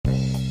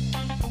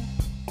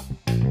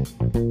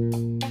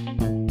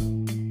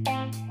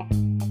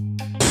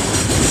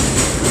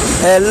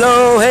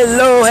Hello,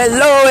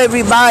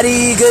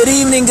 everybody. Good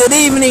evening,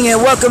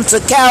 and welcome to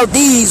Cal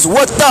D's.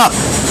 What up?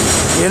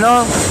 You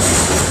know,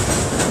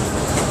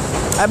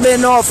 I've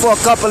been off for a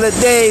couple of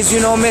days,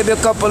 maybe a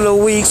couple of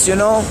weeks,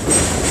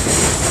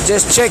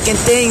 just checking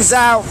things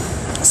out,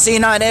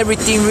 seeing how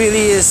everything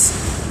really is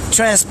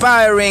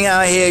transpiring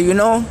out here,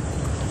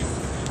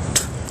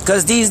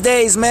 because these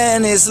days,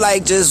 man, it's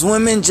like just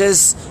women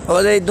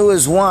all they do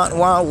is want,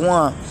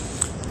 I'm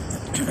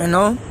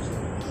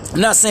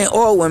not saying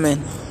all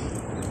women,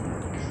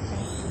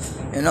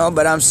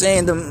 but I'm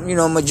saying the,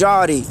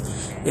 majority,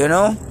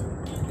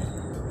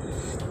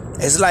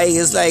 It's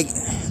like,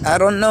 I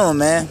don't know,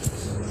 man.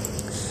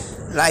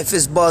 Life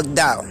is bugged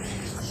out.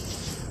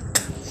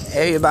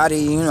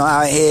 Everybody,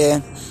 out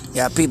here, you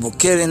got people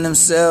killing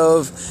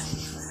themselves,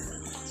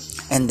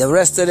 and the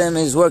rest of them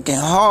is working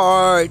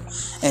hard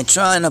and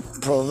trying to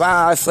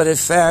provide for their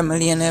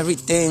family and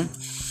everything.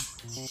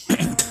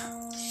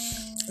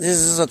 This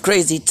is a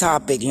crazy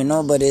topic,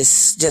 but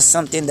it's just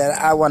something that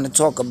I want to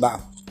talk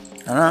about.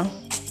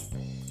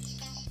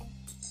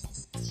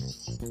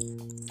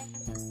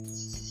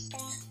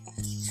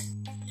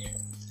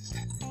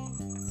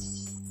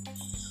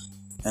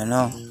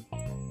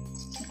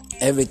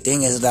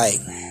 Everything is like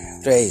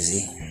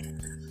crazy,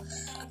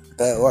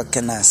 but what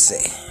can I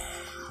say?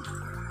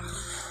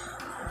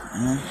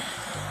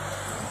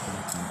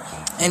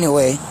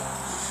 Anyway,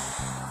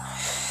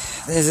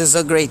 this is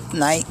a great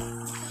night.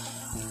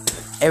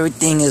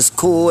 Everything is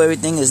cool,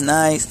 everything is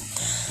nice.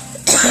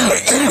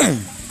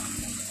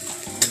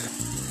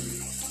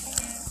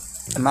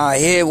 I'm out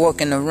here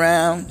walking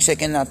around,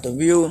 checking out the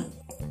view.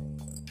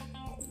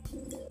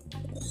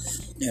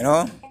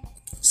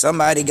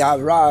 Somebody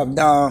got robbed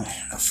down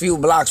a few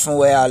blocks from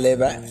where I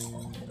live at.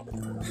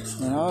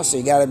 So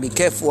you gotta be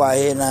careful out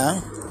here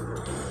now.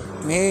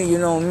 Me, you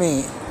know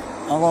me.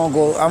 I'm gonna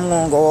go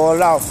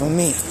all out for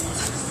me.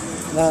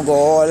 I'm gonna go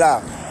all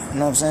out. You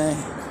know what I'm saying?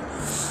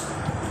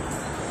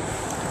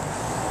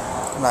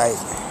 Like,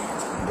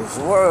 this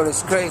world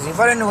is crazy.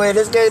 But anyway,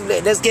 let's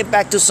get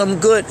back to some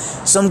good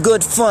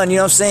fun, you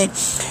know what I'm saying?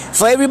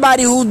 For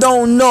everybody who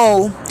don't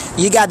know,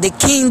 you got the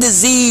King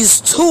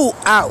Disease 2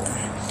 out.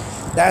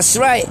 That's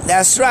right.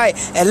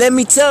 And let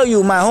me tell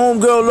you, my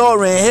homegirl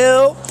Lauryn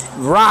Hill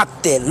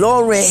rocked it.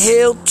 Lauryn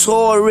Hill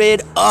tore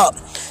it up.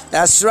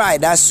 That's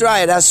right.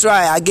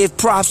 I give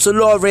props to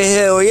Lauryn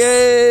Hill.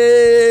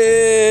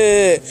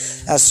 Yeah.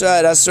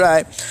 That's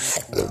right.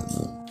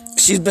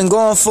 She's been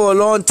going for a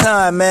long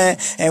time, man.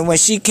 And when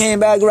she came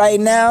back right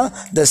now,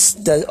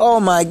 the oh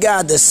my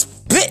God, the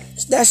spit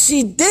that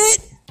she did.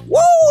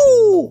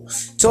 Woo!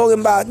 Talking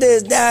about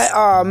this, that.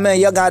 Oh, man,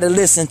 y'all gotta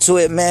listen to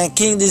it, man.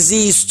 King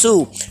Disease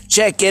 2.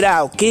 Check it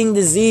out. King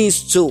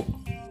Disease 2.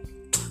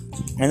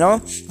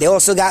 They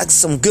also got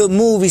some good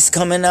movies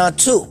coming out,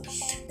 too.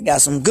 They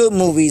got some good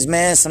movies,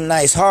 man. Some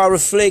nice horror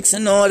flicks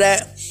and all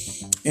that.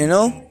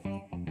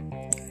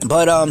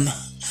 But,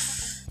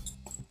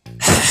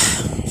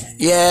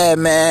 yeah,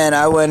 man,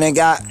 I went and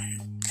got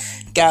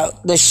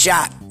the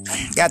shot.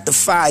 Got the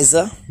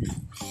Pfizer.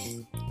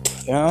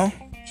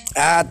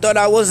 I thought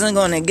I wasn't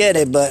gonna get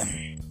it, but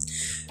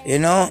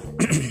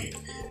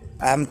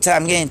I'm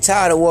getting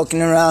tired of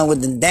walking around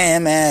with the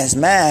damn ass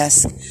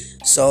mask.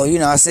 So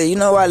I said, you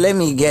know what? Let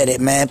me get it,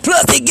 man.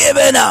 Plus, they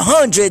giving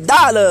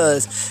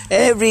 $100.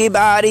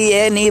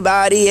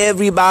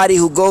 Everybody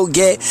who go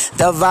get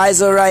the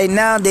Pfizer right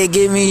now, they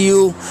giving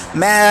you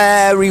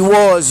mad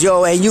rewards,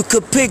 yo. And you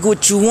could pick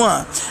what you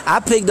want.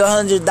 I picked the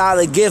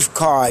 $100 gift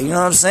card. You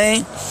know what I'm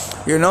saying?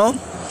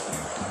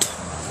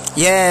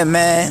 Yeah,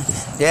 man.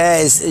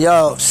 Yes,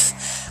 yo.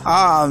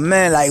 Oh,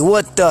 man, like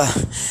what the...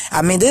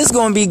 this is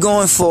going to be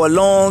going for a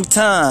long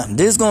time.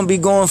 This is going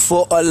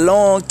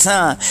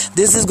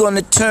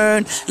to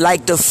turn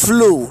like the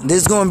flu.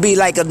 This is going to be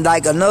like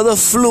another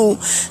flu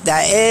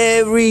that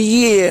every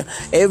year,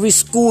 every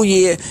school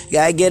year, you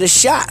got to get a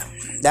shot.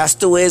 That's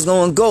the way it's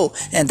going to go.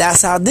 And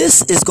that's how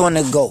this is going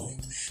to go.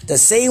 The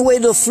same way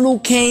the flu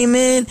came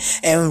in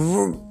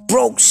and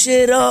broke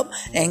shit up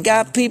and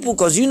got people...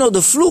 Because,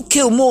 the flu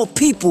killed more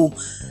people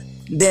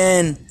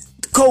than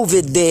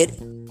COVID did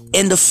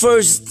in the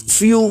first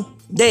few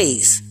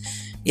days.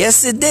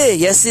 Yes, it did.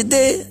 This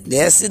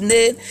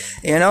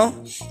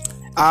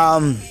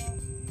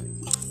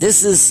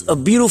is a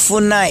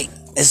beautiful night.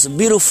 It's a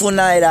beautiful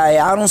night.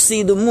 I don't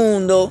see the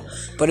moon though,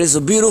 but it's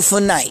a beautiful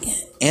night.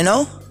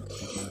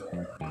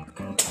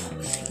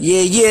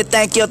 Yeah.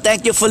 Thank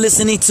you for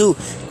listening to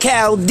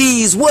Cal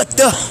D's. What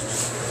the?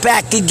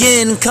 Back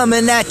again,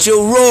 coming at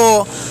you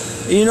raw.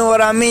 You know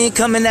what I mean?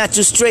 Coming at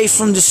you straight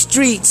from the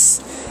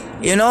streets.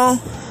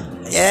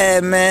 Yeah,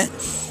 man.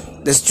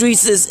 The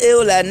streets is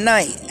ill at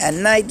night. At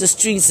night, the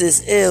streets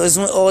is ill. It's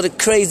when all the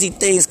crazy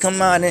things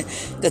come out and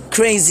the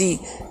crazy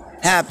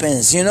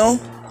happens,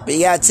 But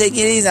you gotta take it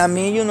easy.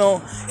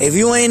 If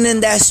you ain't in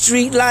that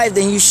street life,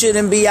 then you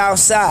shouldn't be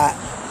outside.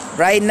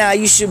 Right now,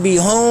 you should be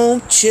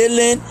home,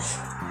 chilling.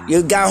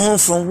 You got home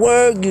from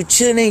work, you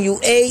chilling, you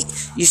ate,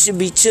 You should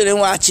be chilling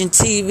watching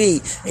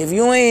TV. If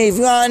you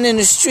aren't in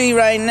the street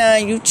right now,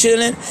 you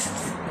chilling,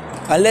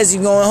 unless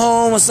you're going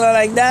home or something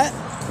like that,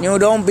 you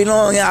don't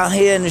belong out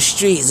here in the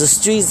streets. The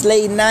streets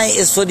late night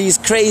is for these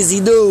crazy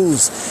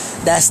dudes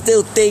that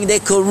still think they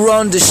could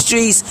run the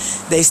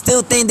streets. They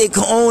still think they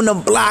could own a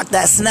block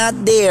that's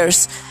not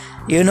theirs.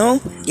 You know?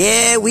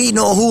 Yeah, we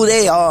know who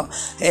they are.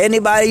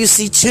 Anybody you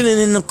see chilling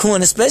in the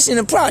corner, especially in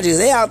the projects,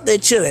 they out there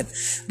chilling.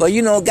 But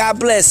you know,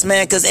 God bless,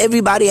 man, because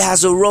everybody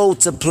has a role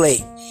to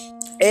play.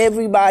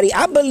 Everybody,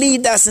 I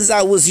believe that since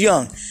I was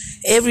young.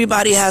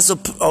 Everybody has a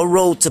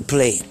role to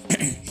play.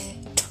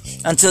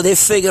 Until they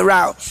figure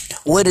out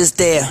what is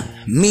their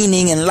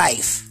meaning in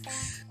life.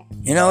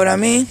 You know what I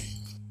mean?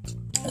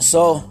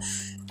 So,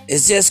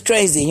 it's just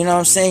crazy. You know what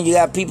I'm saying? You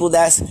got people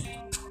that's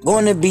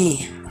going to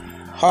be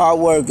hard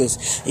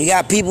workers. You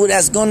got people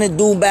that's going to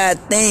do bad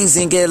things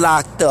and get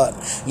locked up.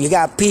 You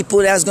got people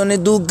that's going to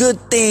do good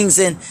things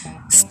and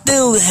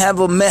still have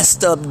a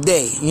messed up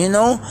day, you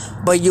know?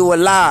 But you're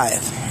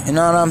alive. You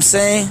know what I'm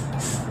saying?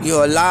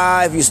 You're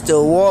alive. You're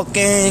still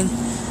walking.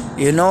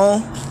 You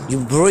know?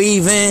 You're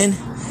breathing.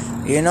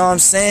 You know what I'm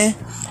saying?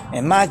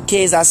 In my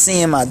case, I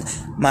seen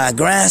my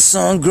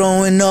grandson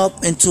growing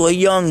up into a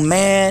young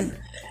man.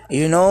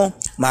 You know,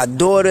 my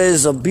daughter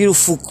is a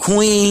beautiful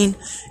queen.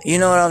 You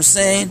know what I'm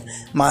saying?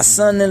 My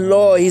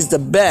son-in-law, he's the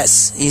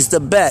best. He's the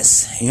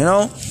best, you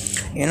know?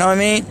 You know what I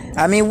mean?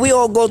 I mean, we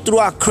all go through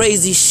our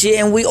crazy shit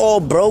and we all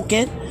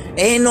broken.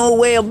 Ain't no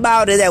way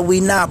about it that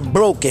we not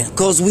broken.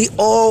 Because we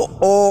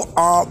all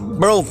are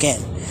broken.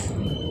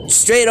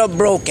 Straight up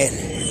broken.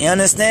 You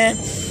understand?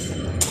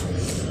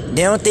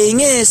 The only thing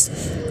is,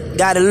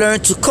 gotta learn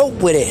to cope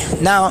with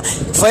it. Now,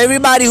 for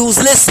everybody who's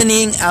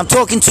listening, I'm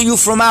talking to you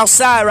from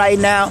outside right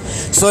now.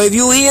 So if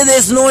you hear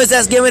this noise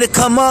that's getting to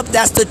come up,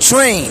 that's the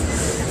train.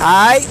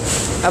 Alright?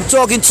 I'm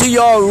talking to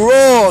y'all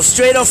raw,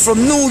 straight up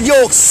from New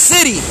York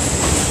City.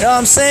 You know what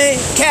I'm saying?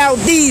 Cal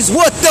D's,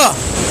 what the?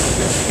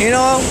 You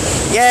know?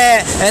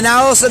 Yeah, and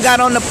I also got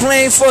on the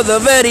plane for the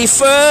very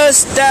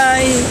first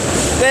time.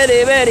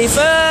 Very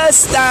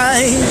first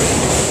time.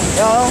 You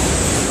know?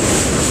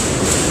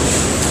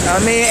 I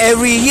mean,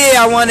 every year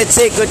I want to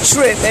take a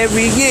trip.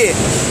 Every year,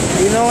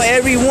 you know,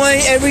 every one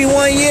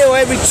year or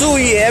every 2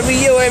 years. Every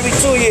year or every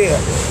 2 years.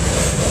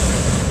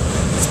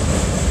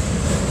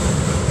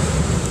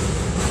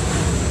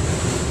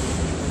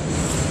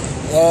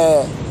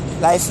 Yeah,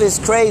 life is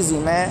crazy,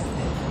 man.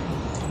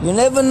 You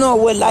never know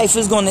where life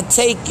is gonna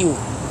take you.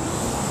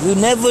 You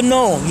never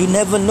know. You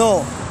never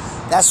know.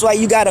 That's why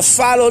you gotta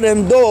follow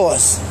them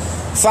doors.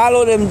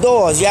 Follow them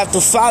doors. You have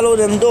to follow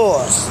them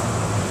doors.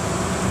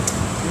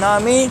 You know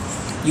what I mean?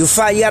 You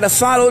gotta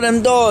follow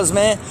them doors,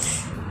 man.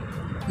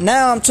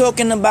 Now I'm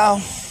talking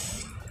about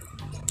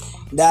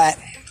that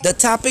the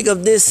topic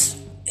of this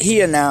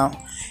here now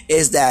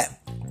is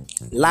that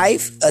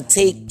life will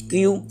take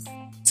you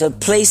to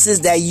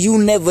places that you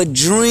never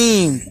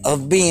dreamed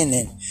of being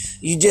in.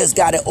 You just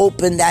gotta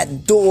open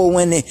that door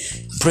when they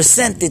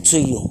present it to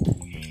you.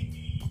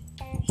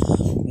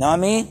 You know what I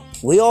mean?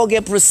 We all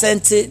get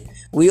presented.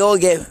 We all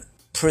get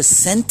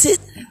presented.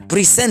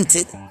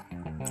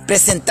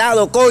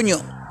 Presentado,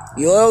 coño.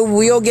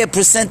 We all get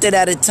presented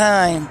at a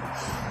time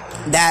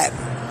that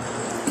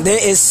there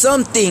is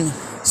something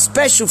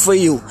special for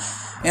you. You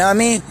know what I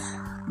mean?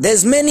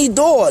 There's many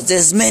doors.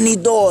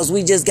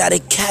 We just gotta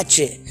catch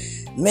it.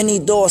 Many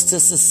doors to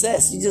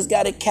success. You just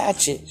gotta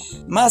catch it.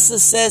 My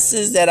success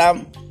is that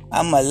I'm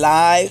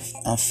alive.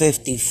 I'm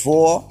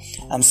 54.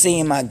 I'm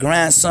seeing my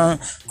grandson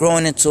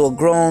growing into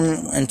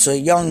a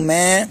young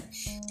man.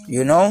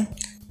 You know?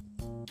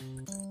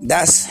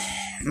 That's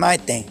my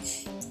thing.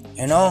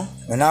 You know,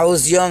 when I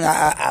was young,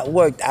 I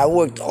worked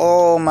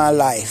all my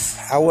life.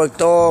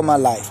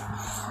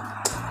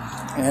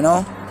 You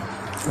know,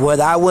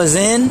 whether I was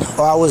in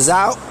or I was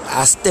out,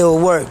 I still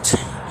worked.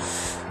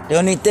 The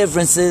only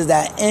difference is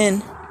that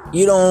in,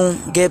 you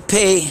don't get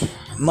paid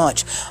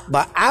much,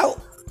 but out,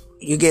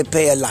 you get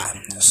paid a lot.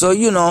 So,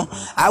 you know,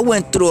 I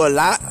went through a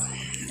lot,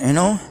 you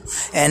know,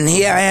 and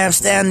here I am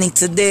standing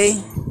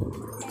today,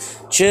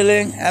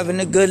 chilling, having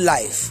a good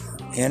life,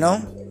 you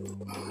know.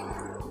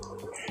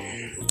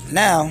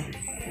 Now,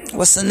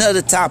 what's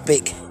another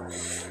topic?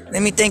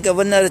 Let me think of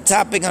another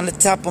topic on the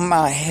top of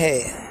my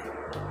head.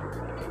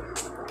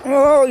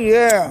 Oh,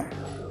 yeah.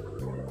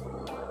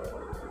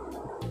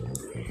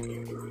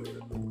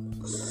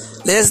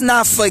 Let's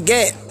not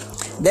forget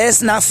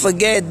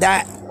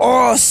that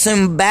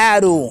awesome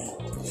battle.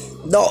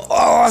 The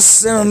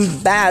awesome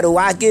battle.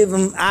 I give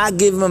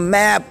him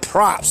mad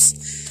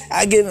props.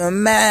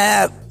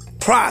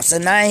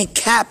 And I ain't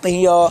capping,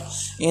 y'all.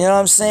 You know what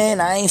I'm saying?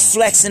 I ain't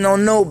flexing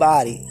on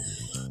nobody.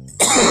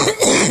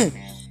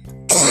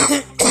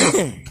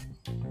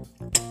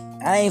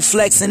 I ain't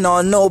flexing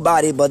on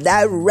nobody, but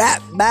that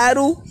rap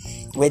battle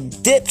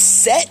with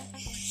Dipset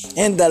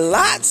and the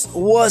Lots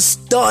was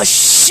the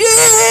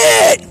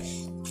shit.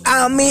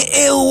 I mean,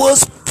 it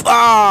was,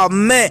 oh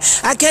man,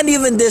 I can't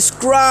even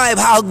describe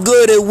how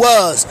good it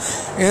was,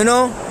 you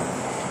know?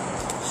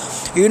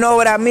 You know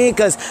what I mean?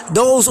 Because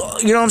those,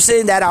 you know what I'm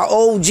saying, that are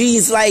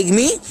OGs like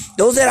me,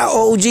 those that are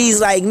OGs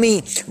like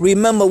me,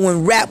 remember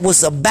when rap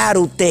was a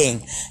battle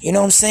thing. You know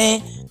what I'm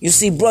saying? You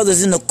see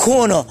brothers in the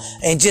corner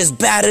and just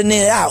battling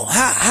it out.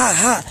 Ha, ha,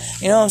 ha.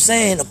 You know what I'm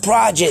saying? The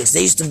projects,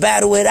 they used to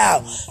battle it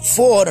out.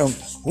 Fordham,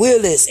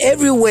 Willis,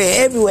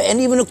 everywhere. And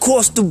even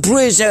across the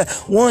bridge at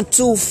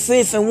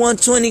 125th and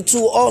 122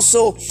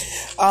 also.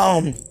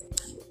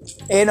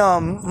 And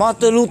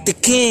Martin Luther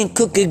King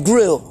Cookie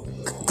Grill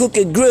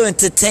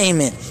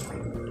Entertainment.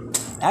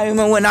 I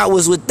remember when I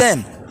was with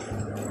them.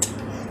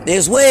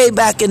 There's way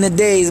back in the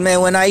days, man,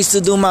 when I used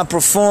to do my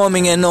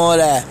performing and all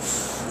that.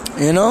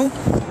 You know?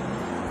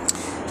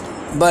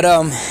 But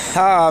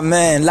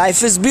man,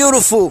 life is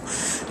beautiful.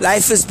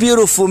 Life is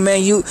beautiful,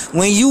 man.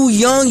 When you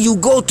young, you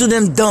go through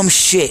them dumb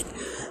shit.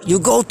 You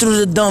go through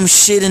the dumb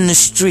shit in the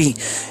street.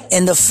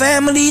 And the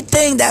family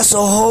thing, that's a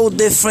whole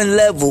different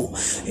level.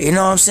 You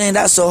know what I'm saying?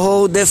 That's a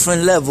whole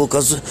different level.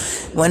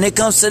 Because when it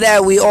comes to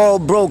that, we all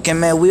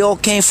broken, man. We all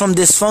came from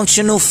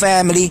dysfunctional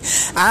family.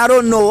 I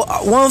don't know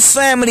one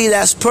family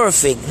that's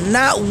perfect.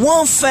 Not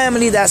one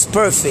family that's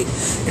perfect.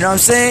 You know what I'm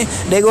saying?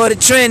 They go to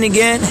train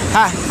again.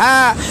 Ha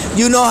ha.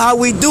 You know how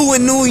we do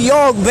in New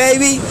York,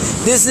 baby.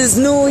 This is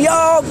New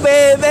York,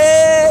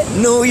 baby.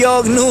 New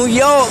York, New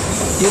York.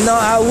 You know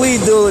how we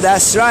do.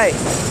 That's right.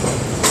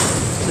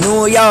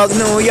 New York,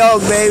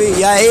 baby.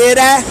 Y'all hear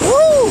that?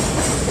 Woo!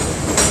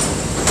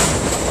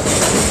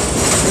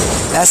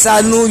 That's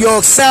how New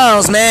York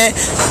sounds, man.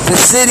 The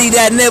city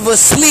that never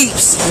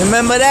sleeps.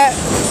 Remember that?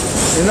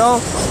 You know?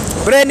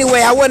 But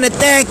anyway, I want to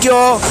thank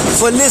y'all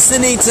for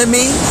listening to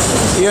me.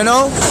 You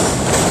know?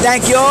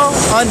 Thank y'all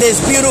on this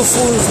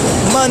beautiful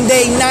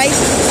Monday night.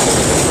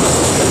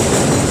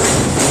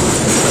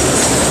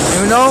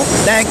 You know?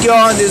 Thank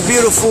y'all on this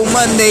beautiful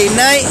Monday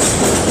night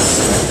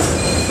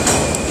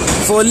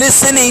for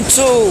listening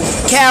to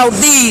Cal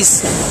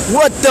D's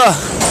What the?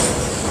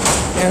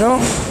 You know?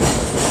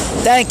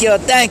 Thank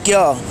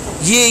y'all.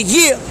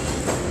 Yeah.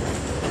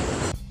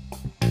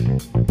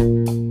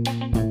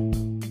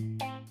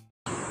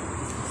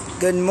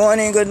 Good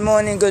morning,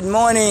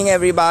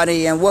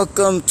 everybody, and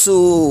welcome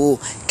to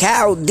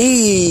Cal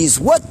D's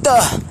What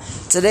the?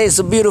 Today's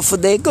a beautiful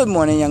day. Good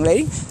morning, young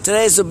lady.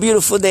 Today's a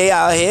beautiful day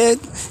out here.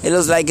 It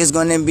looks like it's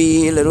gonna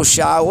be a little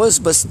showers,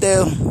 but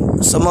still,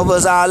 some of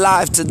us are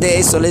alive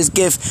today. So let's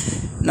give,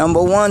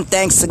 number one,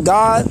 thanks to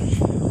God.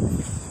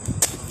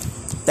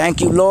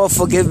 Thank you, Lord,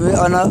 for giving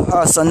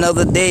us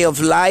another day of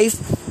life.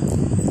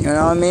 You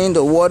know what I mean?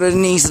 The water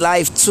needs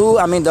life too.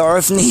 The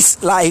earth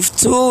needs life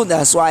too.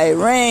 That's why it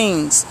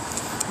rains.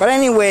 But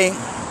anyway,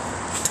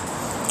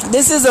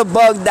 this is a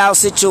bugged out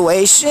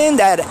situation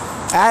that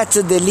I had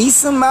to delete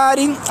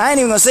somebody. I ain't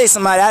even gonna say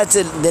somebody. I had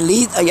to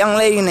delete a young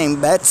lady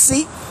named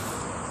Betsy.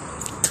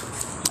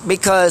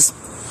 Because,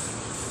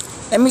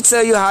 let me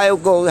tell you how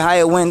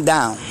it went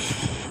down.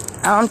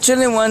 I'm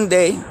chilling one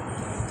day.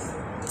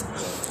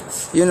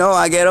 You know,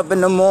 I get up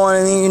in the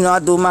morning, you know, I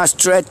do my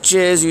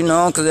stretches, you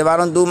know, because if I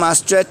don't do my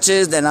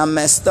stretches, then I'm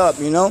messed up,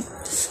 you know.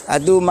 I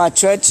do my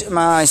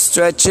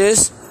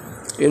stretches,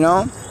 you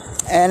know.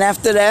 And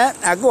after that,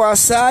 I go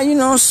outside, you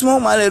know,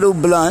 smoke my little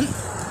blunt,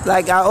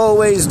 like I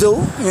always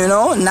do, you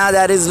know, now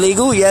that it's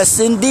legal. Yes,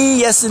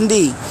 indeed.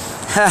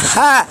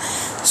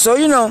 So,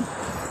 you know,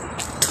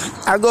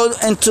 I go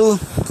into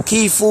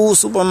Key Food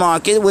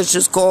supermarket, which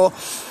is called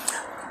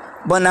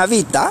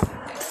Bonavita,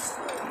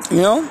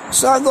 you know.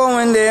 So I go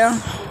in there,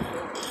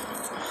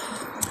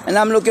 and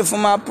I'm looking for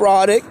my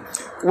product,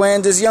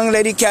 when this young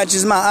lady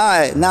catches my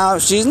eye. Now,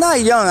 she's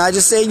not young. I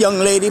just say young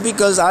lady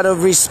because out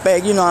of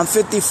respect, you know, I'm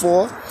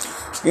 54,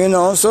 you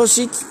know. So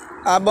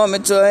I bump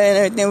into her and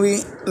everything.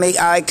 We make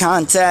eye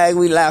contact.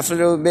 We laugh a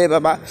little bit. Blah,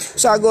 blah.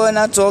 So I go and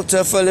I talk to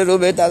her for a little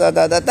bit.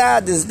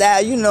 This,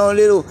 that, you know,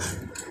 little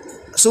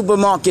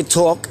supermarket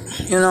talk.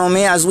 You know what I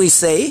mean? As we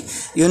say,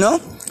 you know.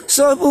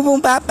 So boom,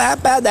 boom, bap,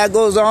 bap, bap. That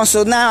goes on.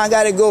 So now I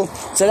got to go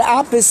to the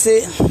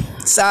opposite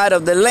side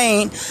of the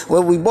lane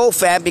where we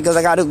both at because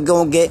I got to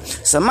go get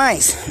some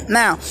ice.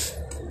 Now,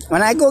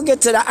 when I go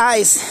get to the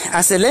ice,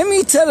 I said, let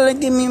me tell her to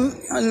give me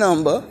a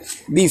number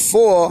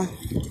before.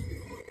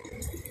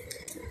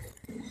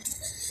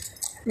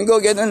 Let me go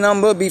get the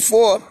number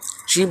before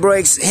she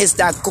hits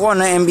that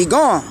corner and be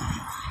gone.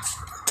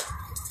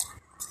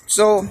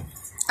 So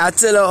I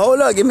tell her,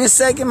 hold up, give me a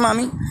second,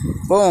 mommy.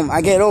 Boom,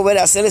 I get over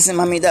there. I said, listen,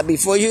 mommy, that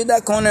before you hit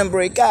that corner and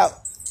break out,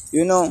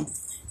 you know,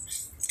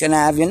 can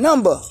I have your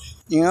number?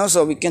 You know,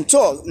 so we can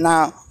talk.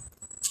 Now,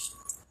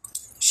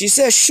 she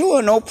said,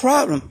 sure, no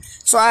problem.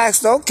 So I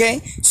asked her,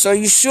 okay, so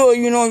you sure,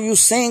 you know, you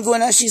single?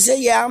 And she said,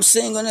 yeah, I'm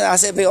single. I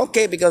said,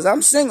 okay, because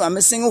I'm single. I've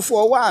been single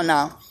for a while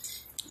now.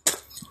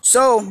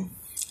 So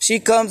she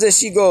comes and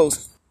she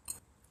goes,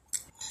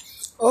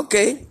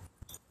 okay.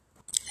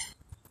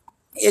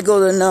 Here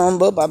goes the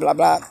number, blah, blah,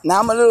 blah.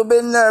 Now I'm a little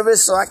bit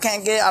nervous, so I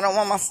don't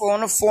want my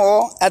phone to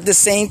fall at the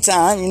same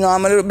time. You know,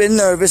 I'm a little bit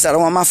nervous. I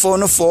don't want my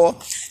phone to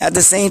fall at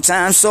the same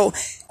time. So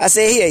I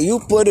say, here, you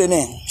put it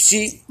in.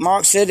 She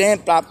marks it in,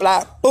 blah,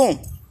 blah, boom.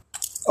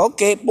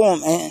 Okay,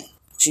 boom. And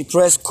she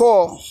pressed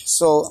call.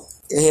 So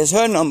Here's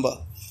her number.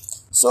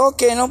 So,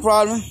 okay, no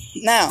problem.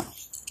 Now,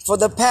 for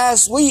the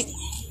past week,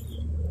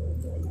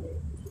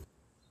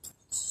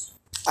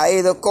 I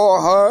either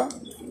call her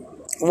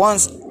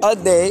once a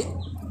day,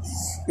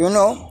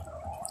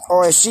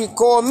 or if she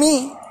call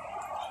me,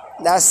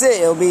 that's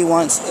it. It'll be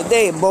once a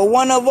day. But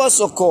one of us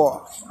will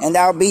call, and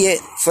that'll be it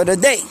for the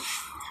day.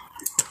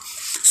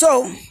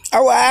 So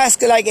I will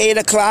ask her like 8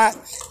 o'clock,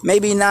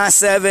 maybe 9,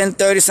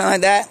 7:30, something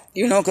like that,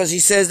 because she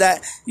says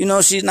that,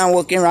 she's not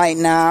working right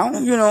now.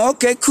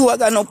 Okay, cool. I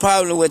got no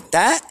problem with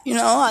that.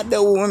 I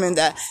dealt with women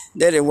that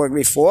didn't work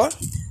before.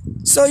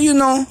 So,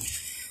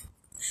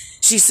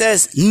 she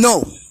says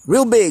no,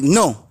 real big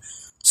no.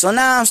 So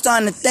now I'm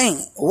starting to think,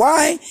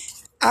 why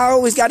I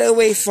always got to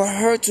wait for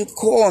her to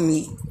call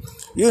me,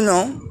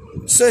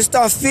 So I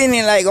start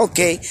feeling like,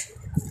 okay,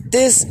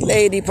 this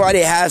lady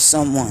probably has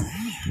someone.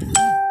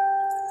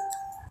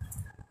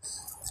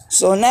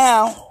 So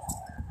now,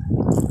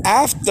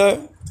 after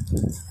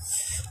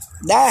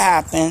that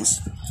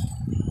happens,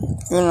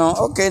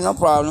 okay, no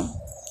problem.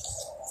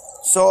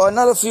 So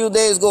another few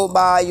days go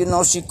by,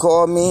 she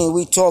called me,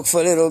 we talk for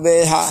a little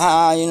bit,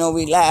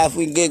 we laugh,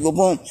 we giggle,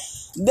 boom.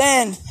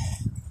 Then,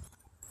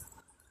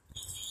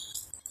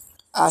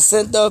 I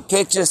sent her a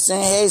picture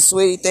saying, hey,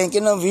 sweetie,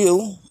 thinking of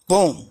you,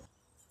 boom.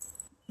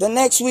 The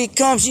next week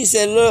comes, she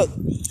said, look,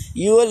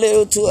 you a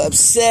little too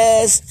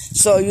obsessed,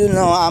 so,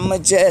 I'ma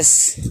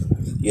just,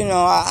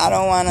 I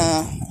don't want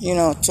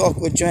to, talk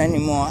with you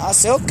anymore. I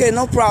said, okay,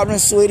 no problem,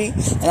 sweetie.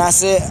 And I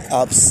said,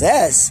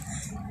 obsessed?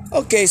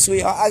 Okay,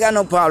 sweetheart, I got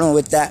no problem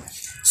with that.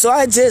 So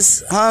I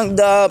just hung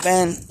up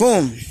and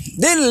boom,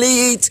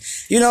 delete.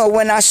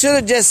 When I should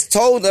have just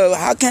told her,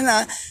 how can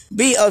I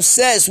be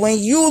obsessed when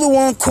you the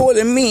one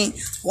calling me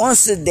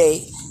once a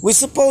day? We're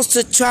supposed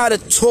to try to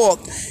talk,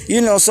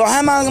 so how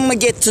am I going to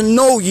get to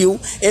know you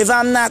if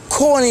I'm not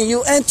calling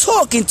you and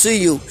talking to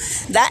you?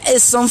 That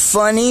is some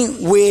funny,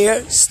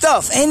 weird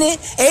stuff. Ain't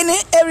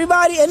it,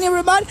 everybody? Ain't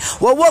everybody?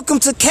 Well, welcome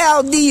to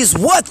Cal D's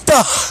What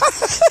the?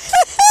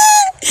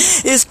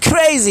 It's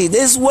crazy.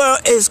 This world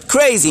is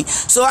crazy.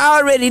 So I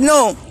already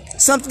know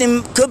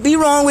something could be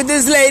wrong with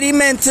this lady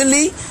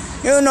mentally.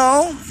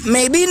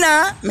 Maybe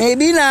not. You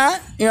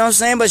know what I'm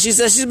saying? But she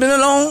says she's been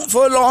alone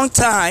for a long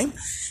time.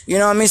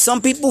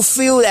 Some people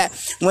feel that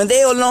when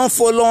they're alone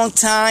for a long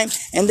time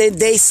and they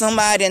date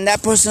somebody and a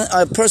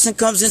person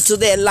comes into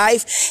their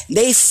life,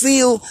 they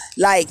feel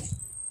like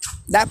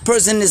that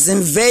person is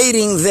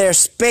invading their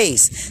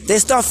space. They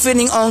start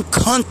feeling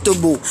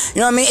uncomfortable.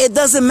 It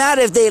doesn't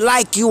matter if they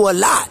like you a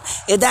lot.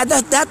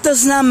 That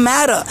does not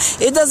matter.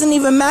 It doesn't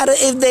even matter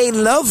if they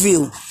love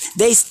you.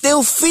 They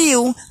still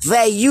feel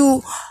that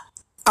you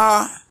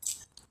are...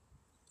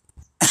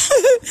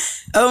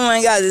 Oh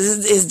my God,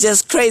 it's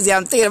just crazy.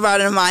 I'm thinking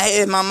about it in my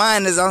head, my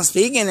mind as I'm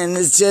speaking, and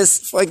it's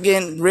just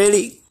fucking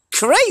really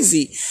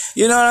crazy.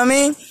 You know what I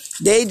mean?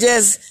 They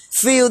just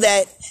feel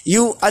that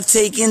you are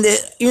taking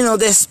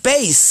their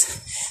space.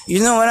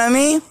 You know what I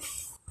mean?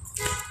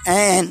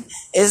 And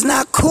it's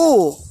not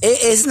cool.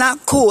 It's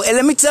not cool. And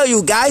let me tell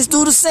you, guys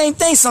do the same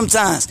thing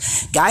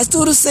sometimes.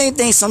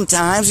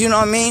 You know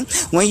what I mean?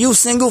 When you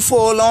single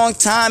for a long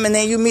time and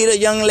then you meet a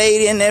young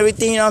lady and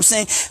everything, you know what I'm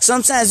saying?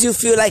 Sometimes you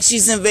feel like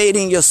she's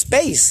invading your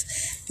space.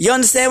 You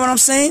understand what I'm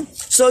saying?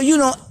 So,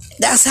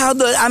 that's how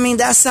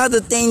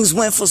the things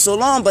went for so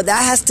long, but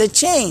that has to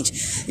change.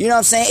 You know what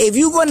I'm saying? If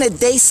you're going to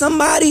date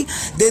somebody,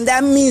 then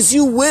that means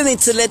you're willing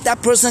to let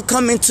that person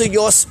come into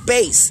your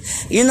space.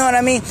 You know what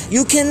I mean?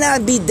 You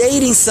cannot be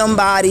dating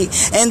somebody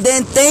and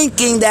then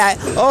thinking that,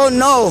 oh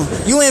no,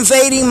 you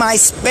invading my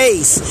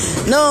space.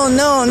 No,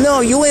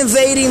 you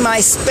invading my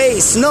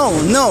space. No.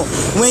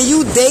 When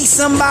you date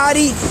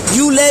somebody,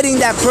 you letting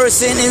that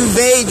person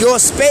invade your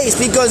space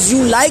because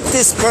you like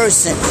this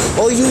person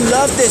or you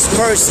love this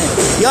person.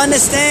 You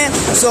understand?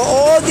 So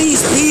all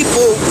these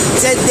people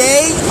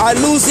today are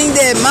losing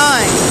their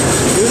mind,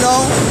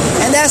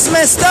 and that's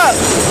messed up.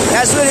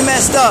 That's really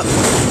messed up,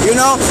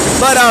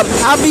 But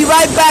I'll be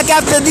right back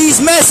after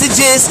these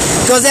messages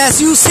because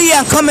as you see,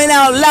 I'm coming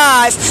out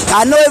live.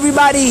 I know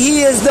everybody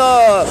hears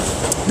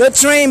the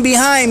train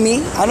behind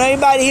me.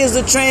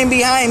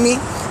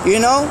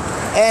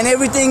 And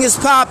everything is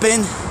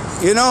popping,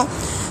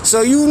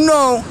 So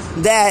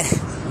that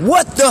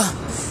what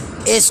the...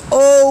 It's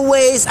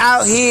always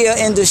out here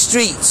in the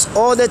streets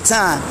all the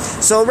time.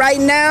 So right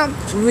now,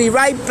 we'll be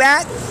right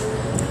back.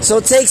 So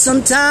take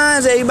some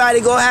time. Everybody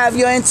go have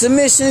your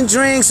intermission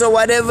drinks or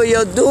whatever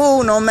you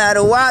do, no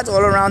matter what, all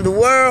around the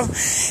world.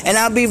 And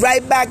I'll be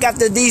right back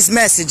after these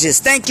messages.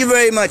 Thank you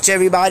very much,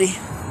 everybody.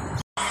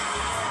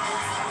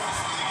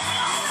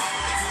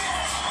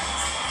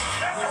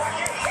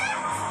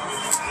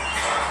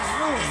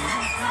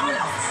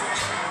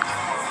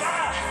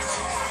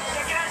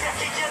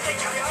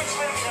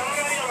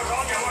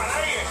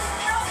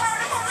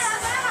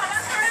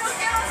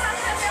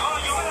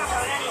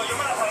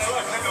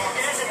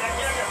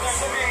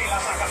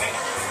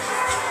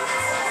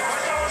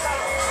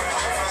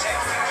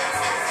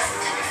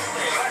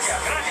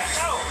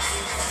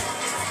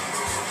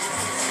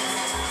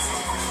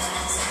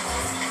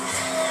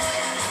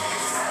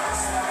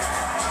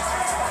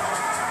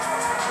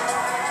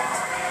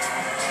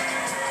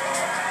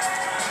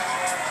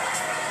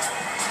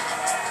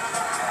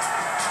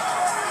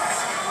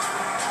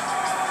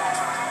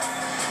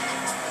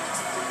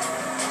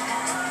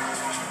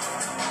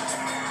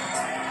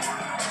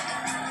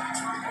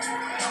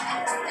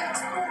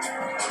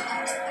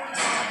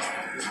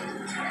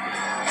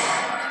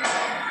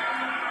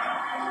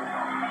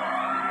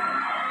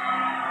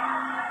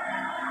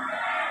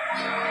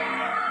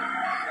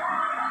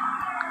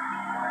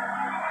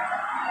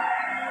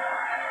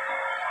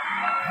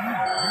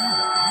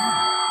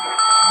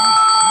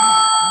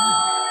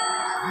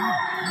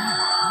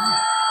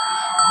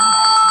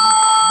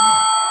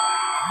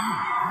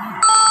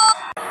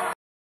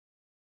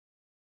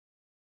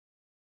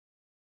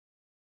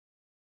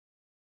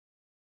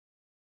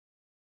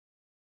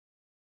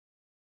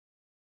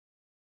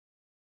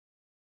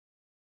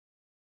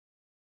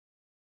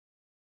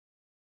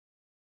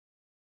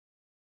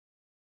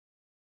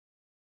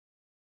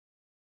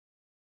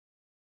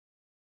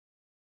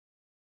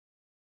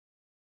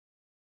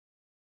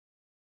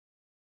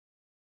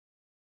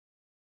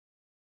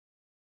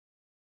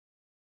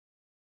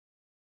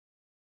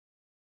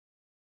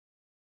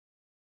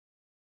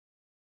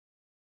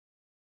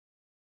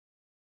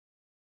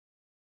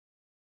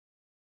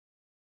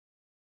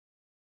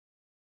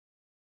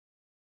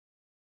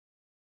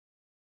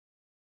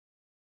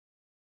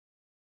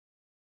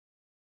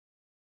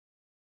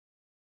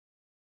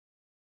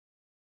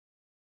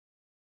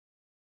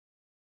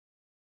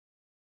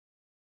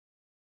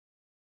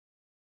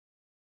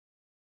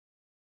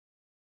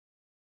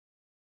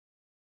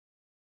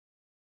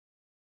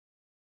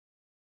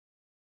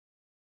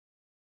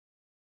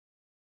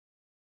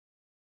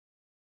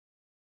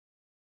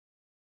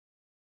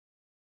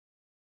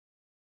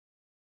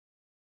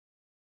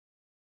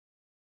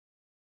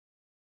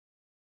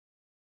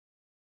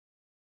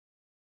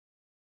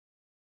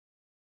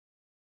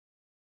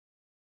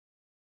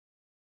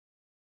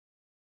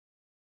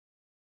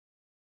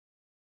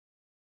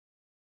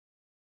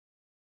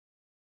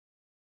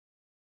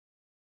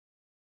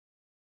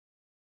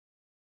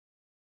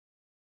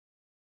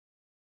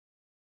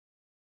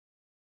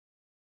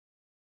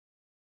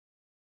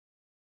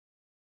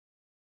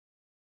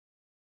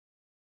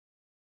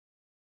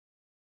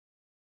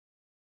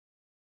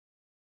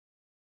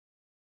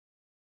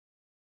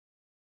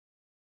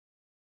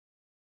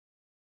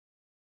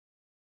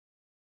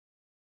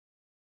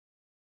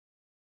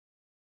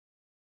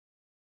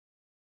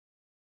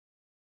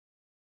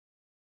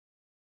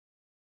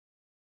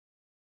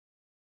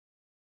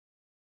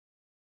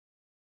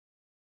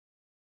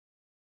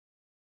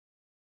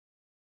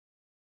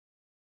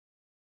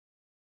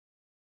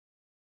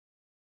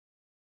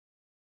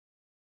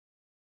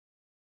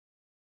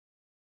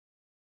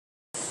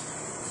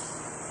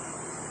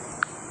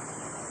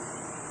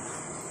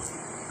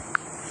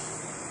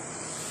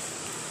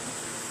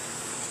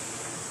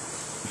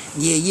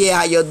 Yeah,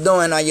 how you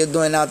doing? How you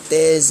doing out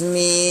there? It's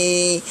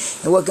me.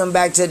 And welcome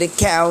back to the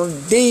Cal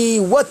D.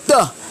 What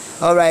the?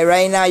 Alright,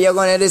 right now you're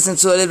going to listen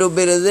to a little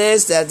bit of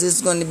this. That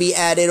is going to be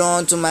added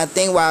on to my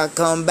thing while I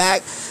come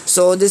back.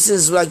 So this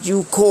is what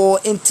you call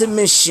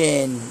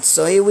intermission.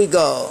 So here we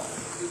go.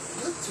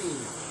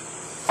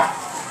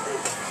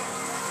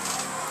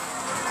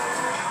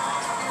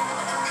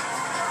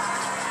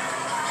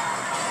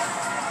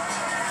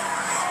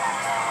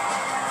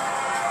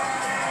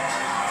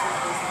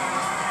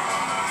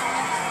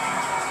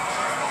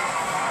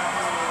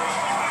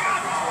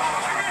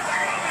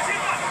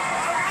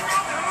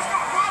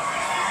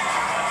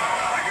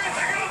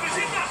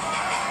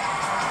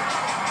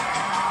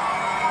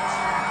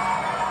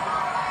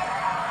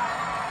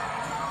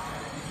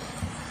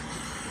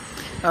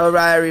 All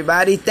right,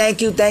 everybody.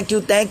 Thank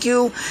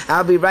you.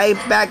 I'll be right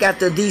back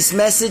after these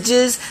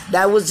messages.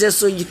 That was just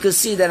so you could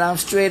see that I'm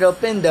straight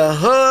up in the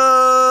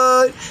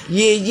hood.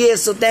 Yeah.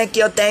 So thank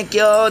you.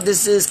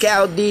 This is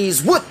Cal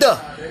D's. What the?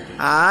 All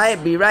right,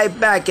 be right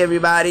back,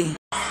 everybody.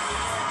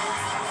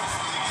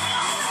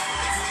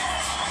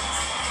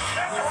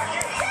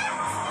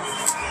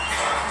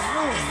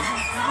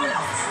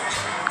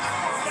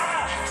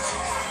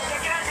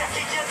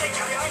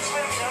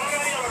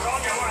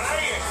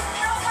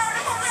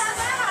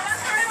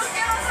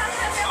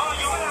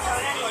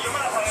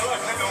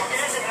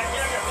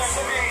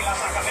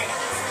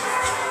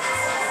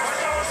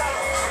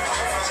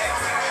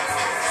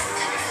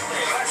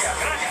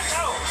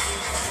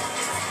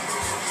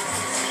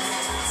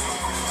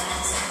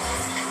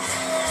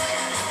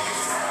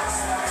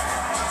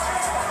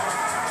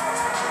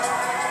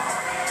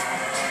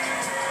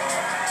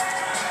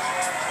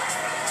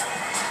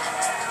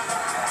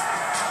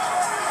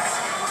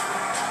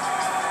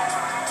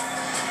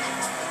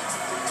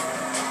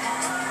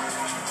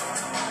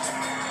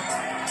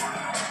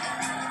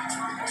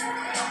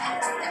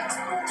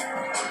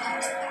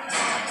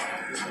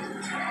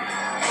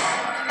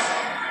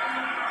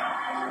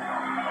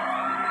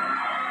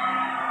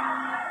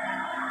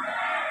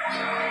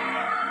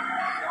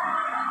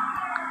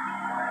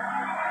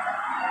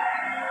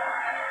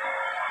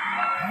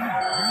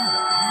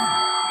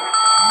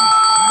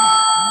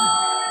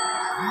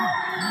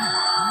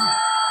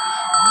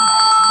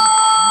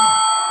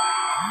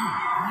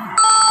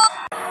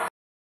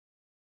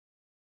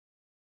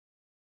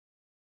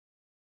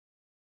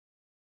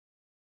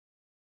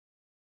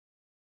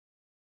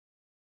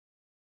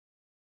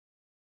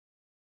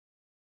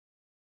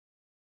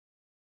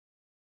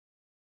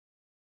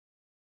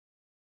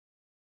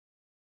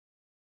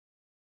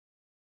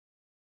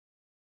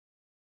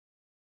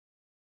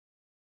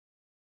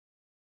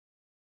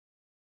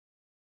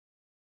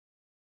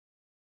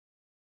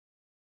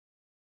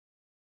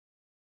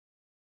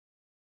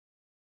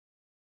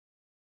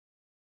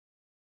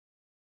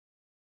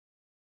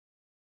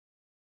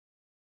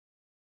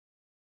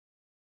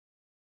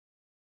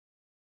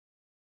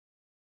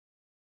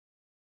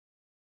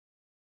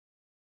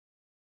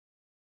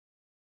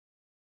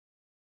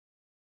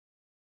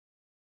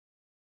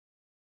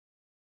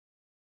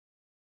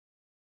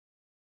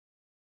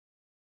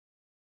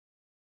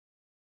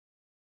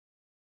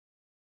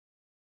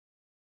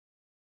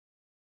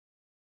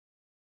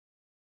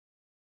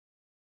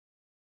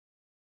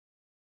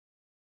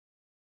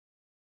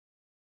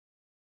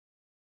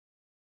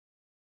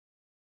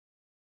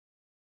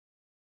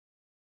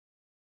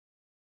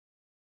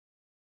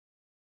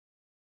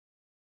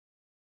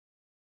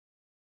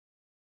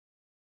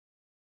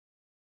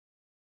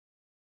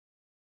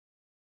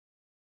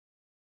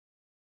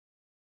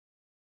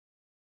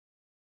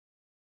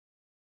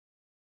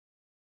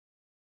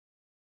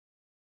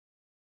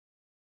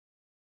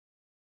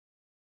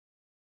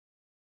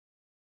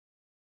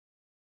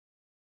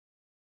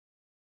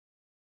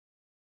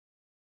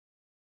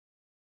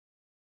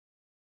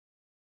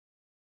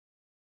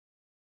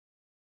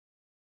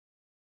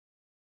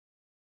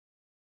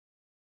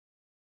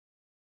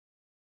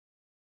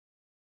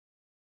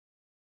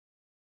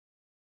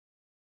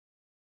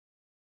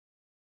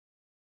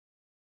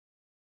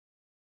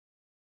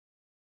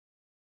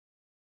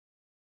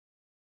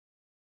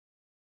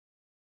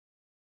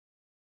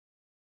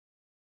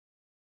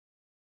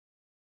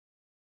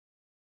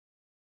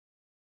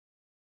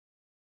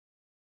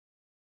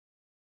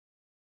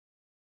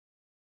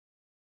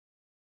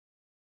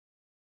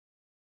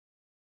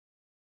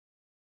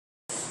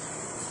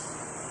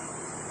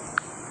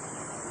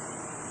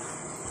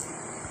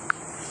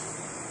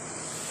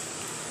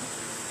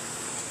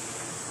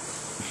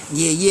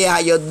 Yeah, how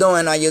you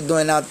doing? How you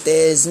doing out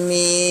there? It's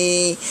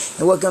me.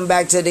 And welcome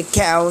back to the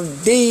Cal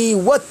D.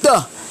 What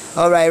the?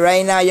 Alright,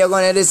 right now you're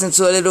going to listen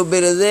to a little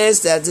bit of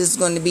this. That is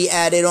going to be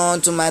added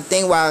on to my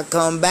thing while I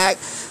come back.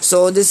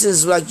 So this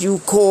is what you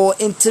call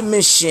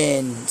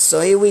intermission.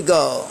 So here we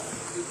go.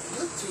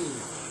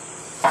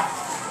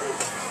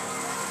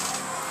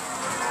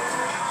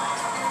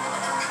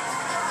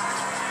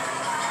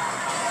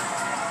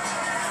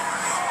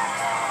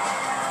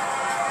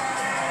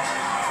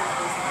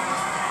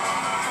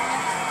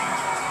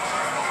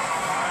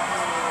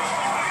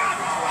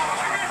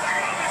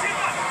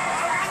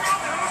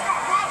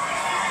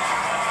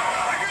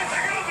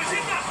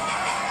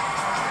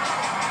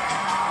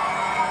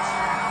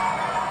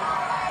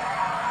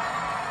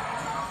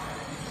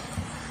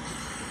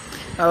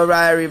 All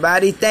right,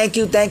 everybody. Thank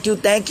you, thank you,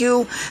 thank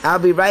you. I'll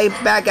be right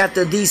back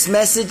after these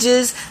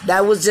messages.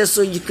 That was just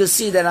so you could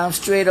see that I'm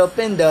straight up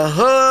in the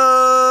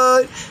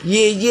hood.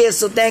 Yeah.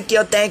 So thank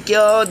you.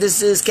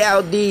 This is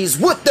Cal D's.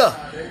 What the? All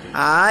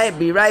right,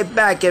 be right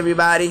back,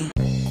 everybody.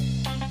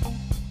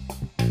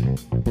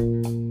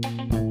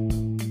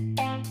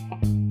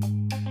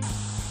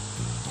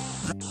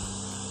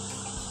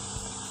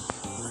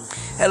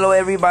 Hello,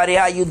 everybody.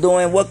 How you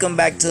doing? Welcome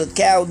back to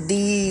Cal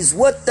D's.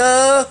 What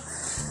the?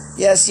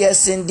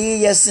 Yes,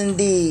 indeed.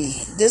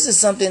 This is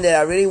something that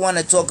I really want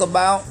to talk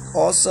about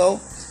also.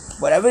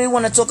 What I really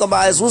want to talk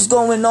about is what's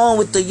going on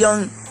with the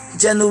young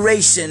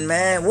generation,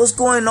 man. What's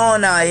going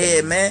on out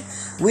here, man?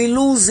 We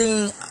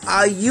losing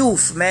our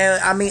youth, man.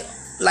 I mean,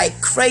 like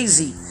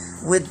crazy.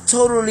 We're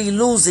totally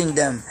losing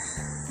them.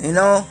 You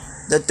know,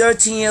 the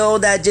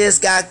 13-year-old that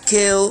just got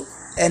killed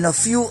and a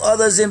few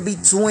others in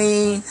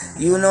between.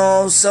 You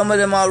know, some of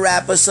them are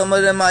rappers, some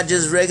of them are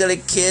just regular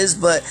kids,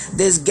 but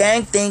this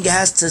gang thing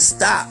has to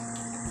stop.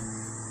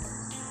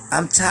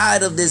 I'm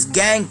tired of this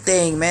gang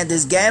thing, man.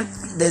 This gang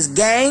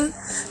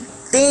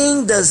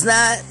thing does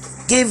not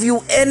give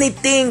you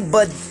anything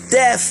but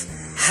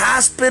death,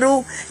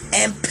 hospital,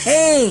 and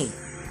pain.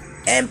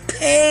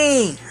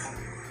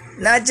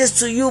 Not just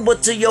to you,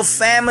 but to your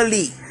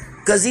family.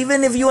 Because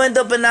even if you end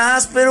up in the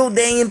hospital,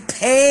 they in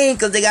pain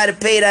because they got to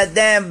pay that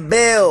damn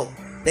bill.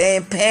 They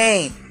in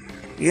pain.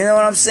 You know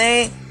what I'm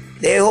saying?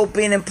 They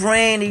hoping and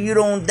praying that you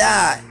don't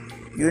die.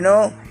 You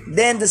know?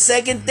 Then the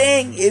second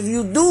thing, if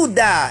you do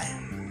die,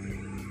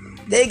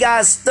 they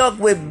got stuck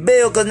with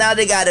bill because now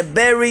they got to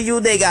bury you.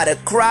 They got to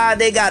cry.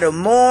 They got to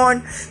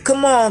mourn.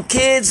 Come on,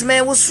 kids,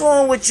 man. What's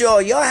wrong with y'all?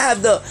 Y'all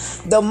have the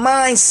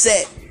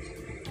mindset.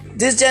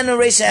 This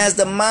generation has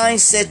the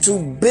mindset to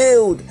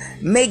build,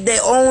 make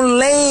their own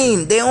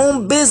lane, their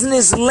own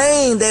business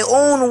lane, their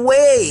own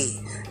way.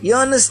 You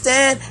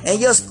understand? And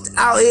you're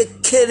out here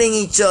killing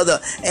each other.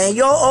 And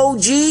your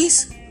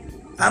OGs,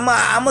 I'm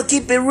going to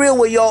keep it real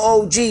with your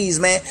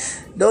OGs, man.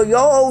 Though your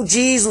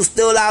OGs who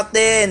still out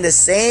there in the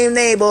same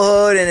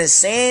neighborhood, in the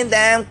same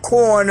damn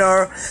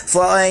corner,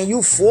 and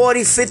you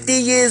 40, 50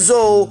 years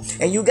old,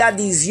 and you got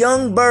these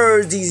young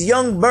birds,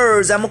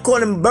 I'm going to call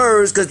them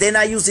birds because they're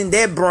not using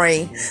their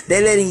brain.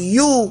 They're letting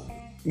you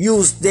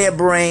use their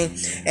brain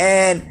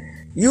and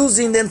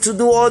using them to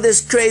do all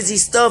this crazy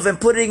stuff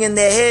and putting in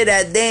their head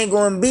that they ain't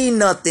gonna be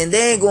nothing.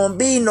 They ain't gonna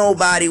be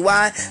nobody.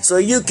 Why? So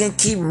you can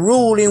keep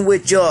ruling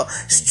with your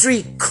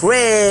street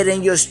cred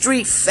and your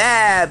street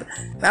fab.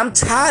 I'm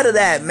tired of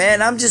that,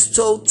 man. I'm just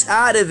so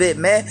tired of it,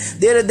 man.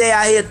 The other day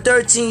I hear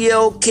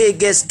 13-year-old kid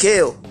gets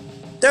killed.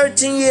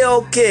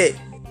 13-year-old kid.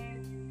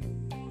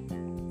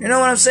 You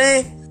know what I'm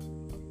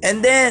saying?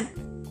 And then,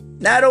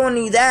 not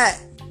only that,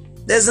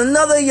 there's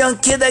another young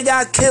kid that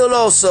got killed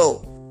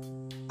also.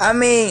 I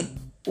mean,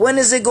 when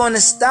is it going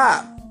to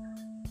stop?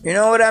 You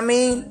know what I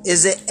mean?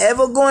 Is it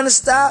ever going to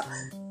stop?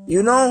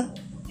 You know?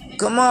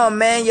 Come on,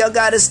 man. Y'all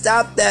got to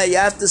stop that. You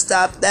have to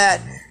stop that.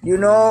 You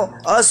know?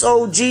 Us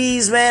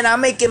OGs, man, I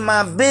make it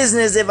my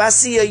business. If I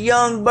see a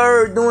young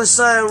bird doing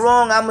something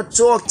wrong, I'm going to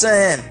talk to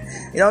him.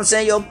 You know what I'm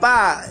saying? Yo,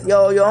 pa,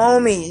 your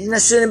homie, you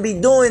shouldn't be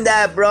doing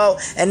that, bro.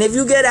 And if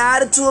you get an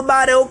attitude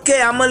about it,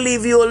 okay, I'm going to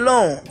leave you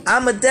alone.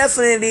 I'm going to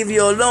definitely leave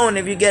you alone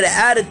if you get an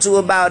attitude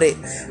about it.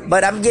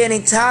 But I'm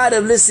getting tired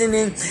of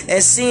listening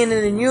and seeing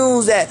in the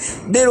news that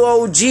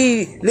little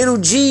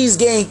G's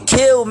getting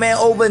killed, man,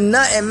 over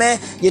nothing, man.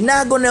 You're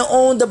not going to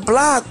own the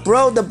block,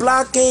 bro. The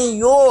block ain't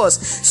yours.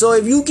 So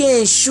if you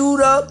getting shoot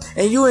up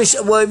and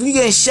if you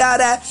getting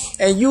shot at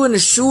and you in a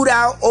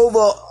shootout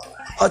over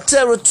a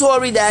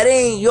territory that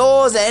ain't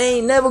yours, that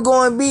ain't never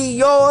going to be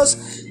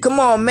yours.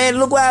 Come on, man.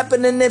 Look what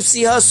happened to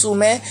Nipsey Hussle,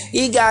 man.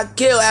 He got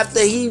killed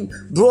after he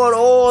brought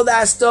all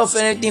that stuff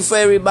and everything for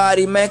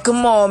everybody, man.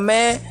 Come on,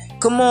 man.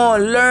 Come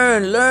on,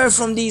 learn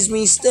from these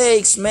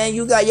mistakes, man.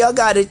 Y'all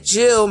got to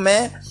chill,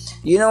 man.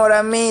 You know what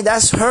I mean?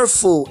 That's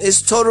hurtful.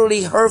 It's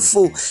totally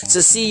hurtful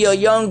to see your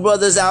young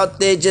brothers out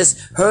there just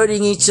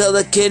hurting each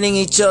other, killing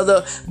each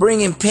other,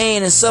 bringing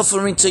pain and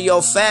suffering to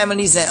your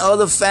families and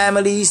other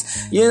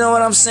families. You know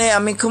what I'm saying? I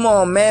mean, come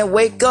on, man.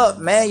 Wake up,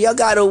 man. Y'all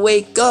gotta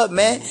wake up,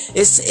 man.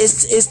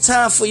 It's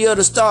time for you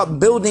to start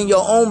building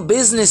your own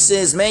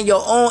businesses, man.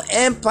 Your own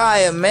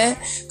empire, man.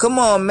 Come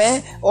on,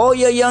 man. All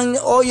your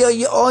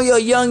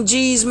young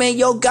G's, man.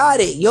 Y'all got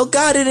it. Y'all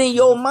got it in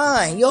your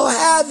mind. Y'all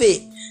have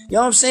it. You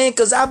know what I'm saying?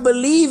 Because I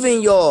believe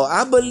in y'all.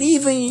 I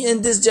believe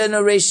in this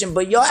generation.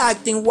 But y'all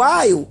acting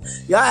wild.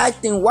 Y'all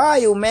acting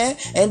wild, man.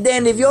 And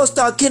then if y'all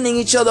start killing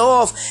each other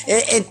off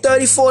in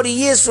 30, 40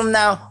 years from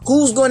now,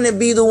 who's going to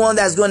be the one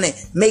that's going to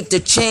make the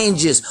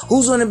changes?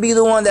 Who's going to be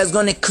the one that's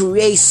going to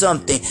create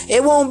something?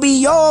 It won't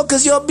be y'all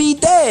because y'all be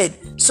dead.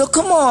 So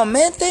come on,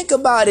 man. Think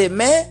about it,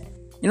 man.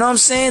 You know what I'm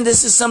saying?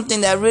 This is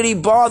something that really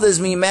bothers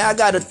me, man. I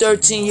got a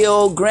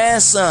 13-year-old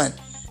grandson.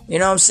 You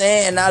know what I'm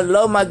saying? And I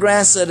love my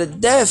grandson to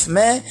death,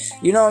 man.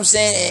 You know what I'm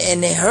saying?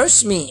 And it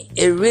hurts me.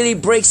 It really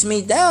breaks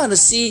me down to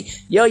see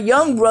your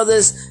young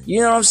brothers,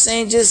 you know what I'm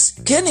saying,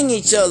 just killing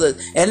each other.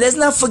 And let's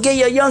not forget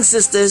your young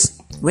sisters.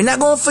 We're not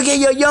gonna forget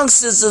your young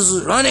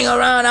sisters running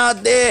around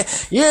out there.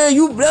 Yeah,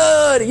 you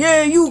blood.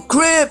 Yeah, you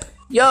Crip.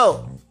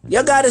 Yo,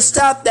 you gotta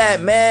stop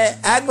that, man.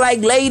 Act like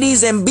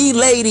ladies and be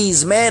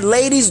ladies, man.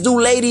 Ladies do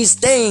ladies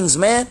things,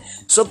 man.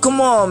 So come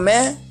on,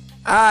 man.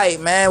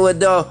 Alright, man.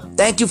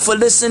 Thank you for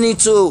listening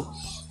to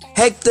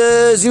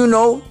Hector's,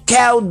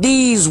 Cal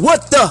D's.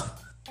 What the?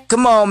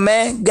 Come on,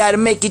 man. Gotta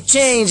make it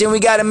change, and we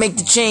gotta make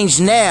the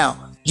change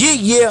now.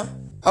 Yeah.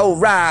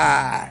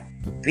 Alright.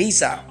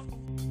 Peace out.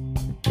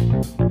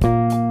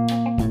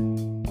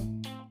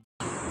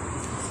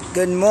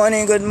 Good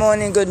morning,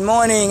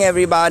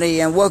 everybody,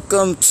 and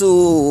welcome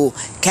to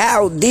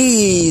Cal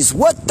D's.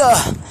 What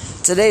the?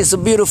 Today's a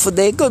beautiful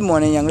day. Good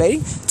morning, young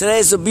lady.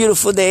 Today's a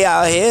beautiful day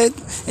out here.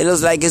 It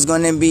looks like it's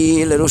going to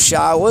be little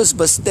showers,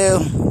 but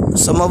still,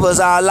 some of us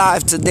are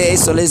alive today.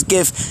 So let's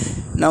give,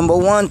 number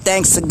one,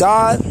 thanks to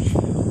God.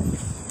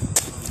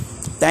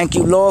 Thank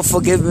you, Lord,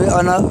 for giving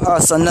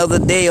us another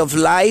day of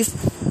life.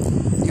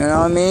 You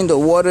know what I mean? The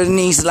water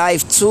needs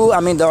life too.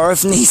 The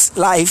earth needs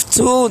life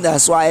too.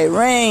 That's why it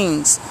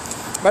rains.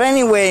 But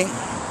anyway,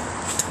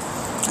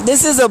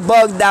 this is a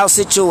bugged out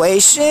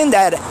situation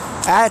that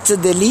I had to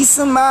delete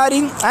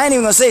somebody. I ain't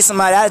even gonna say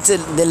somebody. I had to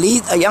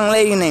delete a young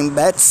lady named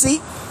Betsy.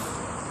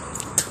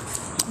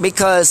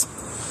 Because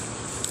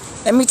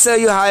let me tell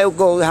you how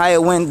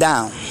it went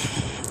down.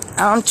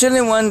 I'm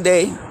chilling one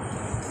day.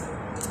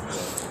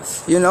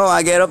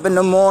 I get up in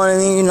the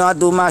morning, I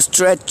do my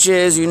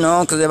stretches,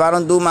 because if I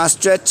don't do my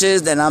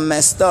stretches, then I'm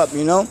messed up,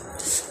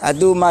 I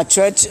do my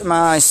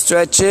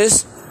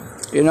stretches,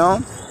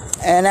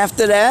 and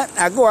after that,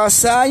 I go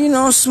outside,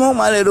 smoke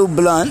my little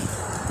blunt,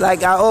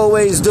 like I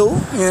always do,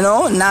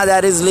 now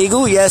that it's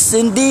legal, yes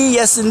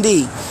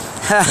indeed.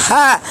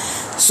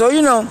 So,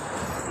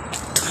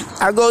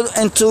 I go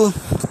into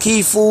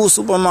Key Food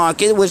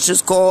Supermarket, which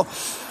is called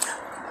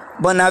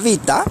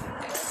Bonavita.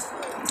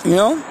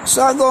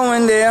 So I go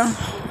in there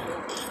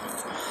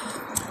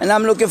and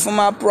I'm looking for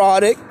my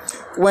product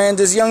when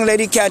this young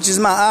lady catches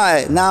my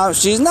eye. Now,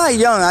 she's not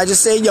young. I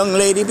just say young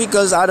lady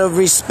because out of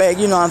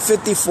respect, I'm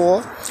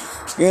 54,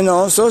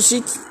 so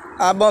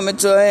I bump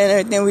into her and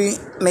everything. We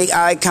make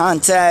eye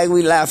contact.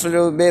 We laugh a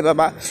little bit. Blah,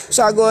 blah.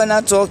 So I go and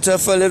I talk to her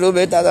for a little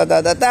bit.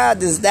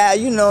 This, that,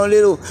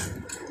 little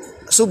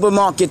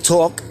supermarket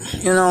talk,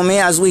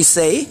 as we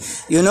say,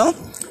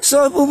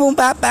 So boom, boom,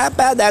 bap, bap,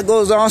 bap, that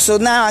goes on. So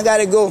now I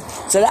gotta go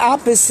to the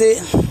opposite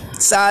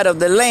side of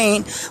the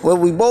lane where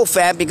we both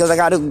at because I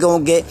gotta go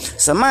get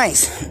some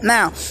ice.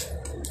 Now,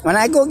 when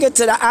I go get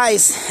to the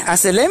ice, I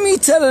said, let me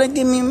tell her to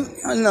give me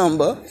a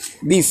number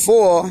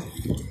before.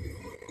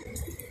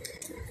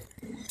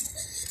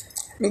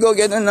 Let me go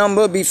get the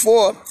number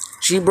before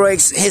she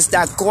hits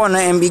that corner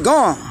and be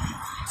gone.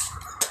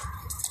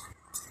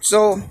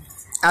 So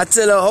I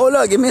tell her, hold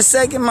up, give me a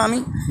second,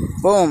 mommy.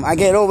 Boom, I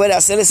get over there. I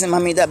said, listen,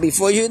 mommy, that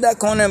before you hit that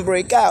corner and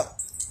break out,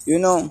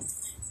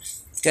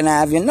 can I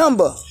have your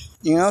number?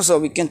 So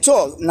we can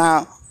talk.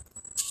 Now,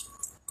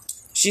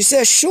 she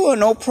said, sure,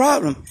 no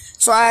problem.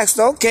 So I asked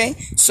her, okay,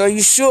 so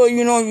you sure,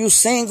 you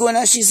single?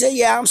 And she said,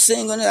 yeah, I'm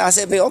single. And I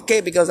said, okay,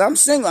 because I'm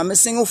single. I've been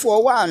single for a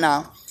while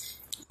now.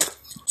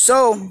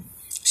 So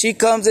she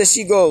comes and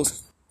she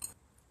goes,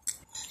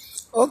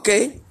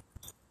 okay.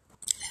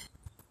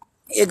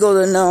 Here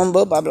goes the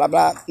number, blah, blah,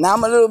 blah. Now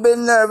I'm a little bit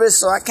nervous,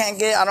 so I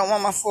don't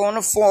want my phone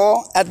to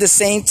fall at the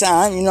same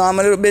time. I'm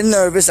a little bit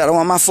nervous. I don't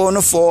want my phone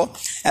to fall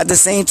at the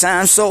same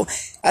time. So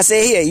I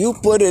say, here, you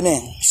put it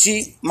in.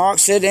 She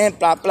marks it in,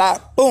 blah, blah,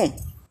 boom.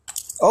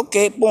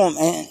 Okay, boom.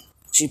 And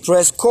she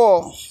pressed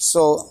call.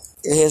 So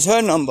here's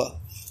her number.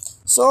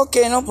 So,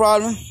 okay, no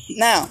problem.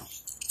 Now,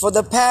 for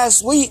the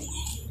past week,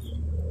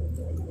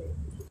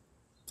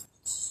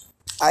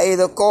 I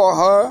either call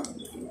her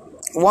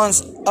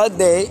once a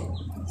day,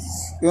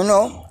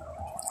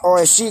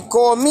 or if she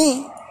call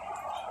me,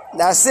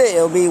 that's it.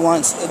 It'll be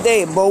once a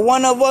day. But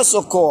one of us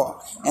will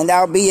call, and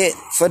that'll be it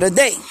for the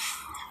day.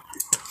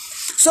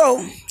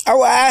 So I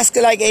will ask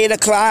her like 8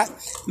 o'clock,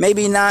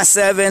 maybe 9,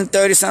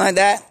 7:30, something like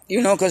that,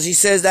 because she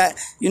says that,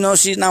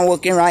 she's not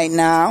working right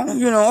now.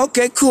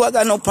 Okay, cool. I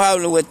got no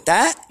problem with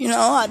that.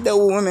 I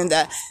deal with women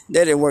that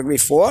didn't work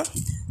before.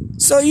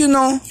 So,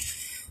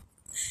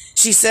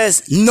 she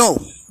says no,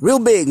 real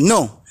big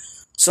no.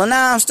 So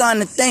now I'm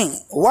starting to think,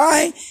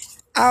 why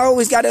I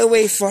always got to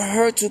wait for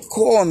her to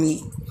call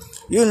me,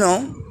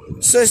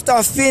 So I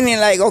start feeling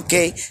like,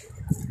 okay,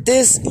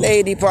 this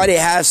lady probably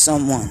has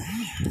someone.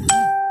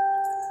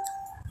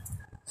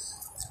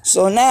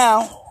 So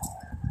now,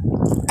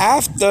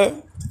 after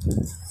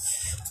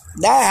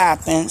that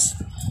happens,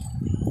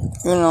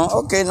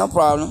 okay, no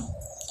problem.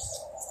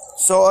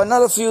 So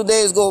another few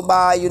days go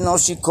by,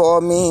 she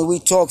called me, we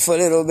talk for a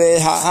little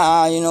bit,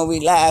 we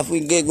laugh,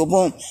 we giggle,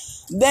 boom.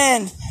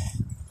 Then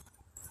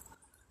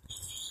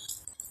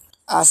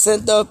I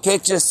sent her a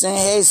picture saying,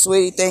 hey,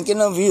 sweetie,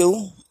 thinking of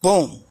you.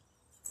 Boom.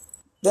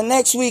 The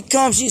next week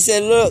comes, she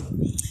said, look,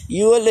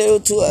 you a little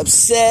too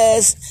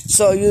obsessed,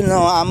 so,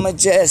 I'ma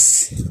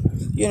just,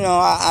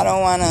 I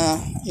don't want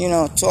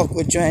to, talk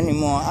with you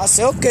anymore. I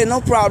said, okay, no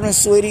problem,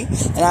 sweetie.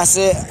 And I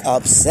said,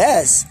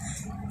 obsessed?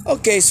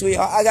 Okay,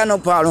 sweetheart, I got no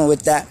problem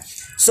with that.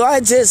 So I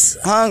just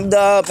hung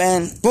up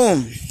and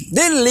boom,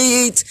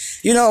 delete.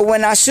 You know,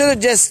 when I should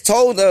have just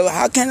told her,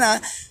 how can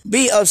I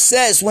be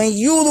obsessed when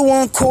you the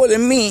one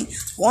calling me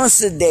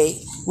once a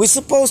day? We're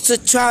supposed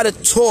to try to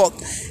talk,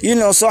 you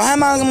know, so how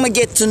am I going to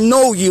get to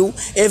know you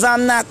if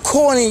I'm not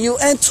calling you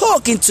and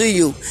talking to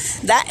you?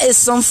 That is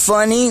some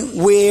funny,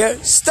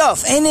 weird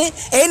stuff. Ain't it?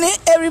 Ain't it,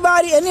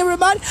 everybody? Ain't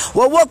everybody?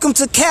 Well, welcome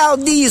to Cal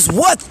D's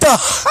What the?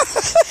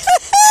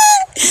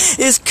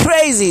 It's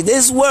crazy.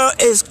 This world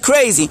is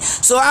crazy.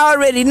 So I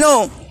already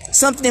know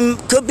something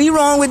could be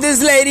wrong with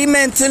this lady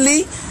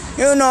mentally.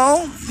 You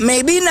know,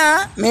 maybe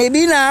not.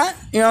 Maybe not.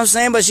 You know what I'm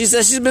saying? But she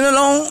says she's been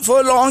alone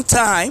for a long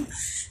time.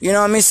 You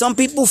know what I mean? Some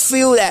people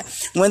feel that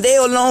when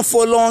they're alone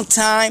for a long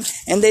time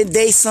and they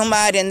date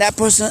somebody and a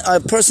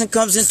person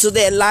comes into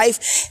their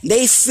life,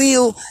 they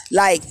feel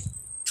like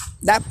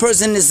that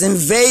person is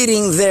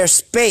invading their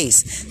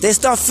space. They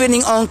start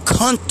feeling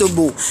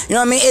uncomfortable. You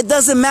know what I mean? It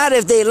doesn't matter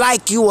if they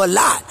like you a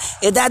lot.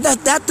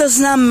 That does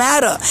not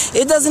matter.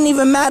 It doesn't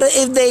even matter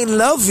if they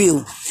love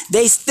you.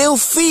 They still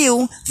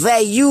feel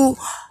that you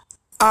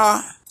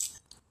are...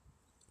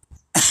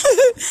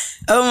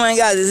 Oh my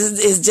God,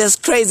 it's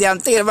just crazy. I'm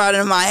thinking about it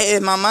in my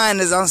head, my mind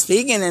as I'm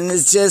speaking, and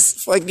it's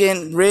just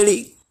fucking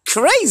really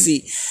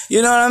crazy.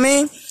 You know what I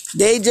mean?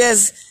 They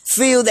just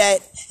feel that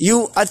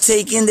you are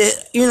taking their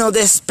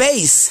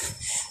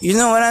space. You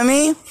know what I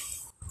mean?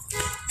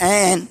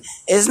 And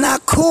it's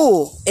not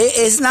cool.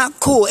 It's not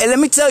cool. And let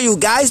me tell you,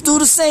 guys do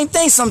the same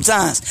thing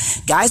sometimes.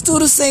 Guys do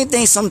the same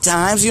thing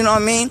sometimes, you know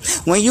what I mean?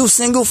 When you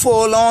single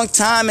for a long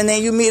time and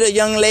then you meet a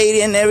young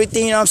lady and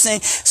everything, you know what I'm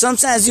saying?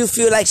 Sometimes you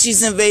feel like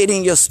she's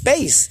invading your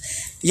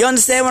space. You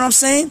understand what I'm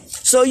saying?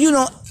 So, you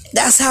know,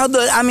 that's how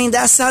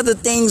the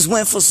things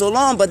went for so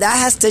long, but that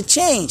has to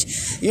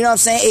change. You know what I'm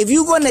saying? If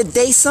you're going to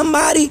date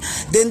somebody,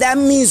 then that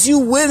means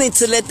you're willing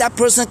to let that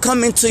person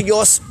come into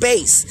your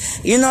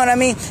space. You know what I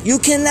mean? You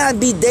cannot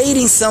be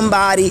dating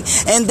somebody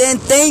and then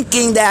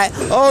thinking that,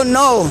 oh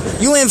no,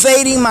 you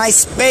invading my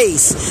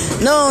space.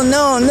 No,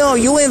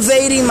 you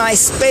invading my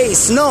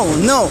space. No.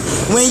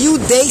 When you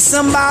date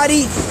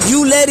somebody,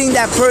 you letting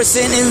that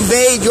person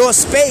invade your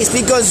space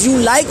because you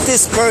like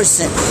this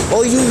person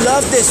or you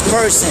love this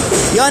person.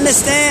 You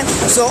understand?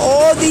 So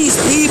all these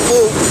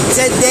people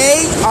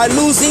today are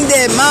losing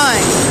their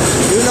mind,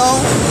 you know,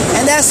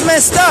 and that's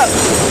messed up.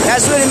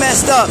 That's really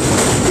messed up,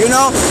 you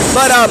know.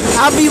 But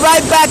I'll be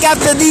right back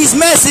after these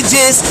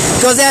messages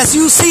because as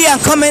you see, I'm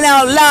coming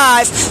out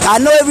live. I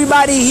know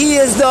everybody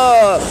hears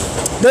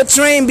the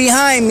train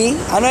behind me.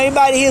 I know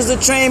everybody hears the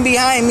train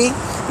behind me,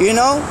 you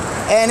know,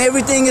 and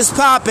everything is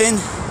popping,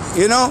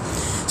 you know.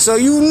 So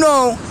you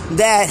know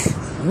that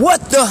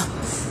what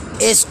the...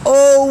 It's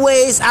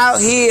always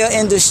out here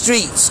in the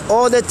streets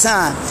all the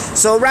time.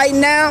 So right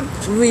now,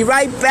 we'll be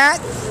right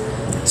back.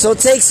 So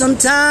take some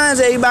time.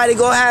 Everybody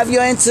go have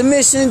your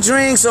intermission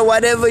drinks or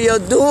whatever you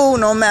do,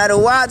 no matter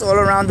what, all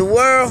around the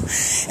world.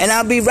 And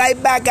I'll be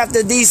right back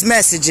after these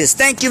messages.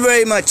 Thank you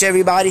very much,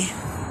 everybody.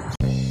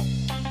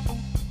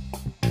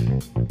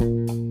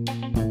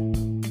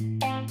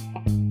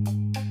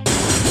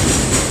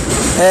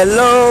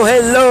 Hello,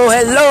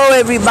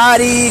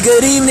 everybody.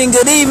 Good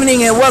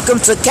evening, and welcome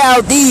to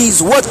Cal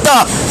D's What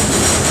the?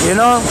 You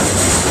know,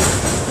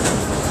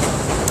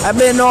 I've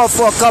been off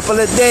for a couple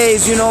of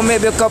days, you know,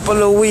 maybe a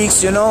couple of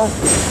weeks, you know,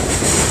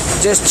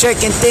 just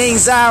checking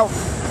things out,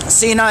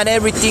 seeing how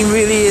everything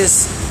really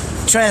is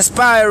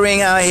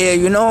transpiring out here,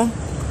 you know,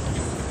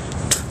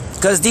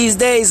 because these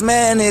days,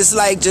 man, it's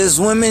like just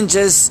women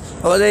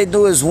all they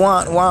do is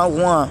want,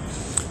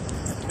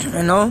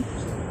 you know.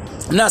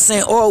 I'm not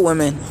saying all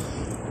women,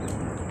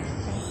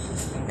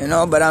 you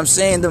know, but I'm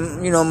saying the,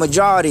 you know,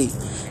 majority,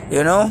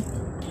 you know.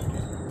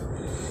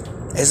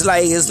 It's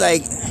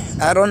like,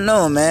 I don't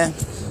know, man.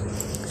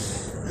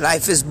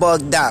 Life is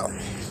bugged out.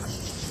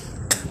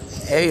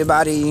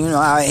 Everybody, you know,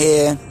 out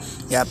here,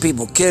 you got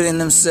people killing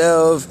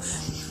themselves,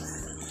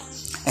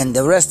 and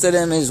the rest of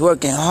them is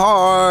working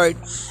hard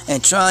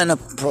and trying to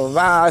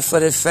provide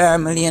for their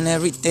family and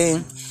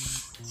everything.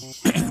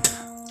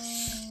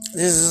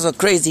 This is a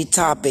crazy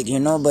topic, you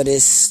know, but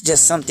it's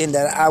just something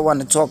that I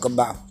want to talk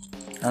about,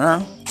 you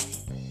know.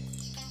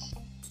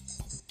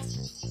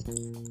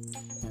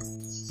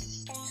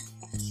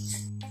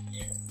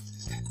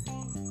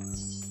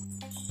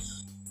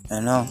 You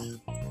know,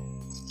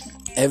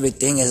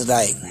 everything is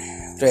like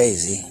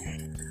crazy,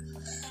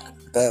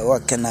 but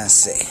what can I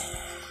say?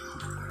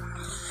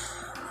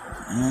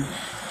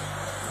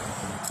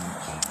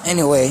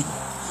 Anyway,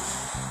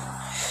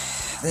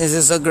 this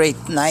is a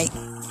great night.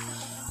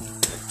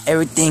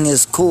 Everything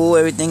is cool,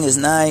 everything is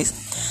nice.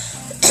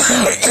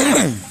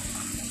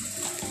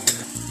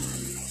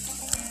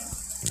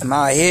 I'm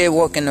out here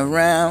walking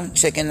around,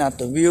 checking out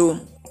the view.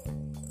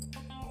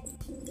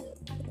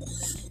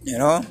 You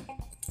know,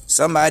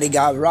 somebody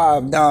got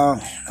robbed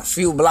down a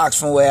few blocks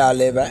from where I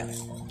live at.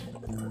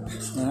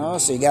 You know,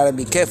 so you gotta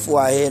be careful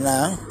out here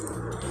now.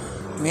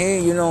 Me,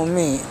 you know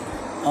me.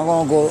 I'm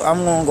gonna go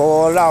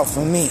all out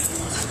for me.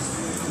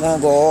 I'm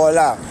gonna go all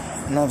out.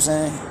 You know what I'm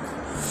saying?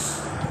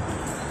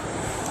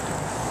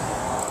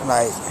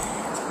 Like,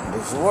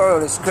 this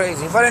world is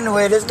crazy. But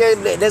anyway,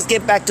 let's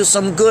get back to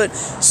some good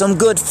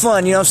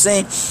fun. You know what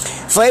I'm saying?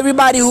 For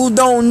everybody who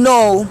don't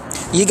know,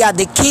 you got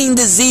the King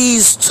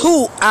Disease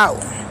 2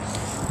 out.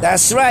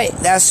 That's right.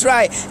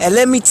 And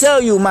let me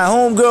tell you, my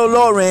homegirl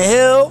Lauryn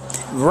Hill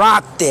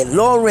rocked it.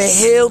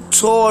 Lauryn Hill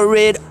tore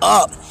it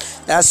up.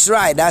 That's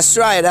right.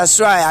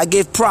 I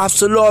give props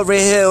to Lauryn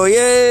Hill.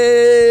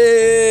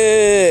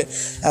 Yeah.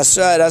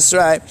 That's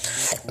right.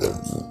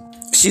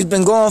 She's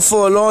been going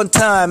for a long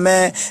time,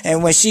 man.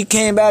 And when she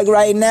came back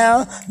right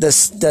now,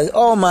 the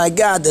oh my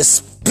God, the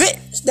spit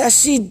that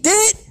she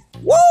did.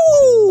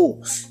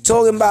 Woo!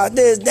 Talking about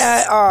this,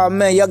 that. Oh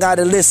man, y'all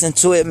gotta listen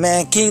to it,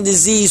 man. King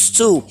Disease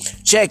 2.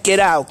 Check it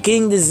out.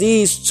 King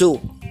Disease 2.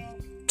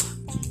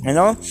 You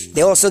know?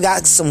 They also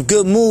got some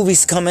good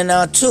movies coming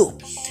out too.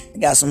 They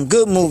got some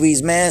good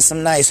movies, man.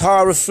 Some nice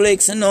horror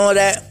flicks and all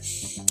that.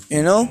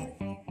 You know?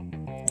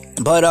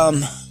 But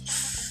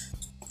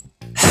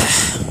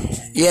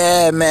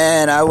yeah,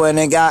 man, I went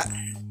and got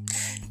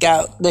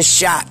the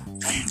shot.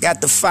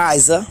 Got the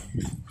Pfizer.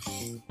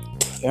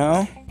 You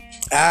know?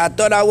 I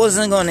thought I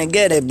wasn't gonna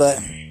get it, but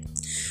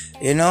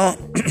you know,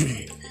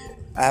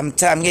 I'm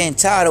getting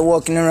tired of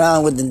walking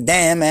around with the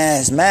damn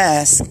ass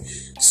mask.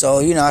 So,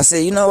 you know, I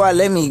said, you know what,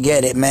 let me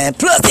get it, man.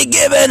 Plus they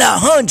giving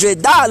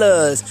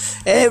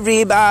 $100.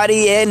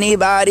 Everybody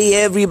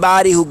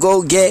who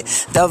go get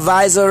the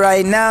Pfizer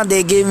right now,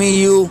 they giving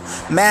you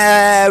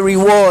mad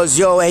rewards,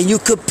 yo, and you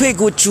could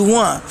pick what you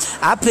want.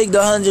 I picked the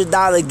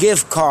 $100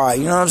 gift card,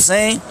 you know what I'm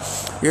saying?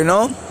 You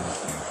know?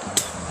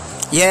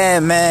 Yeah,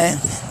 man.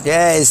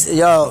 Yes,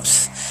 yo.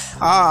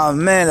 Oh,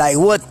 man, like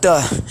what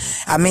the...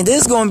 I mean,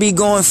 this is going to be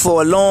going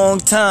for a long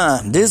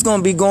time. This is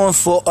going to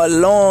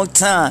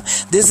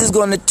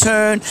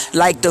turn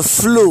like the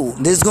flu.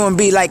 This is going to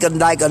be like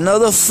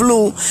another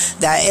flu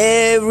that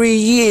every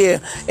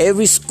year,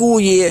 every school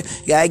year,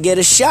 you got to get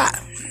a shot.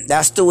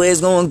 That's the way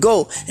it's going to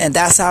go. And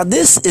that's how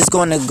this is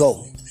going to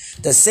go.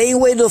 The same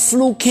way the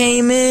flu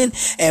came in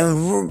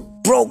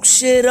and broke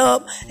shit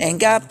up and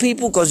got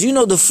people, because you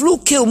know the flu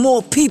killed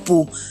more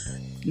people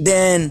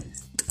than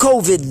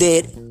COVID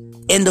did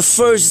in the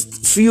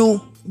first few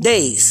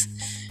days.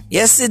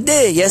 Yes, it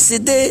did. You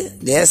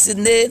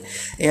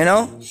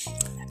know,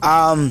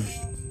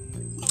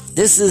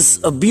 this is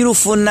a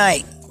beautiful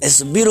night.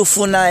 It's a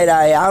beautiful night.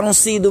 I don't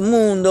see the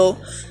moon though,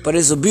 but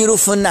it's a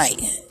beautiful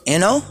night. You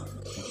know.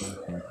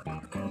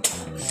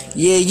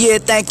 Yeah.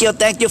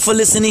 Thank you for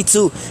listening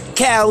to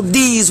Cal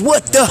D's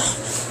What the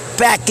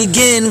Back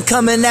again,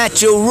 coming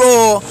at you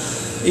raw.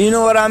 You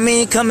know what I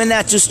mean? Coming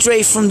at you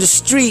straight from the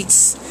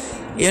streets.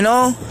 You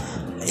know?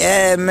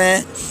 Yeah,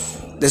 man.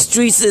 The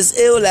streets is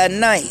ill at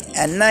night.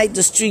 At night,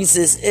 the streets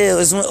is ill.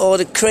 It's when all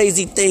the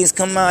crazy things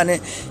come out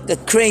and the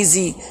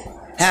crazy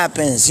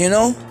happens, you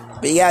know?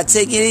 But you gotta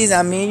take it easy.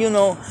 I mean, you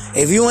know,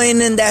 if you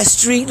ain't in that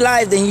street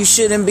life, then you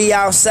shouldn't be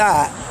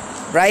outside.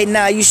 Right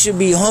now, you should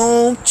be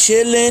home,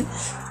 chilling.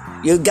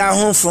 You got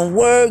home from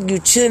work, you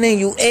chilling,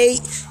 you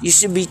ate. You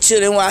should be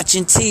chilling,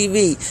 watching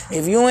TV.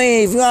 If you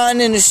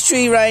aren't in the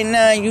street right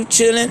now, you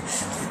chilling,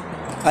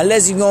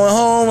 unless you going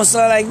home or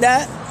something like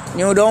that,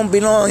 you don't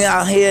belong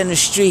out here in the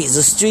streets.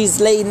 The streets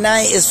late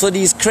night is for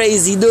these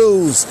crazy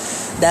dudes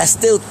that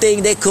still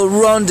think they could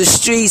run the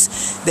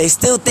streets. They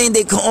still think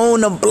they could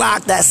own a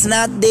block that's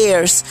not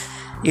theirs.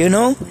 You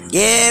know?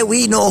 Yeah,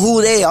 we know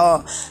who they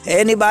are.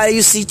 Anybody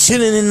you see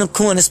chilling in the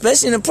corner,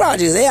 especially in the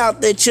projects, they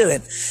out there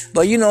chilling.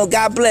 But you know,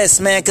 God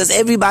bless, man, because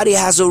everybody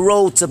has a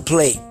role to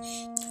play.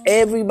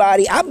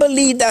 Everybody, I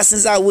believe that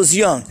since I was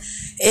young.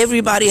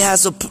 Everybody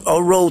has a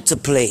role to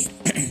play.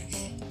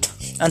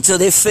 Until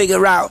they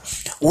figure out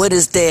what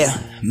is their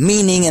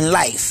meaning in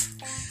life.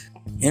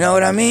 You know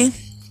what I mean?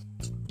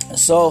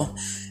 So,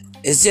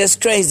 it's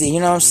just crazy.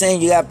 You know what I'm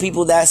saying? You got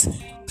people that's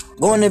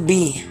going to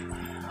be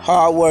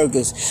hard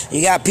workers.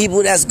 You got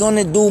people that's going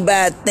to do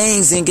bad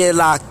things and get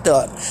locked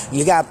up.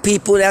 You got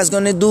people that's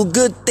going to do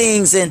good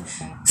things and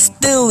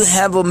still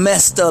have a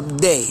messed up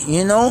day,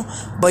 you know?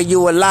 But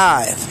you're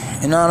alive.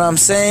 You know what I'm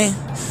saying?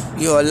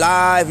 You're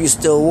alive. You're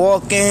still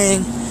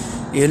walking.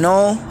 You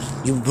know?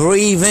 You're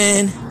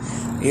breathing.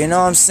 You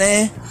know what I'm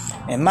saying?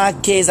 In my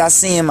case, I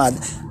seen my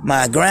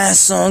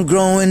grandson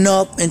growing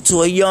up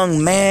into a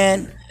young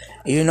man.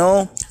 You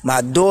know,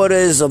 my daughter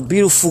is a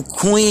beautiful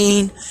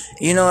queen.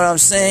 You know what I'm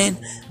saying?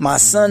 My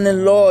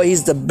son-in-law,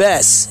 he's the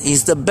best.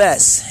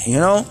 You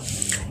know?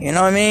 You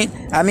know what I mean?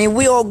 I mean,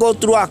 we all go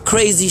through our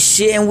crazy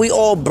shit and we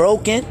all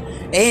broken.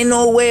 Ain't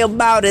no way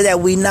about it that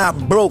we not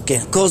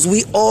broken. Because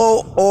we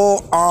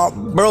all are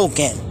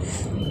broken.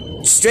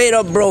 Straight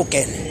up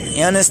broken.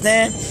 You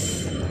understand?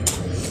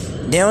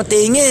 The only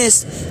thing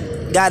is,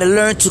 gotta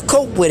learn to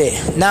cope with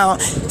it. Now,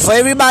 for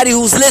everybody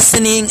who's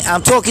listening,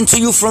 I'm talking to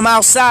you from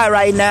outside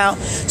right now.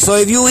 So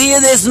if you hear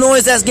this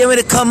noise that's getting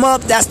ready to come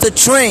up, that's the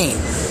train.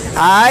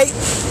 Alright?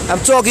 I'm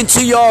talking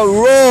to y'all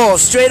raw,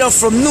 straight up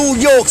from New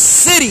York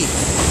City.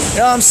 You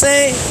know what I'm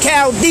saying?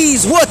 Cal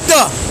D's, what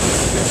the?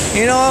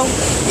 You know?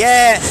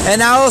 Yeah.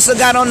 And I also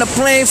got on the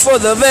plane for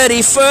the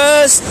very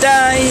first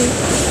time.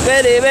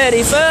 Very,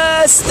 very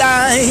first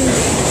time.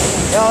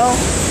 You know?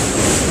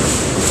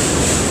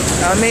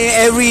 I mean,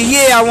 every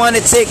year I want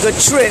to take a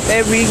trip.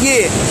 Every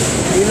year,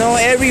 you know,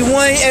 every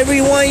one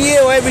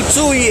year or every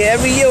 2 years.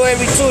 Every year or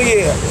every 2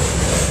 years.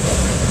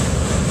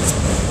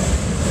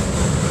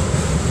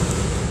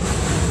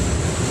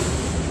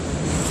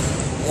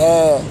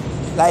 Yeah,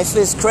 life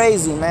is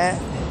crazy, man.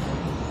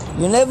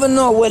 You never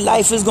know where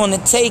life is gonna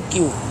take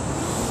you.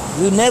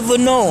 You never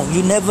know.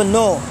 You never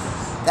know.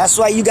 That's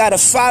why you gotta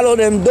follow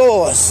them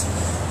doors.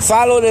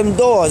 Follow them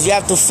doors. You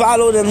have to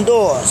follow them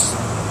doors.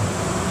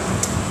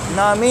 You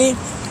know what I mean?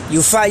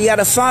 You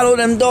gotta follow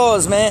them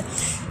doors, man.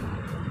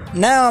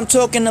 Now I'm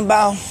talking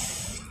about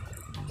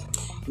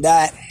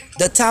that.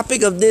 The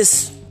topic of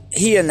this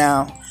here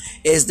now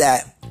is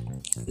that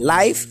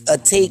life will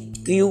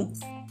take you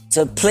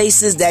to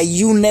places that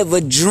you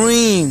never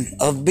dream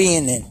of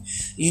being in.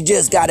 You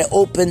just gotta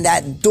open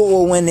that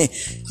door when it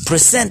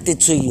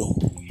presented to you.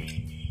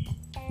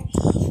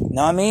 You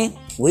know what I mean?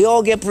 We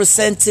all get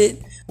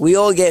presented. We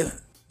all get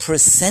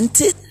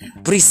presented.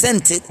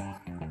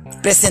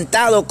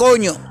 Presentado,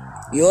 coño.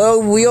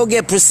 We all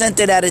get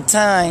presented at a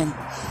time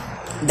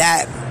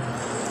that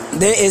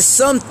there is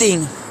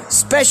something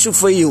special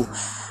for you.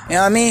 You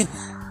know what I mean?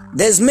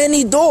 There's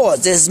many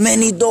doors.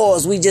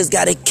 We just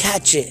gotta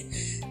catch it.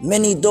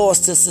 Many doors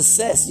to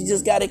success. You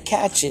just gotta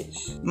catch it.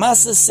 My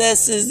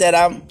success is that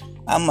I'm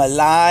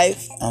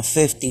alive. I'm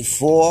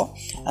 54.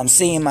 I'm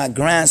seeing my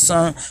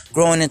grandson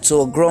growing into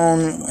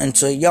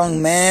a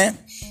young man.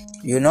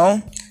 You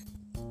know,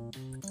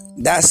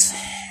 that's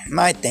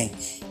my thing.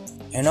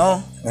 You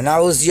know, when I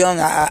was young,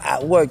 I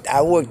worked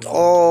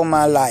all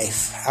my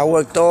life.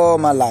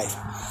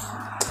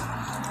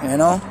 You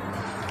know,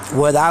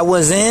 whether I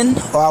was in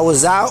or I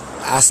was out,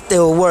 I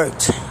still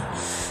worked.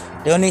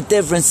 The only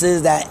difference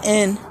is that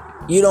in,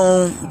 you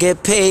don't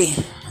get paid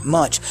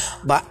much,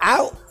 but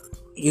out,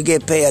 you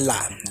get paid a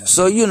lot.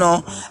 So, you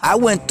know, I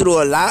went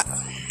through a lot,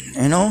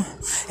 you know,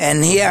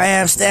 and here I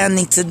am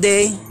standing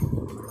today,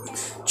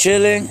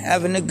 chilling,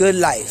 having a good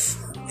life,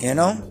 you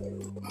know.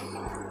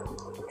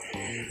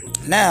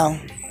 Now,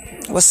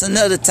 what's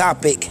another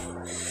topic?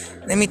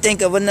 Let me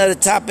think of another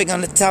topic on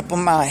the top of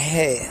my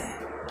head.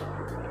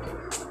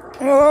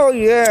 Oh,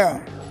 yeah.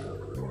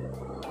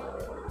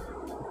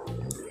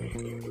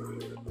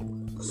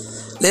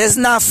 Let's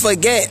not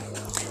forget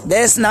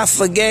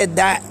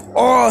that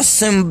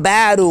awesome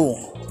battle.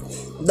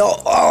 The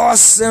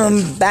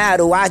awesome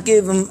battle. I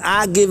give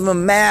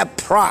him mad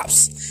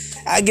props.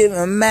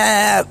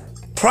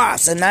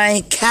 And I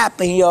ain't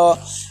capping, y'all.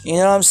 You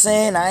know what I'm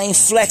saying? I ain't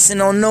flexing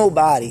on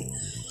nobody.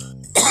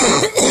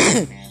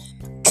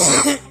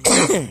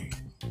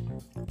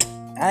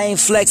 I ain't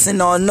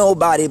flexing on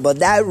nobody. But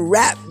that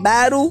rap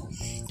battle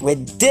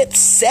with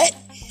Dipset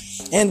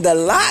and the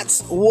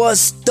Lots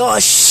was the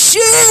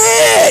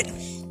shit.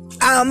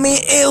 I mean,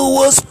 it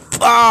was,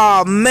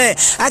 oh man,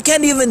 I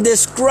can't even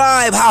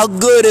describe how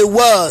good it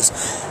was,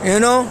 you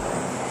know?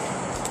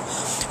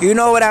 You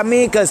know what I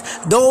mean? Because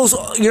those,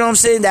 you know what I'm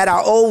saying, that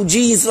are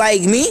OGs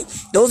like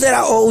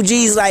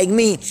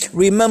me,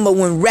 remember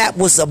when rap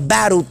was a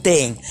battle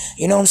thing.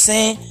 You know what I'm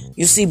saying?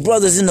 You see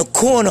brothers in the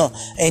corner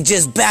and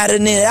just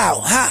battling it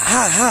out.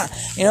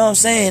 You know what I'm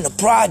saying? The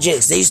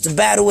projects, they used to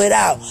battle it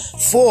out.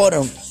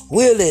 Fordham,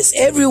 Willis,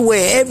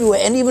 everywhere.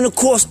 And even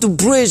across the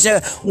bridge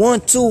at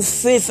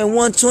 125th and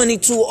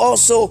 122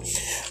 also,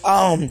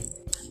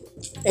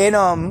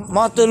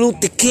 Martin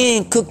Luther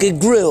King Cookie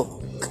Grill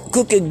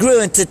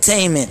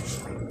Entertainment.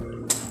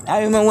 I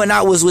remember when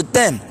I was with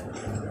them.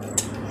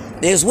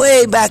 There's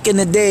way back in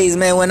the days,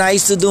 man, when I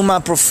used to do my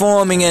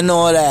performing and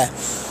all that,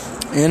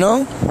 you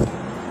know?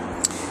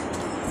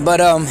 But,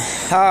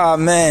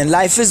 man,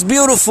 life is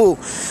beautiful.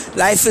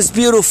 Life is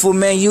beautiful,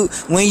 man.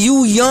 When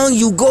you young,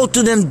 you go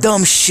through them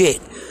dumb shit.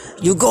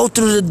 You go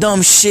through the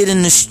dumb shit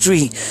in the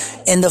street.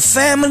 And the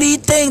family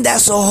thing,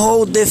 that's a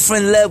whole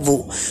different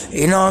level.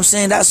 You know what I'm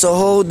saying? That's a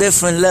whole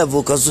different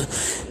level. Because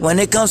when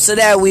it comes to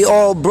that, we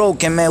all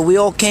broken, man. We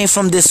all came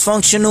from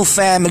dysfunctional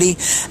family.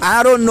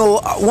 I don't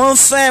know one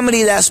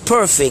family that's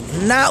perfect.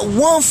 Not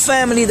one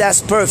family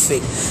that's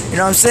perfect. You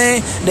know what I'm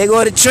saying? They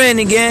go to train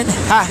again.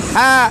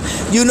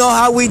 You know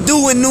how we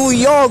do in New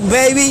York,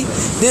 baby.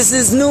 This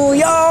is New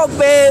York,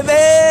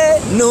 baby.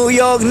 New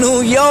York.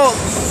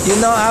 You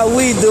know how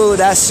we do.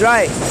 That's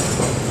right.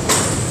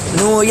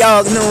 New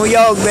York,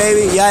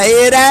 baby. Y'all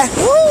hear that?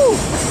 Woo!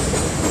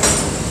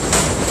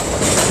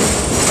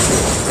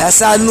 That's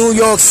how New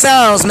York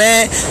sounds,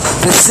 man.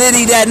 The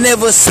city that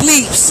never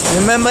sleeps.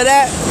 Remember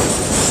that?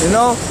 You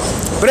know?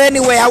 But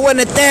anyway, I want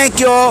to thank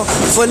y'all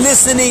for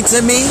listening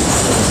to me.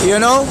 You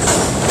know?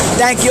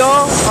 Thank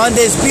y'all on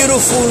this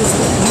beautiful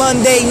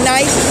Monday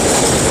night.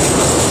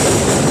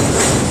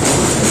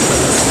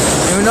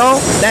 You know?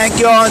 Thank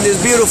y'all on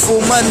this beautiful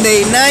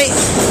Monday night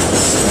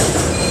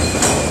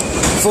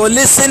for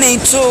listening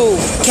to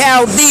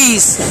Cal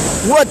D's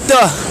What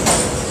the,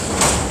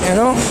 you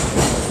know?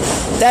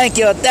 Thank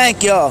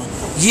y'all.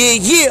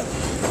 Yeah.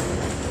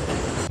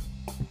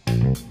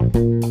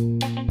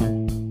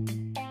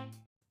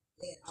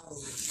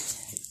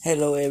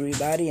 Hello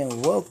everybody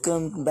and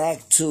welcome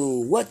back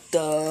to What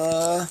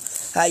the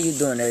How you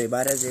doing,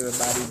 everybody? How's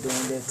everybody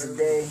doing there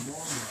today?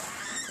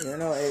 You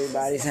know,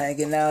 everybody's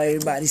hanging out,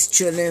 everybody's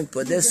chilling,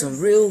 but there's some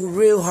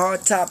real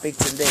hard topic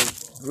today.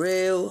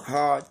 Real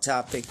hard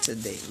topic.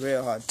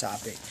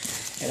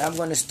 And I'm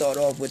going to start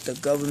off with the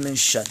government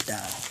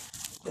shutdown.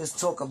 Let's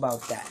talk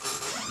about that.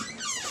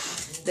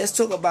 Let's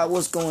talk about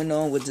what's going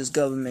on with this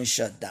government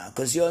shutdown.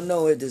 Because y'all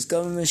know if this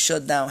government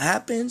shutdown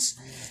happens,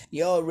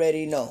 you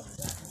already know.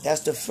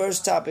 That's the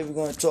first topic we're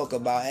going to talk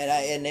about.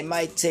 And it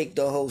might take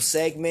the whole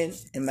segment.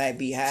 It might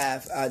be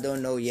half. I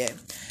don't know yet.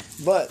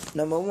 But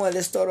number one,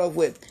 let's start off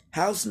with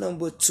House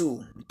number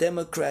 2.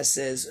 Democrat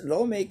says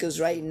lawmakers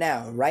right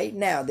now,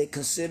 they're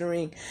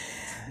considering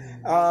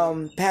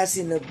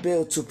passing a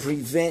bill to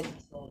prevent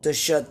the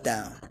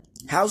shutdown.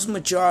 House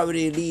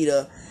Majority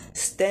Leader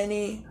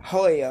Steny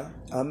Hoyer,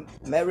 a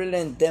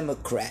Maryland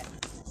Democrat.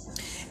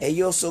 And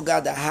you also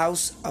got the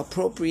House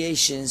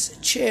Appropriations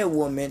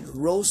Chairwoman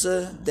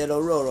Rosa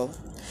DeLauro,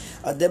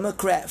 a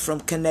Democrat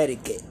from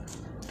Connecticut.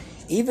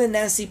 Even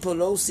Nancy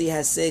Pelosi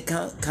has said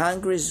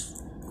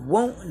Congress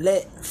won't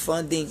let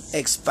funding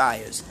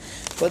expires.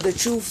 But the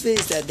truth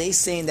is that they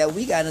saying that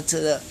we got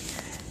until the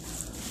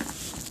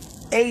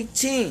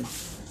 18,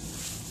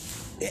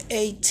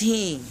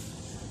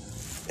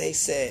 they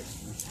said,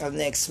 of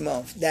next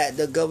month that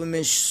the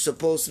government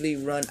supposedly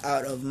run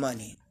out of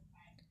money.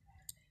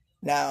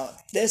 Now,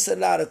 there's a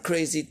lot of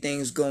crazy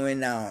things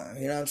going on.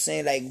 You know what I'm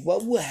saying? Like,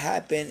 what would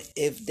happen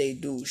if they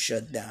do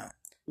shut down?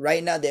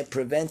 Right now, they're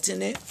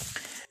preventing it,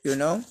 you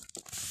know.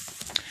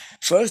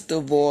 First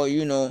of all,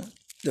 you know,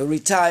 the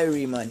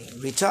retiree money.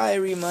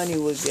 Retiree money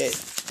was get,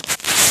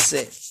 that's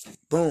it.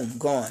 Boom,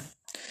 gone.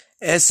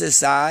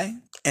 SSI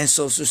and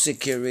Social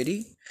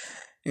Security.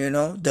 You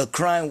know, the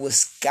crime was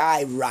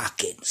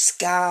skyrocket.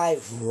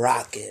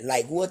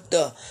 Like, what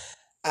the,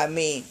 I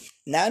mean,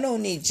 not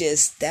only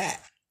just that,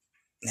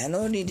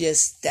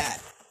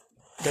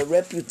 the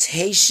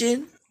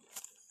reputation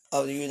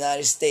of the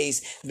United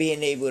States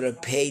being able to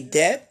pay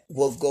debt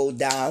will go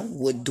down,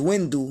 would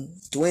dwindle.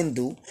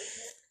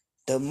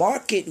 The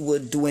market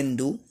would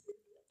dwindle,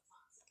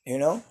 you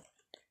know.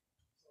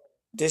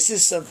 This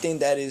is something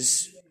that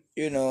is,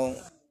 you know,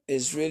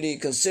 is really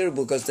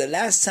considerable, because the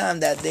last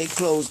time that they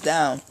closed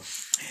down,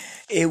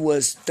 it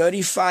was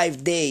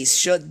 35 days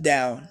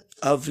shutdown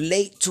of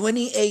late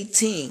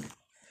 2018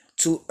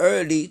 to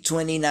early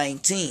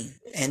 2019,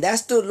 and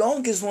that's the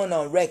longest one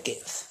on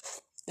record.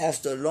 That's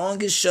the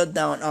longest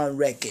shutdown on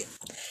record,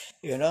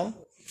 you know.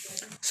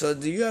 So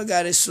you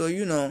got it. So,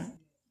 you know,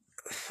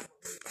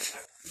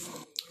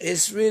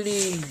 it's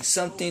really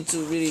something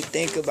to really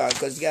think about,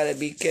 because you gotta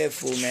be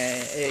careful,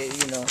 man.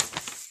 You know.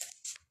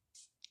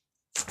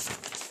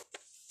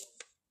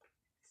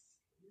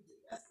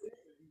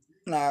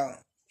 Now,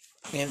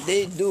 if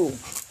they do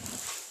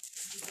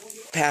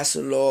pass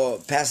a bill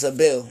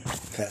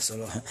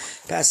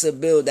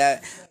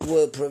that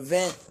will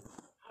prevent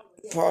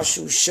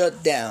partial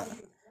shutdown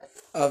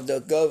of the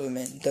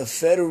government, the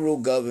federal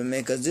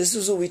government, because this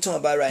is what we're talking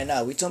about right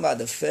now. We're talking about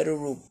the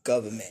federal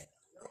government.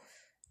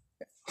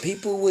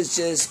 People would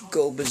just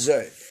go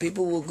berserk.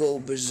 People will go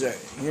berserk.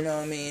 You know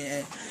what I mean?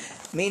 And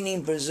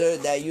meaning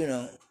berserk that, you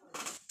know,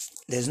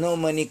 there's no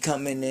money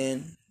coming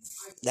in.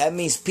 That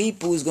means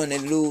people is going to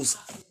lose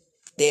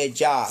their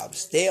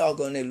jobs. They are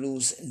going to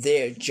lose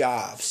their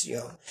jobs,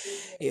 yo.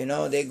 You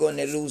know, they're going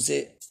to lose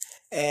it.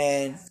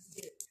 And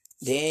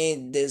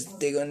there's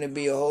going to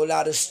be a whole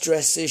lot of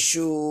stress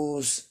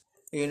issues.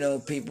 You know,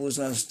 people's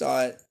going to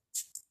start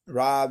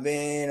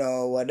robbing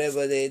or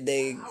whatever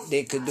they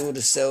could do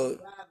to sell,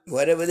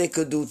 whatever they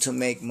could do to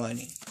make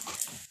money.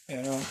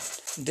 You know,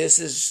 this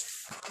is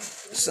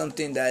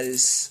something that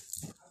is,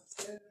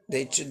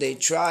 they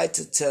try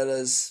to tell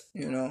us,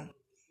 you know,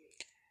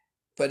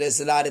 but there's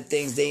a lot of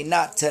things they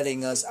not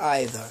telling us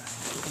either,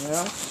 you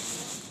know.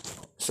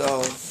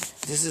 So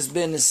this has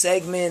been a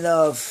segment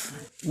of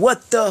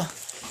What the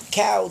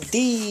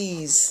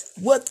Chaldees,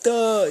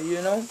 you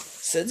know.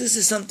 So this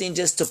is something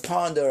just to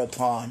ponder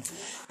upon,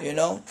 you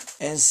know,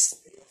 and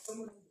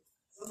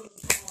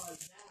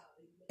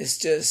it's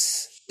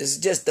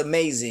just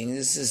amazing.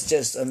 This is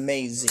just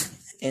amazing.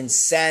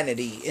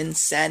 Insanity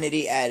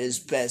at its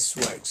best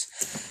works.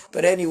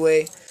 But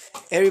anyway,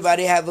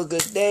 everybody have a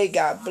good day.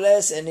 God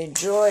bless and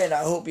enjoy. And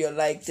I hope you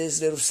like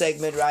this little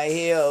segment right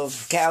here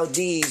of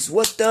Chaldees.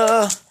 What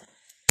the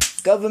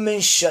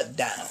government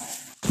shutdown.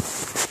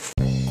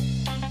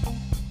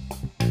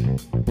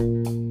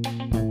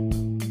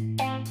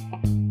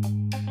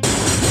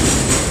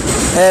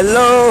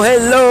 Hello,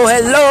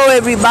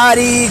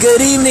 everybody.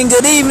 Good evening,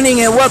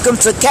 and welcome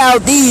to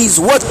Chaldees.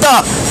 What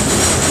the?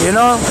 You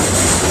know,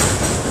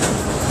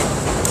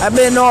 I've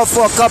been off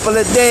for a couple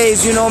of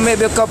days, you know,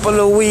 maybe a couple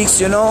of weeks,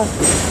 you know,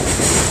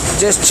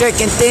 just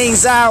checking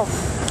things out,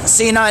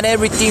 seeing how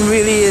everything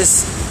really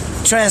is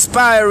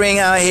transpiring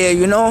out here,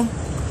 you know.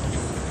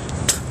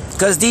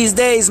 Because these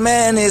days,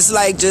 man, it's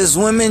like just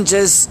women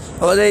just,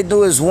 all they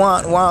do is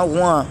want.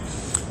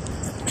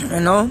 You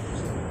know?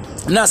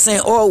 I'm not saying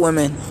all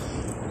women,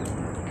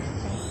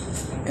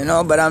 you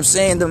know, but I'm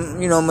saying the,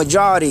 you know,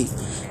 majority,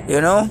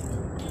 you know.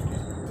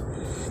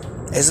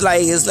 It's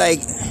like,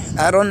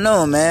 I don't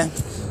know, man.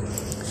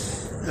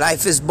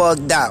 Life is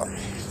bugged out.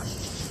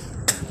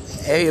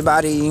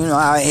 Everybody,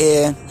 out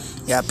here,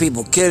 got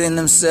people killing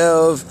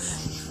themselves,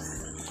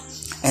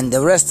 and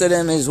the rest of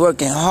them is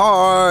working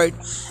hard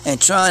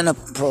and trying to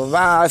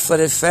provide for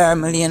their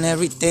family and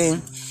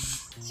everything.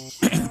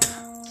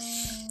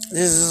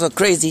 This is a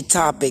crazy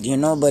topic,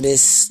 but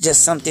it's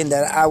just something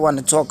that I want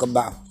to talk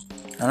about.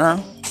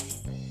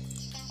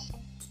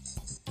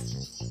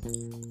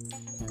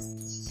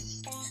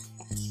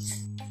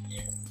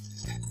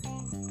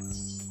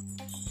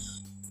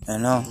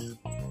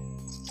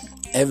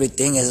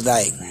 Everything is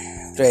like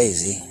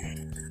crazy.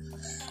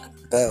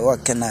 But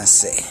what can I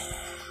say?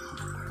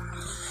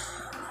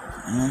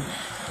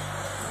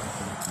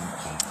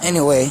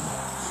 Anyway,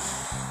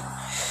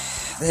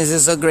 this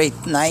is a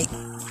great night.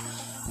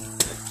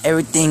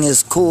 Everything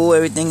is cool.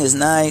 Everything is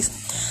nice.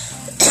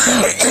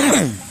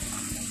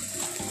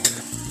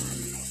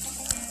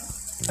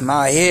 I'm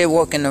out here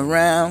walking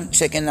around,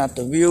 checking out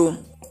the view.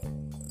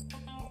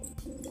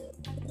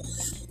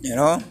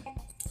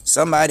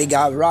 Somebody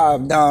got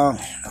robbed down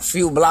a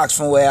few blocks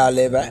from where I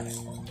live at.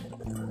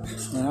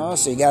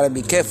 So you gotta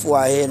be careful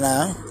out here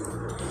now.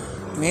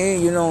 Me,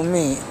 you know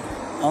me.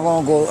 I'm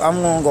gonna go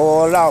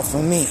all out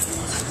for me.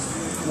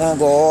 I'm gonna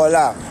go all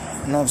out. You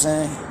know what I'm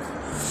saying?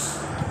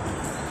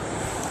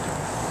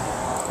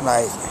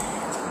 Like,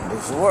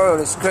 this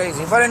world is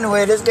crazy. But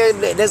anyway,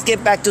 let's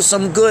get back to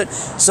some good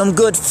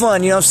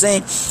fun. You know what I'm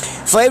saying?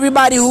 For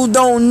everybody who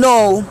don't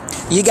know,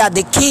 you got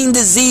the King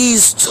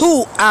Disease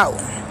 2 out.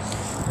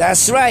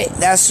 That's right.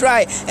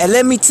 And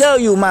let me tell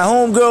you, my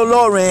homegirl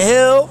Lauryn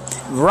Hill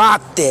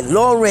rocked it.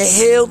 Lauryn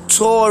Hill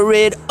tore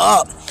it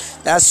up.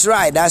 That's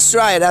right. I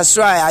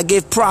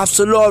give props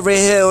to Lauryn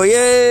Hill.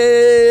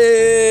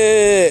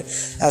 Yeah.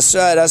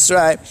 That's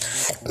right.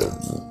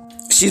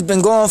 She's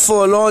been going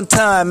for a long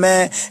time,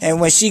 man. And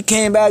when she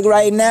came back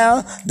right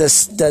now,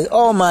 the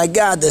oh my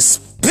God, the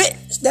spit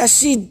that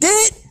she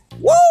did.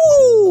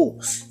 Woo!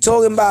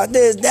 Talking about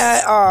this,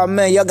 that. Oh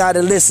man, y'all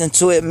gotta listen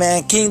to it,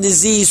 man. King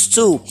Disease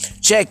 2.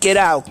 Check it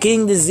out.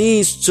 King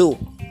Disease 2.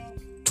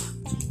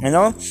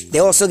 They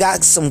also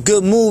got some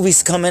good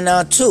movies coming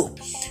out too.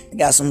 They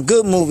got some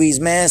good movies,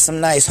 man. Some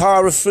nice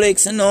horror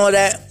flicks and all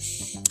that.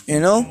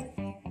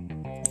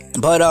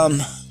 But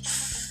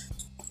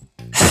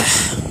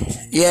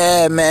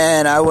yeah,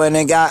 man, I went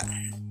and got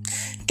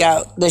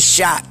the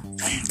shot.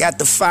 Got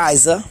the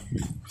Pfizer.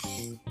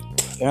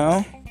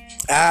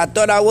 I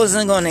thought I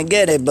wasn't gonna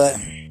get it, but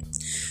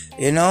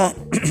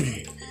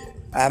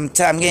I'm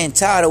getting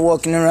tired of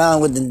walking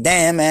around with the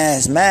damn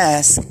ass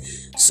mask.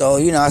 So,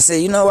 I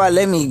said, you know what,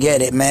 let me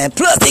get it, man.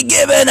 Plus, they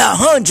giving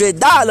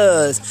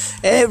 $100.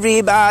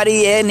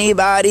 Everybody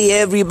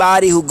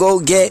who go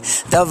get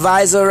the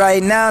Pfizer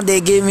right now, they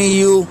giving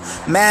you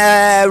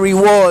mad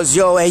rewards,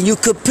 yo. And you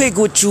could pick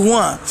what you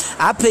want.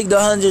 I picked the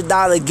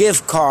 $100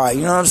 gift card,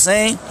 you know what I'm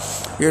saying?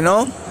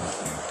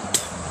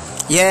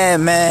 Yeah,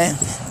 man.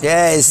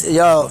 Yes,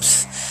 yo.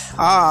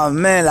 Oh,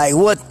 man, like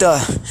what the...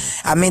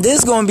 this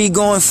is going to be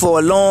going for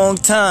a long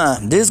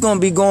time. This is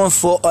going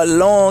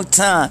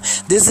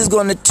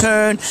to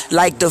turn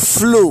like the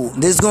flu.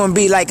 This is going to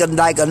be like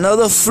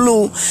another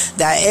flu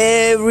that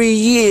every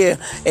year,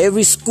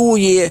 every school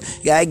year,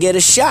 you got to get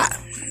a shot.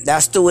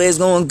 That's the way it's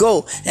going to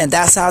go. And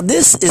that's how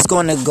this is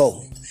going to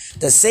go.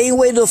 The same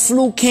way the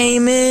flu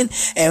came in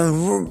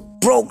and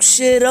broke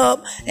shit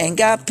up and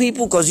got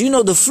people. Because,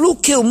 the flu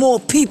killed more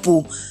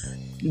people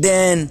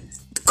than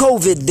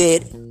COVID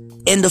did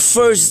in the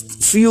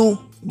first few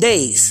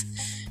days.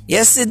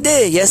 Yes, it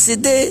did. This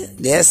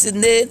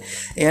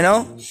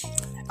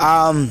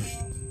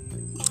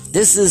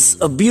is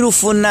a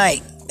beautiful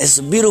night. It's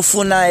a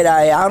beautiful night.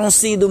 I don't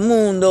see the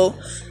moon though,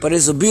 but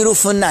it's a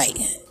beautiful night.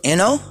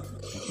 Yeah.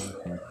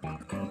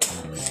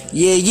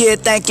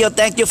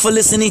 Thank you for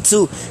listening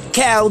to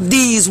Cal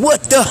D's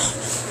What the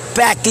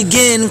Back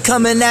again,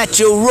 coming at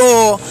you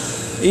raw.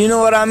 You know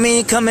what I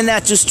mean? Coming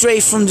at you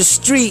straight from the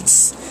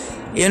streets.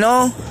 Yeah,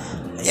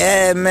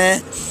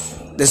 man.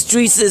 The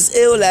streets is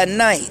ill at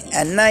night.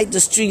 At night, the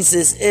streets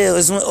is ill.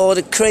 It's when all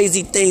the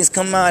crazy things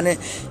come out and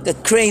the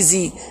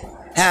crazy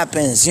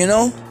happens,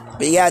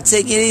 But you gotta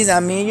take it easy.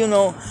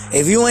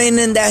 If you ain't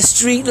in that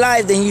street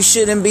life, then you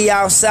shouldn't be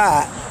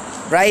outside.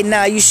 Right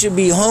now, you should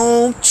be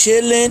home,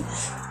 chilling.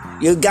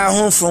 You got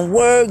home from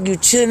work, you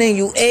chilling,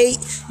 you ate.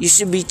 You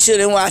should be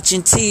chilling,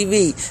 watching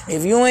TV.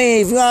 If you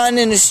aren't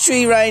in the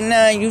street right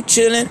now, you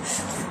chilling.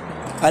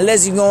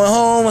 Unless you're going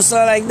home or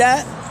something like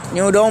that.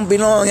 You don't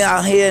belong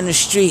out here in the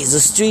streets. The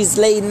streets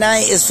late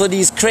night is for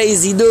these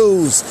crazy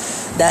dudes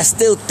that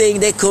still think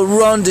they could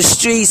run the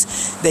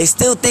streets. They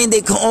still think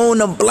they could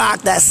own a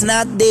block that's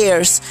not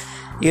theirs.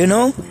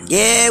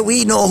 Yeah,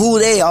 we know who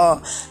they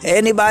are.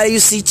 Anybody you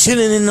see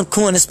chilling in the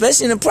corner,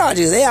 especially in the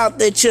projects, they out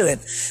there chilling.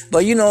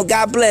 But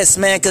God bless,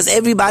 man, because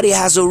everybody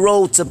has a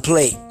role to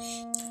play.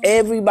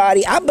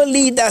 Everybody, I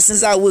believe that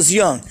since I was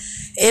young.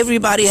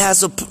 Everybody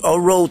has a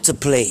role to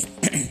play.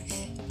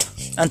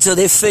 Until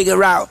they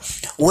figure out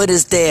what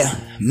is their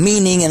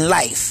meaning in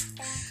life.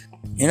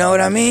 You know what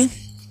I mean?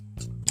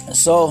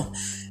 So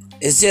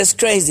it's just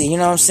crazy, you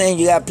know what I'm saying?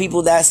 You got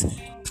people that's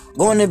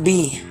going to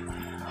be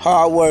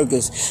hard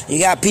workers. You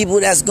got people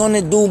that's going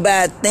to do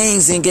bad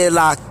things and get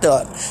locked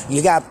up.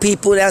 You got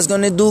people that's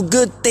going to do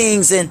good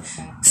things and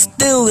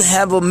still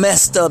have a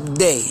messed up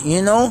day,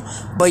 you know?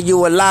 But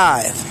you're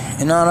alive,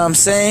 you know what I'm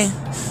saying?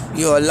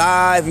 You're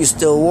alive, you're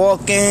still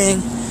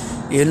walking,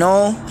 you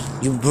know?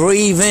 You're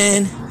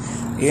breathing,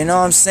 you know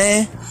what I'm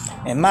saying?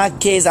 In my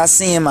case, I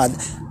seen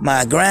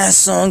my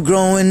grandson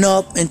growing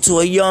up into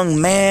a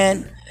young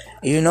man.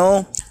 You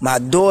know, my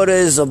daughter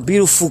is a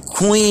beautiful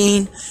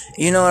queen.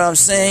 You know what I'm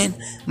saying?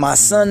 My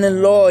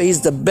son-in-law,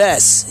 he's the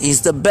best.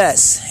 He's the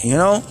best, you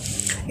know?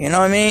 You know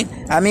what I mean?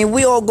 I mean,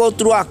 we all go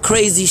through our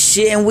crazy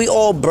shit and we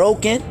all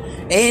broken.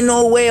 Ain't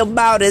no way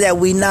about it that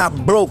we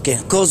not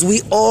broken. Because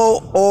we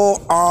all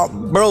are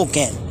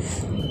broken.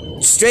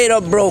 Straight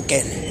up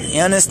broken. You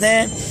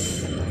understand?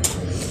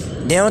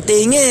 The only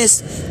thing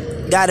is,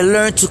 gotta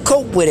learn to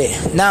cope with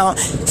it. Now,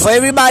 for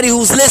everybody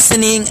who's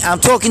listening, I'm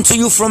talking to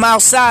you from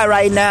outside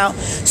right now.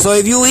 So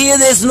if you hear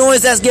this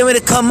noise that's getting ready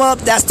to come up,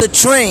 that's the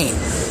train.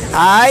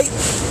 Alright?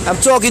 I'm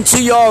talking to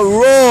y'all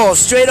raw,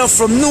 straight up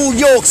from New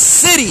York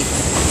City.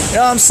 You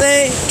know what I'm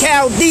saying?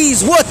 Cal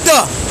D's, what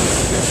the?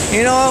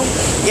 You know?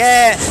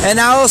 Yeah, and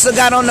I also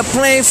got on the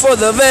plane for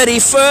the very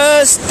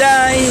first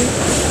time.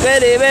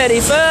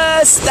 Very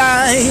first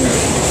time.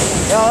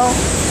 You know?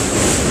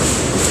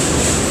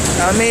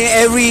 I mean,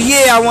 every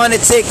year I want to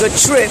take a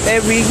trip.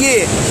 Every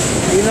year,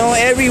 you know,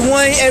 every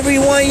one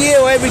year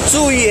or every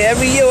 2 years.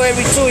 Every year or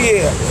every 2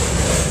 years.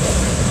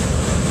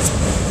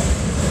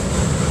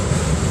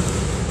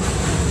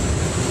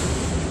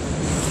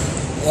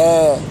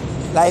 Yeah,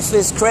 life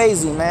is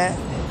crazy, man.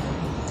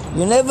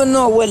 You never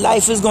know where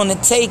life is gonna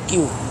take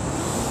you.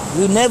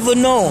 You never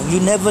know.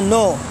 You never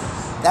know.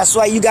 That's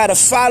why you gotta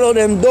follow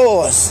them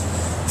doors.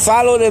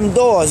 Follow them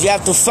doors. You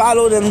have to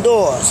follow them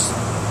doors.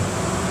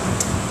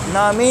 You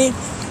know what I mean?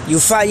 You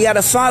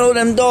gotta follow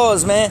them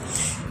doors, man.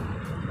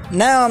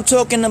 Now I'm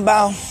talking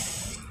about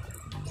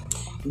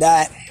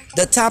that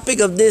the topic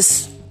of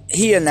this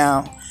here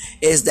now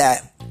is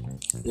that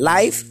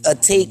life will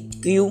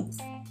take you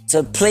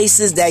to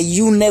places that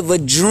you never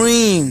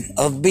dream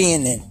of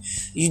being in.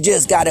 You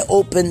just gotta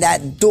open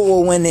that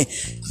door when it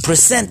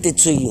presented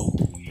to you.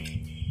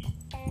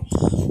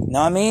 You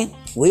know what I mean?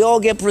 We all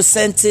get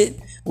presented.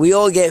 We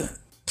all get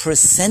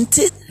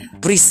presented.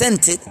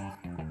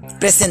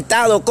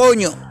 Presentado,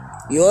 coño.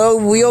 We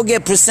all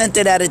get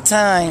presented at a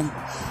time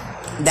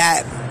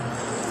that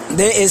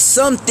there is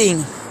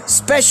something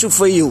special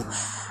for you. You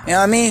know what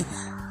I mean?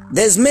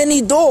 There's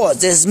many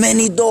doors.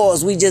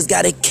 We just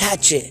gotta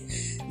catch it.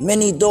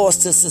 Many doors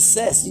to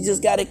success. You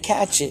just gotta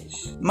catch it.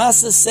 My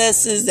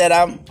success is that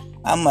I'm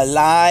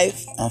alive.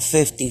 I'm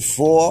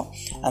 54.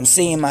 I'm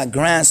seeing my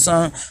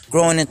grandson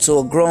growing into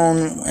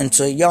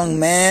a young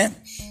man.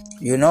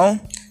 You know?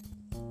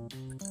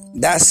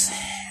 That's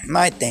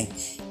my thing.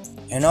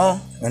 You know,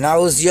 when I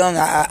was young,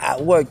 I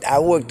worked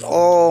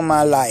all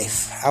my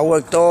life.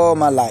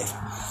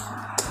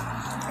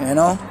 You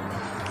know,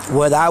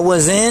 whether I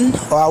was in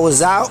or I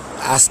was out,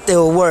 I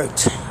still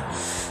worked.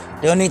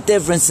 The only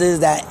difference is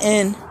that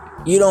in,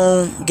 you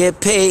don't get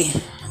paid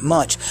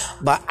much,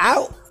 but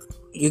out,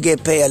 you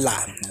get paid a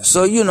lot.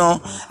 So, you know,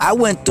 I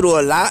went through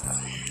a lot,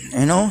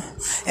 you know,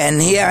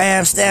 and here I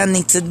am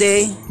standing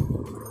today,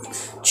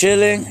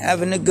 chilling,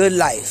 having a good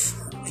life,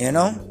 you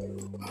know.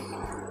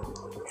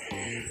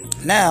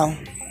 Now,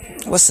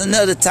 what's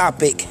another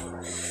topic?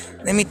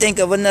 Let me think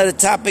of another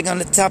topic on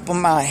the top of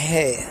my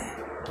head.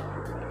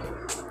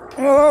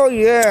 Oh,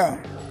 yeah.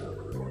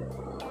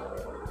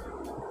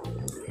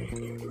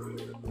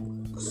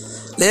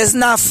 Let's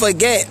not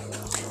forget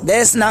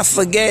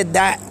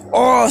that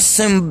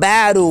awesome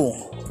battle.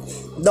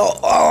 The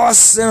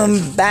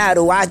awesome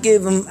battle. I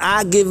give him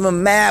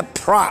mad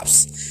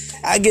props.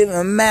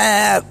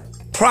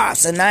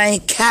 And I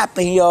ain't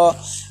capping, y'all.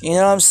 You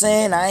know what I'm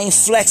saying? I ain't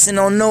flexing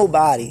on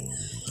nobody.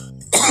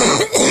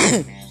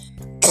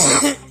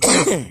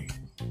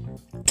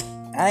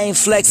 I ain't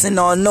flexing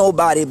on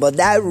nobody, but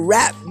that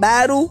rap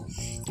battle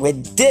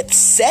with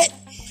Dipset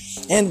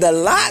and the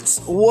Lots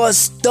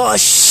was the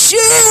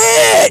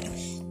shit.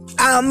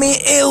 I mean,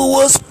 it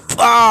was,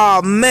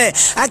 oh man,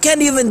 I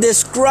can't even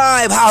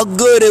describe how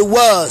good it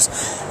was,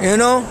 you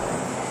know?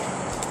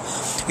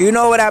 You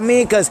know what I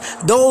mean? Because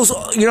those,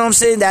 you know what I'm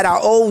saying, that are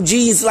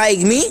OGs like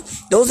me,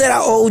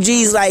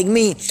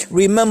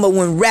 remember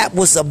when rap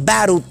was a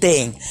battle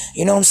thing.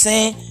 You know what I'm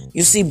saying?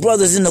 You see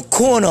brothers in the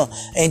corner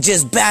and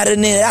just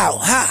battling it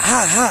out.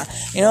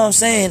 You know what I'm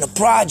saying? The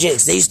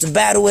projects, they used to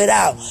battle it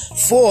out.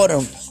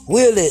 Fordham,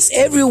 Willis,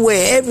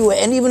 everywhere.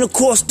 And even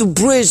across the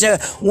bridge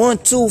at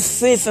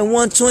 125th and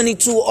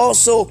 122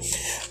 also.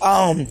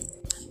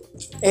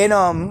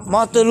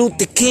 Martin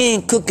Luther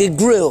King Cookie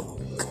Grill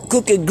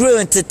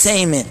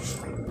Entertainment.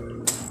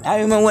 I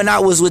remember when I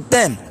was with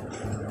them.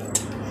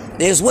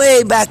 There's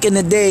way back in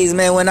the days,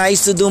 man, when I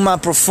used to do my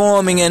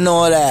performing and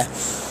all that.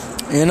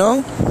 You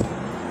know?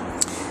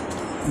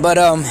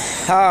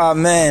 But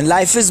man,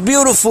 life is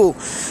beautiful.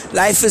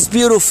 Life is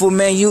beautiful,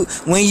 man.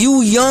 When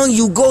you young,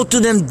 you go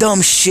through them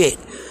dumb shit.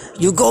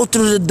 You go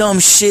through the dumb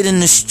shit in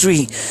the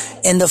street.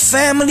 And the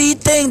family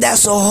thing,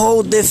 that's a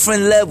whole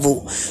different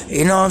level.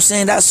 You know what I'm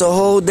saying? That's a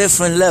whole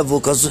different level.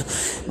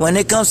 Because when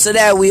it comes to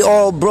that, we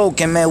all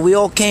broken, man. We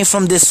all came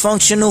from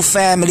dysfunctional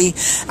family.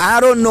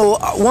 I don't know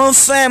one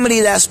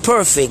family that's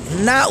perfect.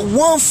 Not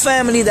one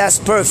family that's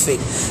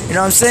perfect. You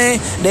know what I'm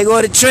saying? They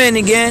go to trend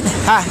again.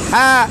 Ha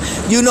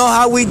ha. You know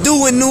how we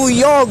do in New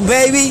York,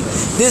 baby.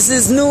 This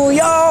is New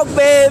York,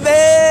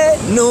 baby.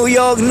 New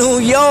York, New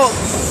York.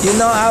 You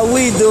know how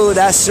we do.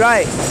 That's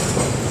right.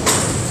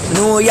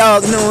 New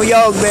York,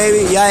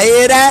 baby. Y'all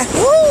hear that?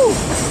 Woo!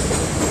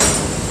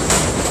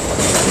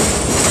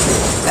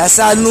 That's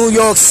how New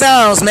York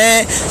sounds,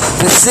 man.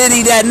 The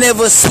city that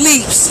never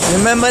sleeps.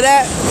 Remember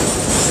that?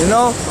 You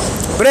know?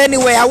 But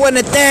anyway, I want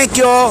to thank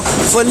y'all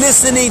for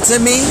listening to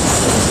me.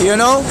 You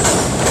know?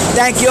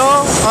 Thank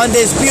y'all on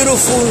this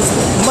beautiful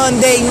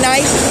Monday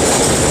night.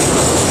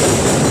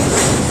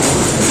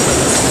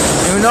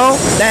 You know?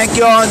 Thank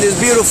y'all on this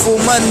beautiful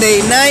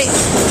Monday night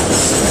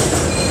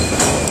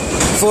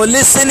for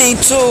listening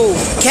to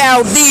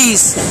Cal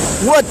D's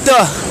What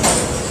the?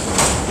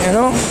 You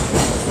know?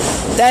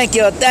 Thank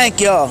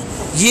y'all.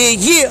 Yeah,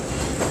 yeah.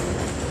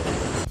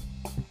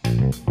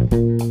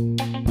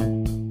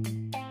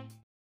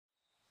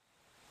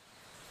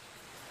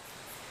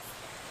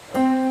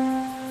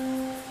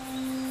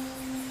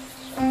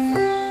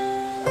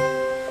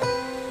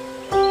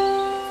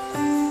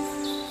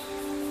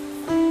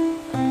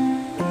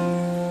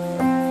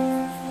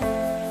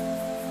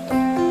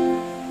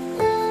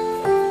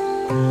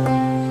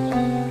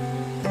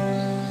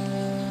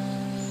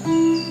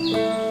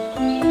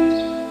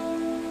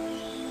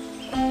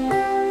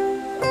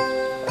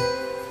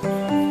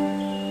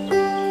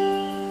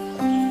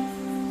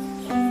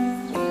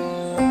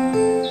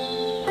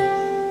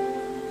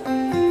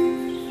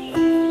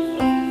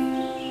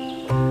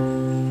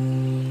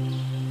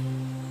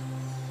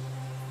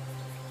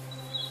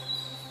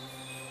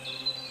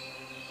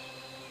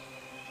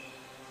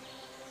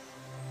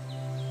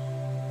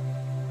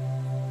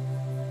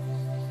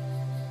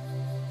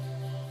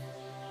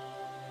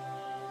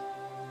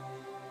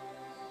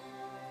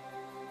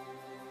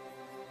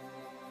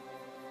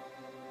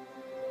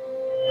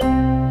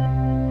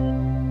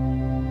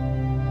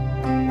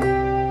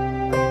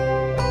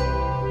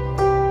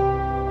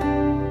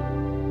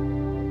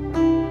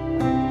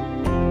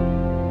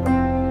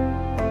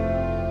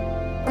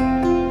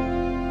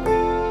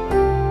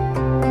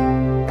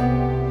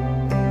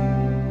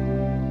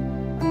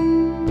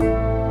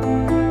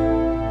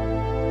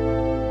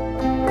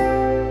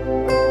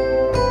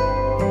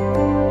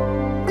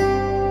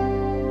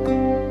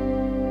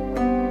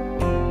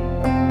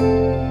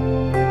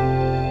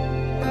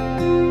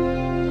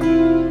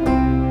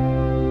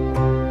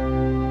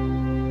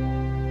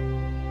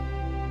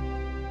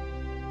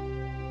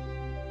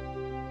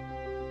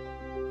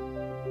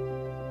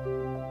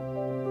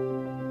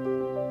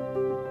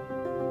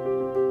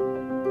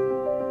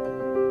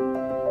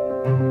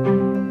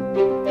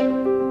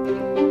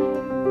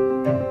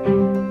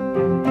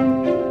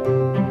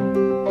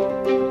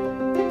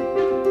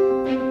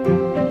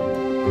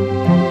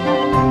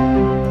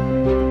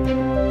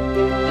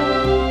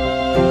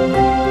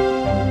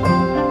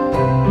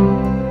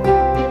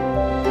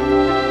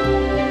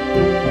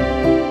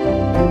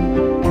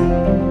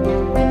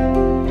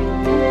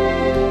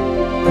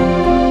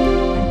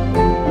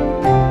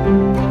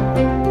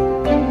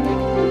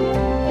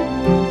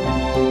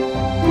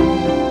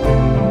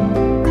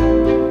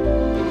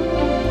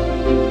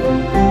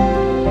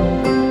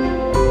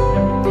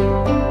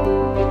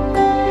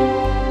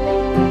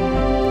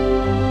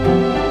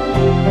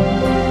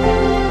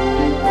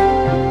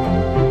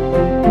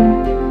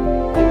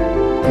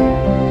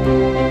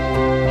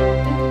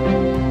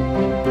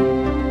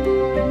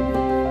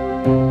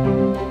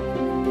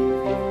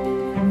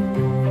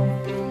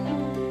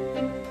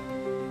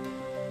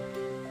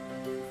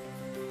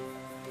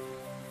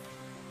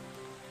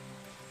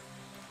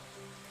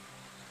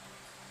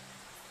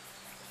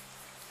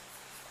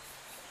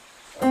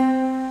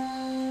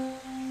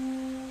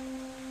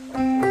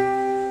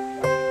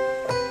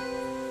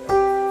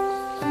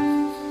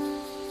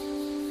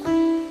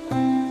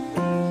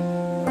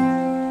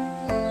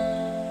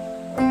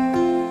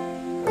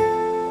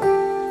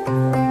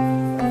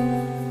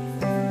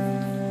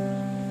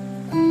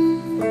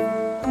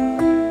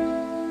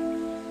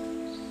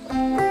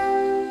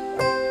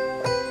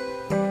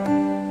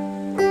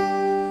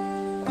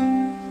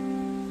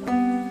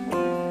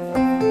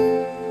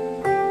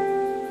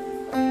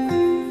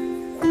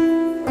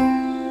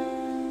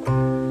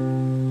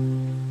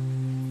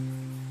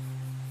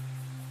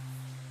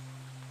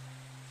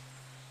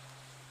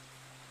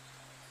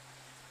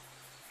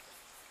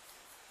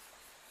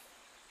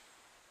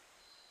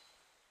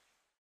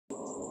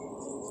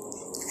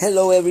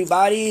 Hello,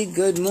 everybody.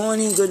 Good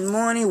morning.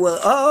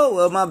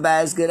 Well, my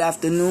bad. It's good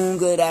afternoon.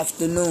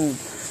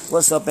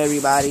 What's up,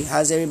 everybody?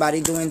 How's everybody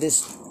doing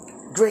this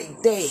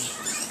great day?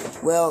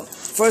 Well,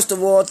 First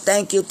of all,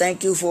 thank you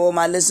for all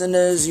my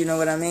listeners. You know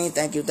what I mean?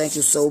 Thank you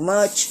so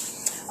much.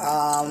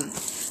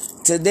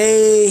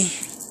 Today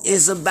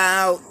is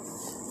about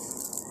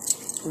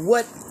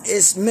what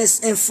is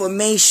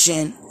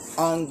misinformation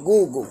on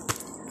Google.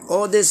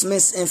 All this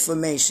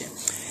misinformation.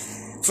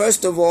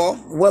 First of all,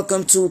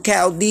 welcome to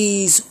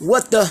Chaldees.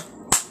 What the?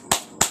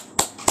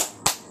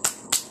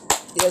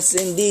 Yes,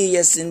 indeed.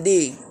 Yes,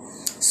 indeed.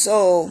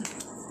 So,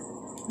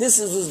 this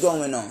is what's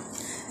going on.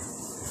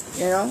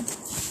 You know?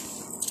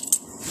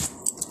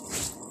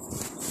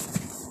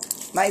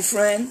 My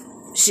friend,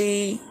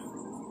 she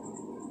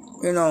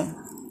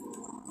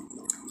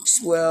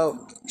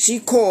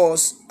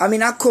calls.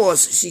 Not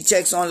calls. She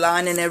checks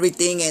online and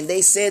everything, and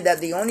they said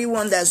that the only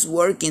one that's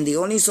working, the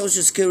only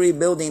Social Security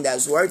building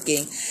that's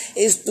working,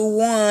 is the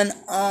one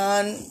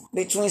on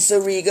between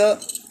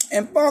Sariga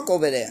and Park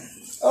over there.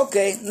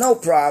 Okay, no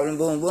problem.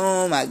 Boom,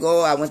 boom. I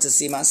went to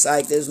see my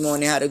psych this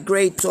morning. Had a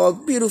great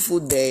talk.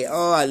 Beautiful day.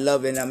 Oh, I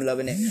love it. I'm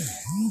loving it.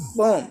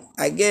 Boom.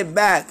 I get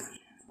back.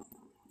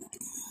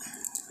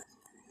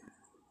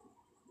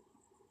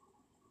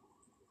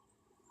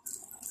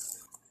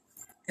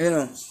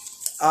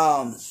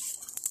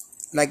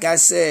 Like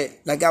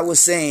I was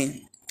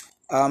saying,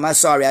 I'm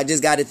sorry, I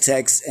just got a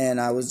text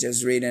and I was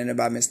just reading it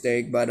by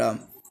mistake. But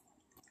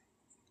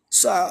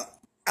so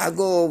I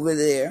go over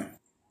there.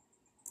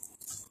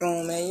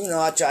 Oh man,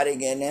 I try to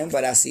get in,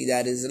 but I see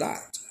that it's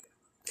locked.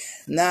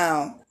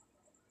 Now,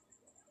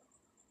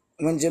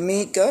 when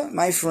Jamaica,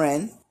 my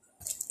friend,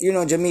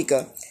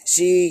 Jamaica,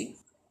 she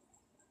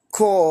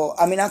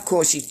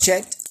she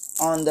checked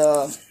on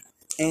the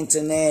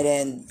internet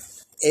and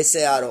it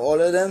said out of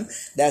all of them,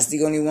 that's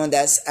the only one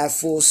that's at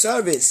full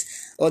service.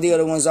 All the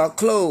other ones are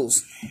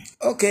closed.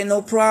 Okay,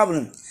 no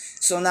problem.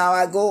 So now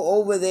I go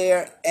over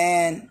there,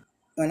 and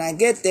when I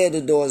get there,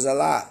 the doors are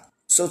locked.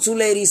 So two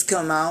ladies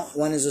come out.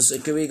 One is a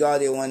security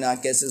guard, the other one I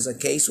guess is a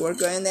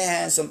caseworker, and they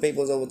hand some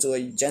papers over to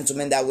a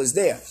gentleman that was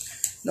there.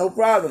 No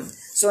problem.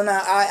 So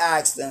now I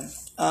asked them,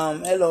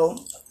 hello,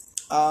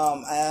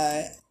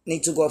 I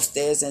need to go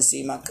upstairs and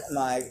see my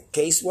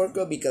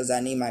caseworker because I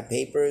need my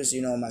papers,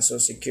 my Social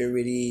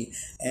Security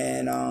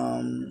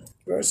and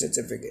birth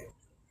certificate.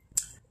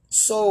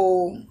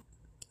 So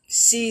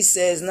she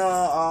says,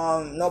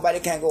 no, nobody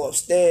can go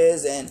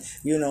upstairs, and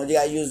you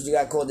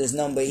gotta call this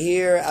number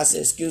here. I said,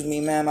 excuse me,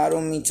 ma'am, I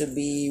don't mean to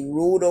be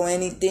rude or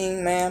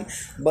anything, ma'am,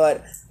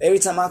 but every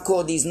time I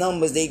call these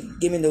numbers, they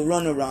give me the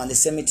runaround. They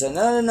send me to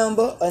another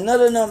number,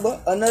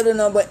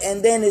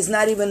 and then it's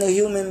not even a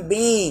human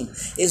being.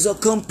 It's a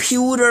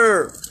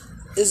computer.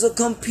 It's a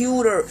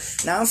computer.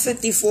 Now I'm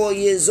 54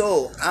 years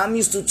old. I'm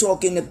used to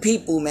talking to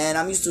people, man.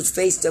 I'm used to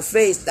face to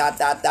face.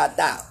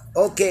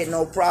 Okay,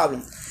 no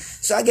problem.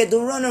 So I get the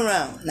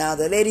runaround. Now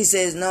the lady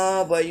says,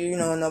 no, but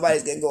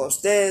nobody's gonna go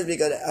upstairs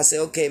because I say,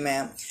 okay,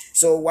 ma'am.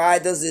 So why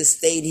does it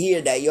state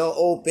here that you're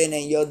open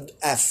and you're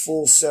at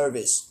full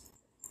service?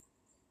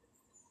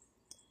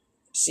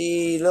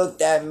 She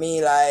looked at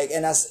me like,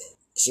 and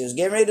she was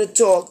getting ready to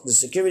talk, the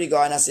security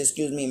guard, and I said,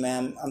 excuse me,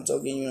 ma'am, I'm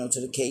talking,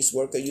 to the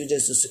caseworker. You're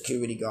just a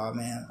security guard,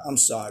 ma'am. I'm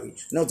sorry.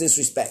 No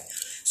disrespect.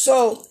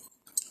 So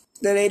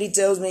the lady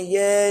tells me,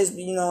 yes,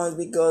 it's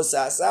because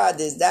outside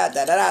this, that,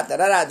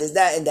 this,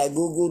 that, and that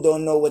Google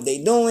don't know what they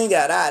doing,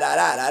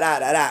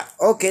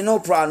 Okay, no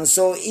problem.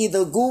 So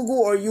either Google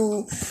or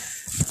you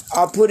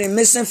are putting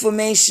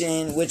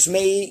misinformation, which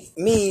made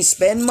me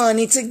spend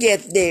money to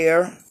get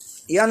there.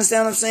 You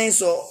understand what I'm saying?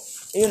 So,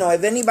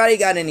 if anybody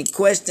got any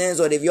questions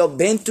or if you've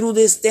been through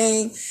this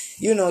thing,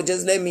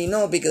 just let me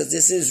know because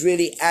this is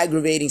really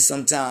aggravating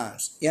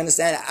sometimes. You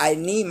understand? I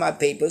need my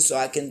papers so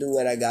I can do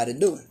what I got to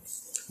do.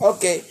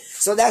 Okay,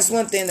 so that's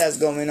one thing that's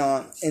going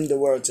on in the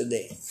world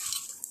today.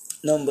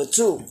 Number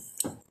two,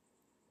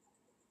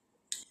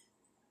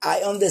 I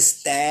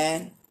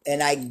understand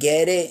and I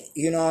get it,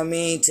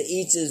 to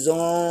each his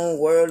own,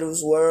 world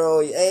is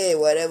world, hey,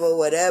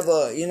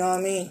 whatever, you know what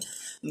I mean?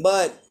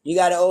 But you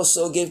got to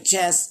also give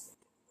chance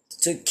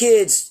to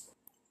kids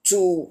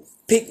to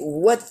pick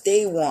what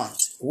they want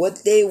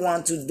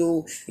to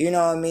do,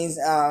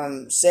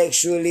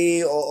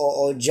 sexually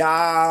or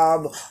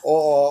job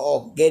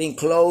or getting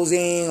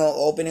closing or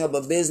opening up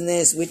a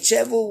business,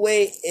 whichever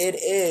way it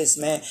is,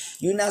 man.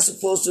 You're not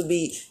supposed to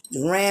be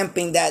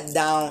ramping that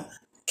down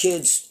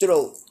kids'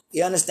 throat.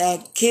 You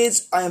understand?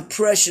 Kids are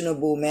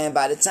impressionable, man.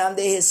 By the time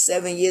they hit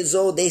 7 years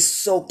old, they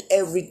soak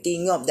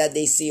everything up that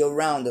they see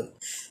around them.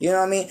 You know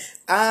what I mean?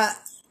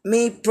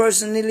 Me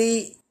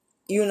personally,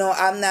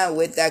 I'm not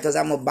with that because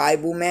I'm a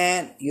Bible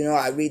man.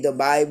 I read the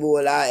Bible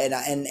a lot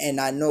and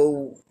I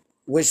know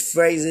which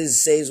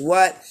phrases says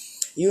what,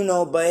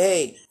 but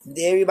hey,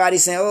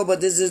 everybody's saying, oh,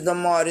 but this is the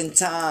modern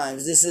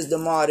times.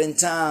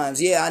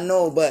 Yeah, I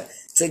know, but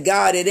to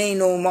God, it ain't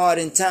no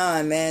modern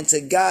time, man. To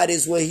God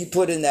is what he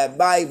put in that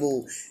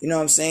Bible. You know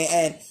what I'm saying?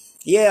 And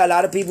yeah, a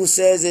lot of people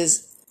says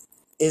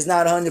it's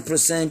not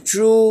 100%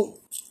 true.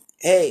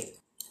 Hey,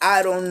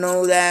 I don't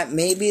know that.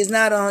 Maybe it's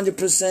not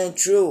 100%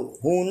 true.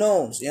 Who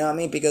knows? You know what I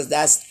mean? Because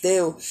that's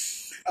still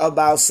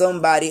about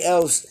somebody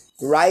else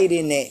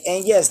writing it.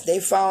 And yes, they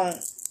found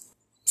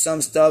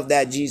some stuff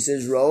that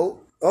Jesus wrote.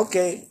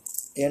 Okay,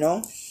 you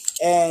know,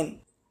 and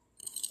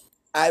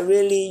I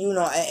really, you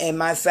know, in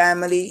my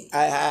family,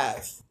 I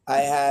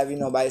have, you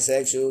know,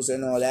 bisexuals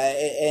and all that,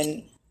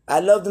 and I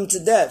love them to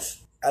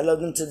death. I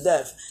love them to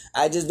death.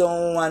 I just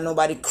don't want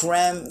nobody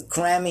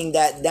cramming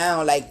that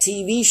down like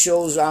TV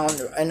shows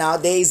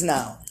nowadays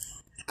now.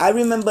 I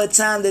remember a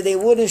time that they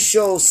wouldn't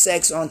show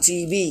sex on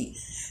TV.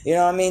 You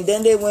know what I mean?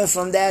 Then they went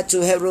from that to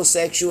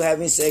heterosexual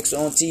having sex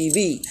on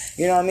TV.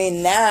 You know what I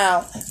mean?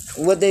 Now,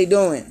 what they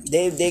doing?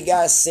 They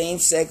got same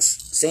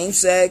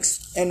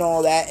sex and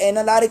all that. And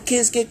a lot of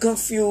kids get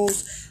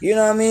confused. You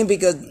know what I mean?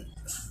 Because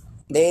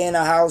they in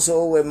a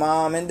household with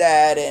mom and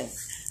dad and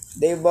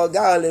they bug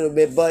out a little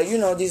bit. But, you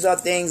know, these are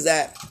things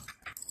that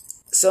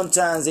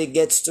sometimes it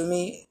gets to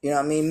me, you know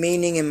what I mean?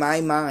 Meaning in my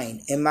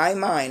mind. In my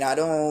mind, I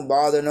don't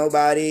bother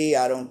nobody.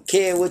 I don't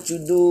care what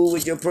you do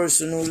with your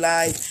personal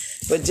life.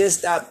 But just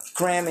stop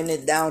cramming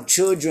it down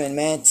children,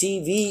 man.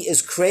 TV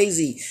is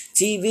crazy.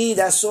 TV,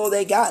 that's all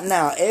they got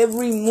now.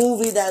 Every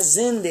movie that's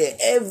in there,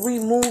 every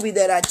movie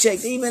that I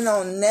checked, even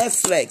on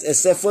Netflix,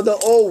 except for the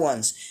old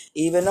ones,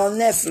 even on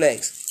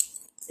Netflix,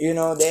 you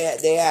know,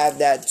 they have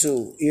that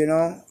too, you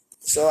know?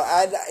 So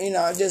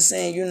I'm just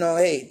saying, you know,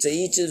 hey, to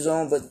each his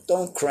own, but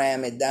don't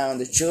cram it down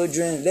the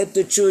children. Let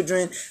the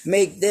children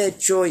make their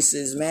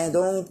choices, man.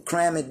 Don't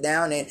cram it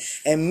down.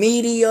 And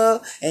media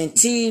and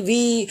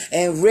TV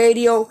and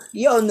radio,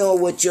 y'all know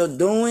what you're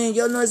doing.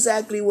 Y'all know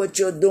exactly what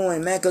you're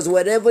doing, man. Because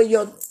whatever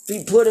you're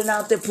putting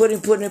out there,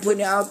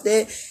 putting out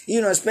there,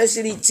 you know,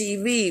 especially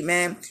TV,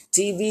 man.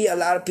 TV, a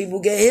lot of people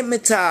get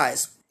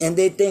hypnotized. And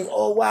they think,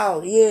 oh,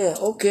 wow, yeah,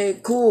 okay,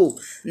 cool.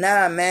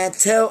 Nah, man,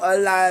 tell a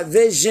lie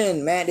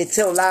vision, man. They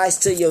tell lies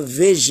to your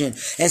vision.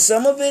 And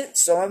some of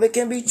it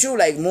can be true,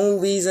 like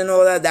movies and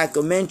all that,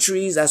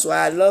 documentaries. That's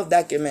why I love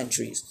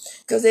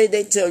documentaries. Because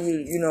they tell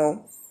you, you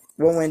know,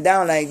 what went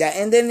down like that.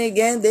 And then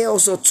again, they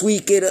also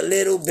tweak it a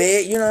little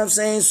bit, you know what I'm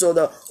saying? So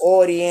the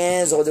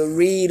audience or the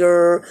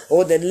reader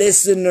or the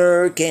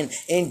listener can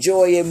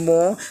enjoy it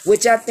more,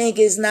 which I think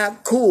is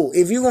not cool.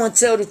 If you're going to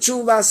tell the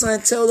truth about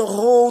something, tell the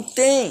whole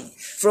thing.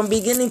 From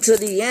beginning to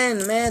the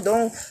end, man.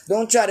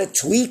 Don't try to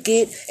tweak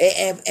it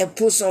and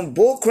put some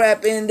bull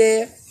crap in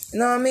there. You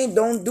know what I mean?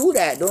 Don't do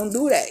that. Don't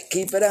do that.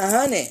 Keep it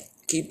 100.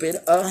 Keep it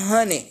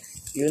 100.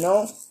 You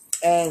know?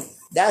 And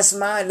that's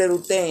my little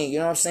thing. You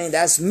know what I'm saying?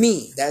 That's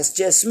me. That's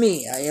just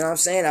me. You know what I'm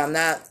saying? I'm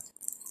not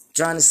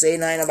trying to say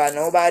nothing about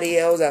nobody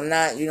else. I'm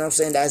not, you know what I'm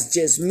saying? That's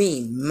just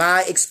me.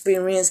 My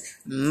experience.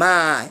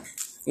 My,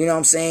 you know what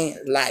I'm saying?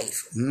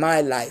 Life.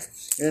 My life.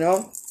 You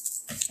know?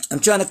 I'm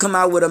trying to come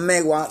out with a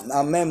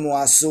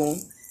memoir soon,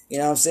 you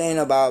know what I'm saying,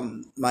 about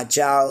my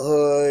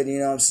childhood, you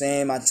know what I'm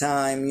saying, my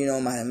time, you know,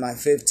 my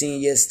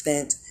 15-year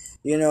stint,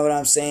 you know what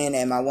I'm saying,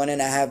 and my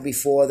 1.5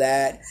 before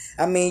that.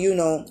 I mean, you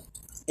know,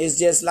 it's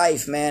just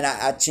life, man.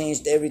 I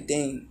changed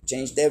everything,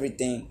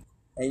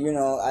 and, you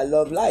know, I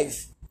love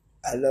life,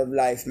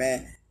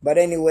 man. But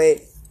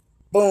anyway,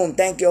 boom,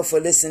 thank you all for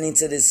listening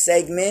to this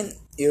segment,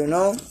 you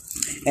know,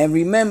 and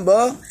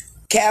remember,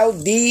 Cal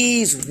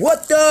D's,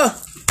 what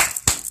the...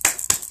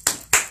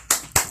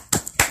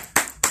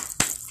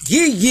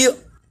 Yeah.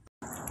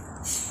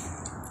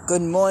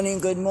 Good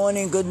morning,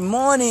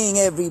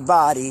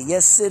 everybody.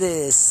 Yes, it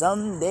is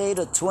Sunday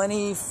the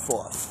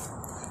 24th.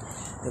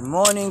 Good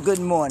morning.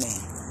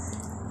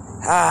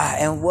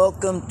 And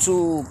welcome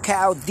to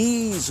Cal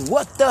D's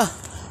What the?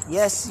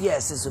 Yes,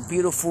 it's a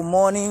beautiful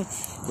morning.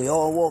 We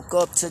all woke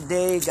up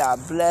today. God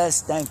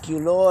bless. Thank you,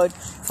 Lord,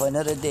 for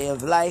another day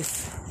of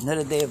life,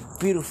 another day of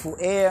beautiful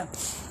air.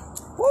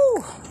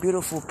 Woo!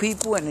 Beautiful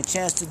people and a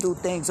chance to do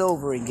things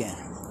over again.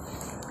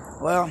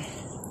 Well,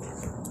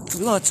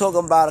 we're going to talk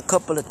about a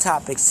couple of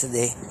topics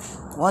today.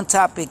 One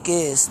topic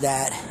is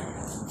that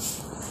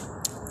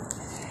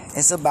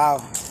it's about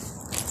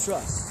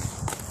trust,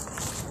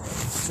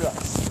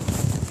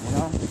 you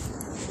know?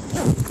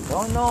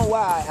 Don't know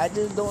why, I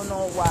just don't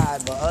know why,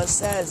 but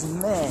us as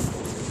men,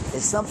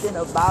 there's something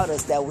about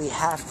us that we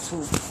have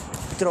to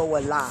throw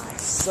a lie.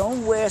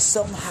 Somewhere,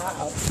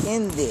 somehow,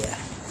 in there,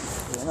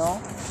 you know?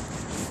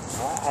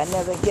 I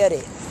never get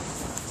it,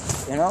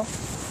 you know?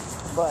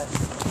 But...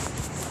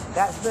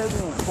 that's very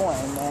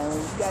important, man.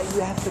 You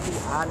have to be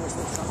honest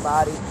with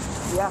somebody.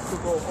 You have to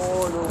go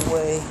all the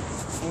way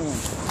in.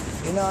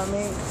 You know what I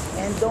mean?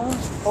 And don't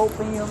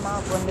open your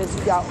mouth unless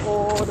you got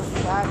all the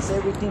facts,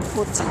 everything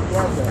put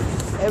together.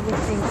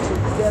 Everything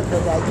together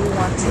that you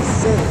want to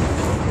say.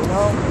 You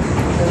know?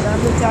 Because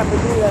I'm the type of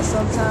dude that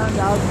sometimes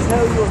I'll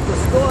tell you the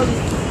story,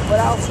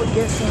 but I'll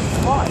forget some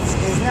parts.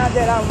 It's not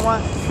that I'm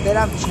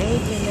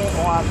changing it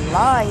or I'm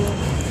lying.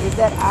 It's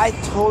that I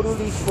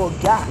totally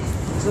forgot.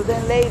 So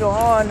then later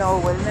on or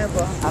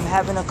whenever I'm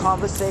having a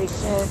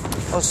conversation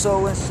or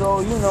so and so,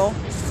 you know,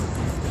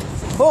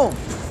 boom,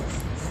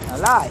 I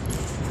lied.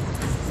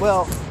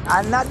 Well,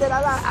 not that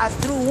I lied, I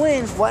threw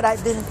in what I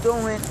didn't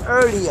throw in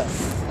earlier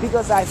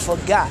because I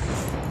forgot,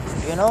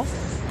 you know.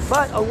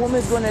 But a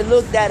woman's going to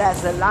look that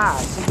as a lie.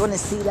 She's going to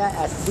see that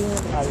as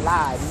being a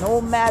lie,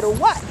 no matter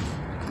what.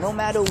 No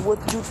matter what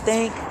you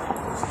think,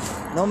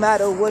 no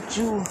matter what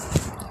you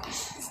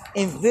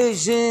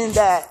envision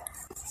that,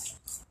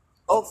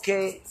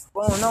 okay,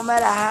 well, no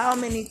matter how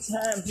many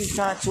times you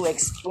try to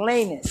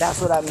explain it,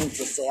 that's what I mean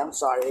to say. I'm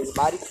sorry,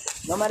 everybody.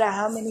 No matter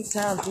how many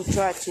times you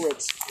try to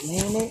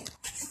explain it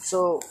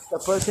so the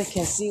person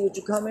can see what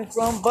you're coming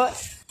from, but,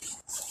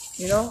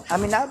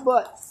 not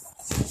but,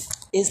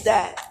 it's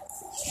that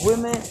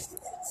women,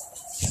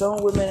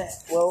 some women,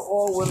 well,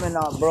 all women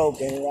are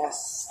broken.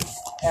 That's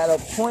at a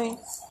point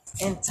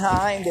in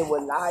time they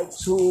were lied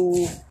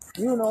to.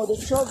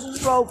 The trust is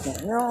broken.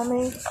 You know what I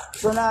mean?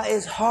 So now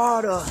it's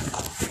harder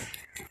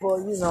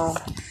for,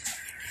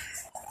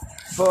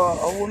 for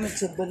a woman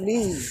to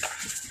believe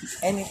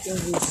anything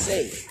you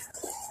say.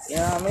 You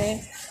know what I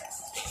mean?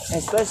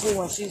 Especially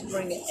when she's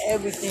bringing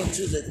everything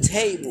to the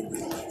table.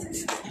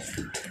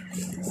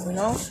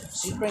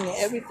 She's bringing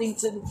everything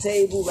to the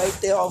table right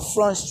there on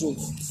Front Street.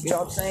 You know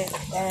what I'm saying?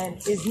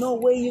 And there's no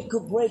way you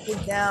could break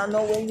it down,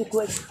 no way you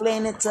could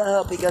explain it to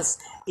her, because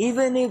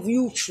even if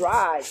you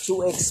try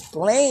to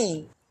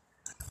explain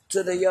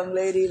to the young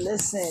lady,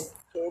 listen,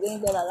 it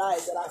ain't that I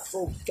lied, that I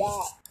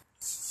forgot.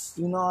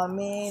 You know what I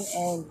mean?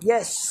 And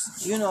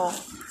yes, you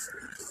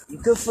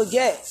could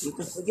forget.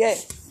 It's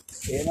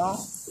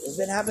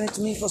been happening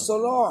to me for so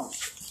long.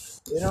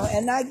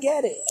 And I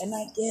get it.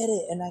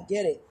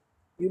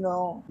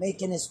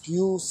 Making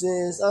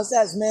excuses. Us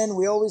as men,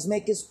 we always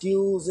make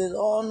excuses.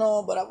 Oh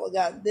no, but I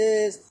forgot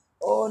this.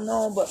 Oh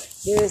no, but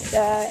this,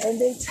 that. And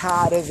they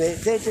tired of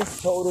it. They're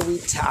just totally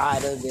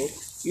tired of it.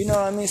 You know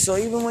what I mean? So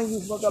even when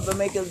you fuck up and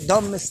make a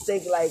dumb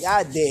mistake like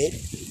I did,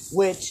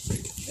 which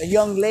a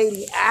young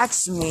lady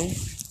asked me,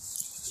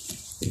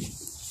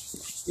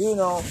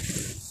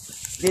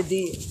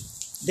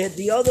 did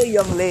the other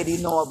young lady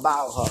know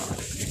about her?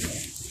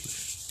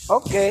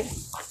 Okay.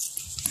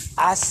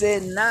 I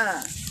said,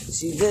 nah.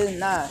 She did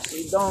not.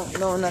 She don't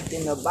know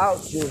nothing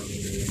about you.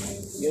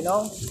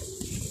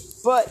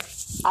 But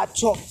I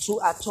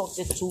talked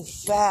it too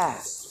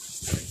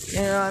fast.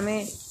 You know what I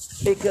mean?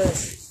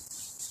 Because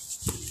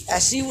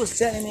as she was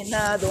telling me,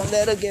 nah, don't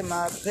let her get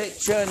my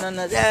picture, none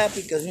of that,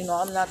 because,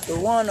 I'm not the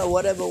one, or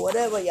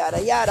whatever, yada,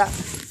 yada.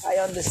 I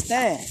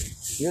understand,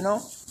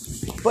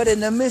 But in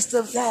the midst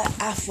of that,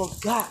 I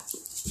forgot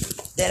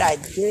that I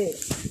did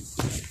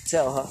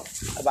tell her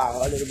about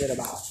her, a little bit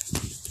about her.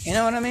 You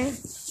know what I mean?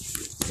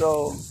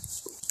 So,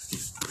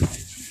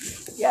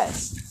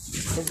 yes,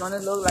 it's going to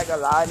look like a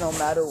lie no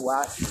matter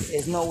what.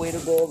 There's no way to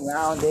go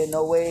around. There's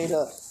no way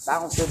to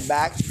bounce it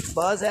back.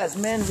 But us as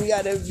men, we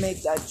got to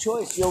make that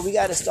choice. We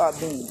got to start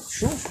being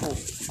truthful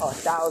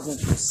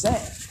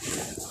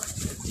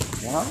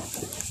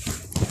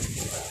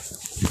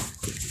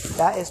 1,000%.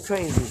 That is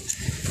crazy.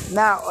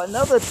 Now,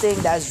 another thing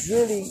that's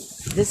really,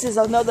 this is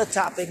another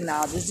topic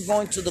now. This is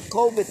going to the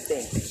COVID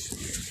thing.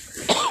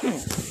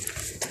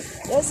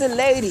 There's a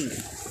lady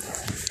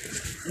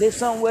lives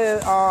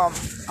somewhere on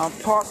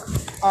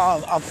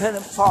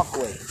Pennant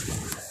Parkway.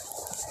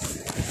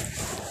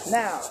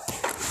 Now,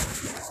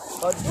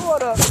 her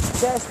daughter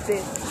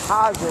tested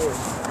positive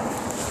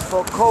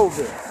for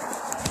COVID.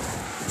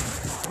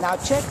 Now,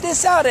 check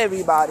this out,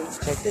 everybody.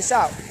 Check this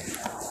out.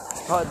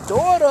 Her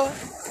daughter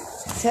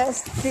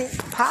tested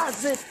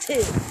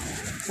positive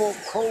for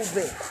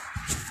COVID.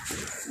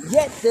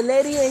 Yet, the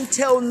lady ain't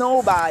tell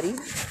nobody.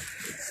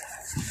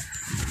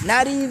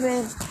 Not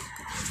even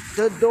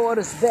the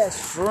daughter's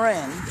best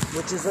friend,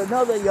 which is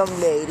another young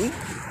lady.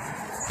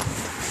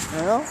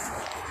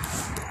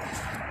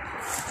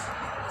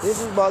 This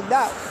is bugged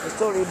out. It's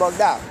totally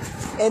bugged out.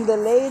 And the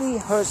lady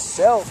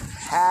herself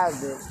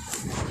has it,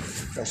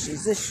 but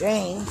she's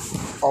ashamed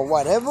or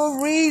whatever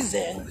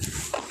reason.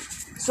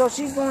 So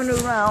she's going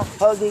around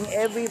hugging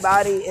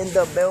everybody in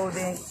the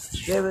building,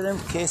 giving them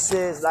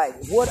kisses. Like,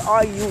 what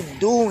are you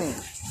doing?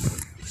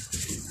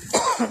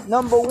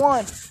 Number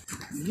one,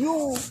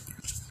 you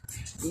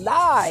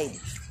lied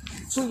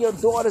to your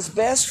daughter's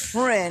best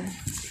friend,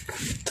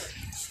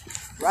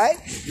 right?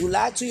 You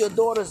lied to your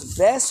daughter's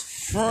best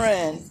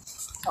friend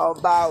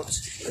about,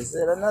 is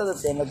it another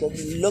thing?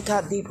 Look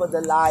how deeper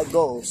the lie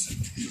goes.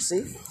 You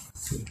see?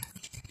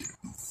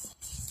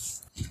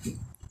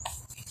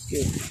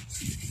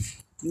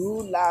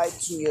 You lied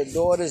to your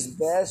daughter's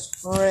best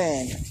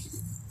friend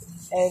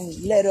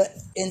and let her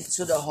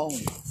into the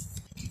home.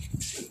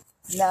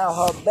 Now,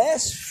 her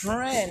best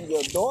friend,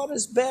 your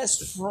daughter's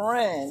best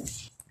friend,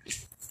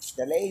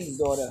 the lady's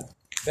daughter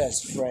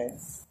best friend,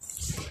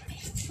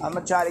 I'm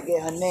going to try to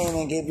get her name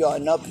and give y'all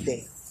an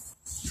update.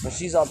 But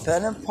she's on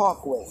Pennant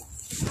Parkway,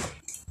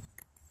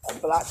 2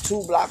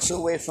 blocks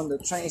away from the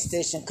train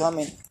station,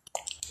 coming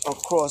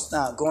across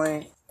now,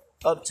 going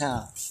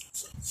uptown,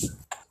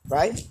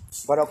 right?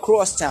 But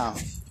across town,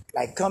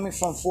 like coming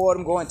from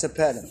Fordham going to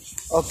Pennant.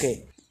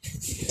 Okay.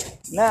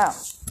 Now,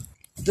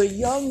 the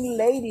young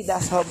lady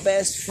that's her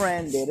best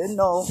friend didn't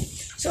know.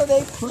 So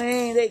they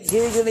playing, they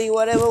giggly,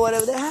 whatever,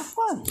 they have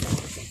fun.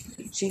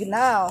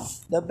 Now,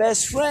 the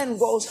best friend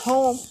goes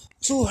home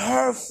to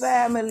her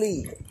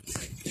family.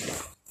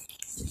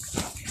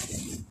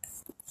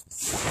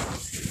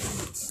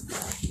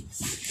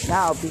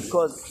 Now,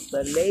 because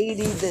the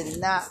lady did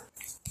not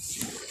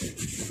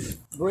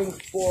bring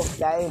forth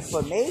that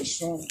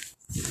information,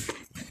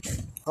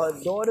 her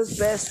daughter's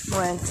best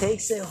friend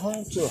takes it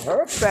home to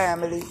her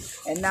family,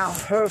 and now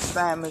her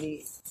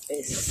family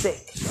is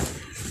sick.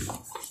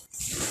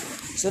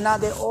 So now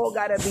they all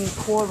gotta be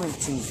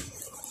quarantined.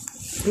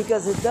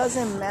 Because it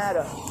doesn't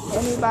matter.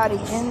 Anybody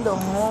in the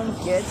home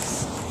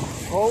gets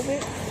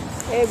COVID,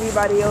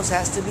 everybody else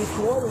has to be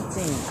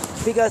quarantined.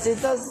 Because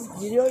it doesn't,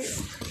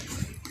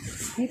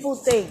 people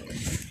think,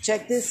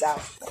 check this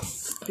out.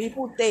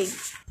 People think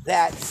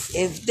that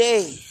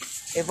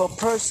if a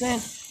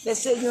person, let's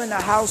say you're in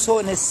a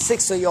household and there's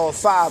 6 of y'all,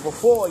 5 or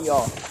 4 of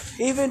y'all,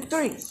 even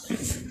 3.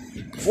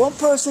 One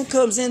person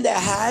comes in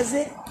that has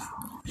it,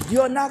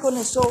 you're not going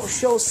to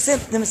show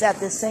symptoms at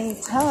the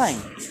same time.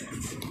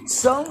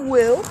 Some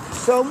will,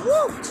 some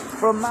won't.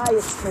 From my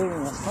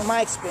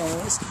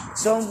experience,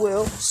 some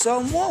will,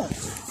 some won't.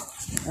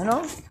 You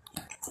know?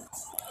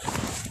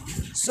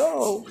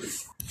 So,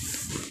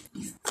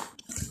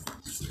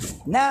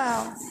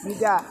 now you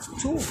got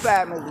 2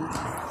 families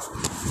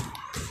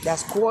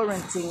that's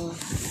quarantined,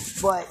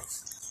 but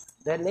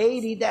the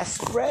lady that's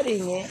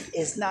spreading it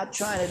is not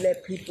trying to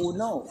let people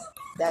know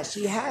that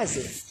she has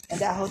it and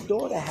that her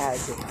daughter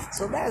has it.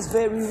 So that's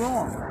very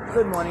wrong.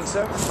 Good morning,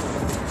 sir.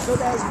 So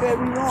that's very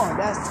wrong.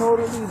 That's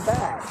totally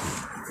bad.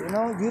 You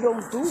know, you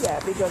don't do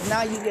that because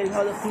now you're getting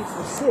other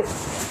people sick.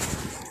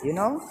 You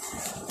know?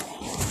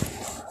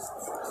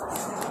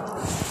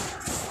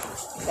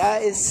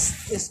 That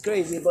is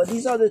crazy. But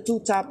these are the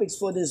 2 topics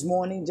for this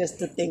morning, just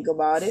to think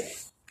about it.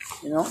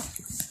 You know?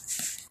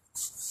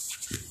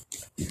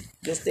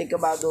 Just think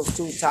about those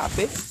 2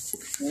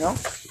 topics. You know?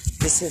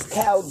 This is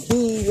Cal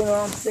D, you know what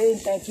I'm saying?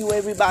 Thank you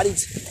everybody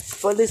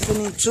for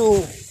listening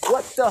to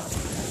What The,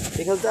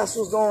 because that's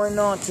what's going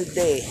on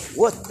today.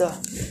 What the?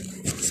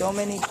 So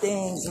many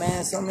things,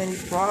 man, so many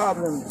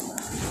problems.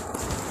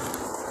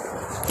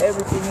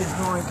 Everything is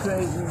going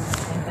crazy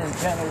in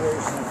this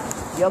generation.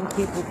 Young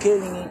people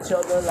killing each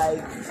other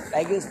like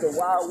it's the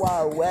Wild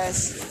Wild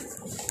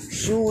West.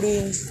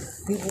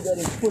 Shootings, people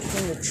getting pushed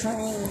in the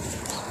train.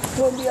 There's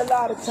going to be a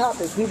lot of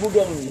topics. People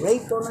getting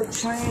raped on the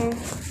train.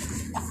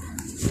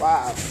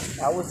 Wow,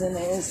 I was in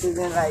an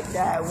incident like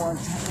that one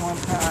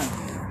time.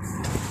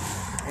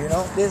 You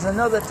know, there's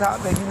another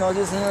topic.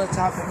 There's another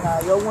topic now.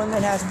 Your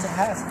women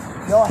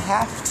y'all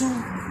have to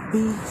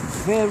be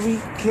very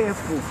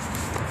careful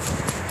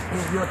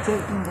if you're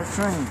taking the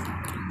train.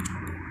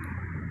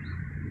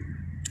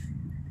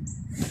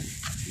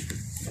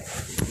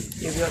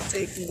 If you're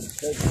taking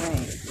the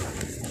train,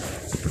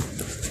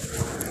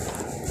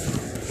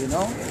 you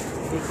know,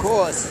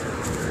 because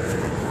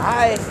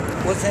I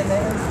was in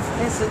an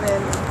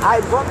incident. I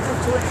bumped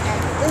into an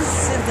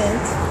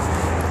incident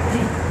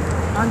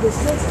on the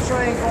 6th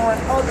train going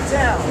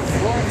uptown,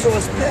 going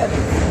towards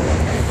Petty.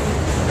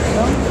 You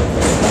know?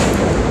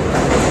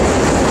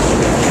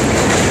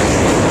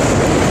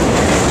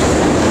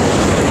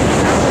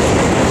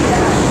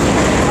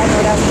 I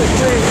know that's the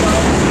trick, bro.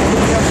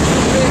 You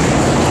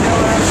know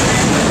what I'm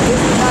saying?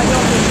 This is how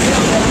y'all can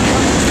tell that I'm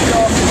coming to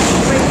y'all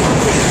straight from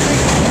the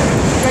street,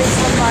 straight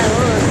from my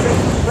hood,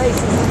 straight from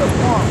places in the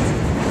Bronx.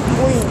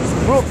 Queens,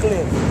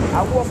 Brooklyn. I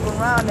walk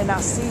around and I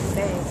see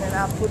things and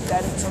I put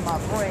that into my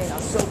brain. I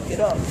soak it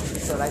up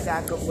so like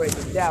that I could break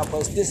it down.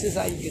 But this is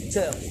how you can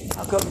tell.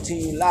 I'm coming to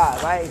you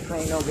live. I ain't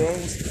playing no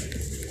games.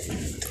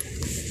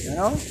 You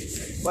know?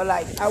 But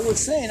like I was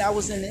saying, I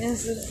was in an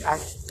incident.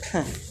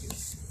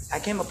 I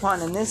came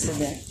upon an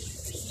incident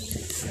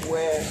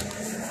where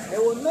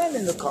there were men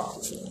in the car,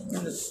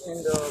 in the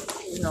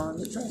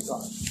train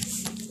car,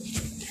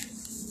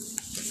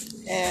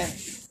 and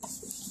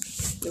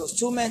there was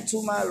 2 men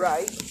to my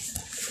right,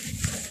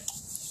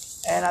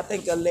 and I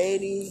think a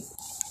lady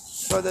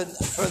further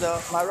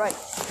my right.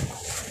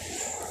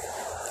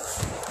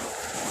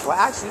 Well,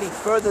 actually,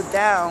 further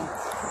down,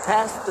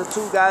 past the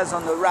 2 guys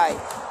on the right,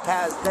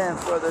 past them,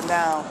 further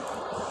down,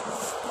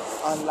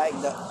 on like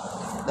the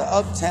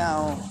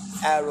uptown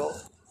arrow,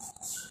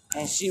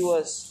 and she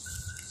was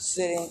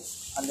sitting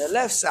on the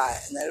left side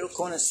in that little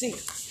corner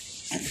seat.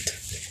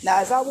 Now,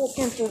 as I walk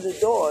in through the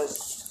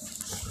doors,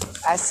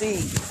 I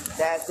see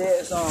that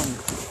there's a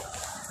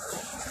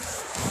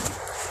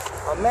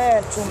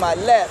man to my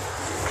left,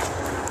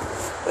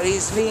 but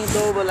he's leaned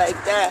over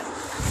like that,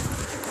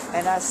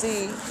 and I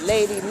see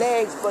lady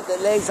legs, but the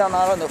legs are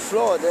not on the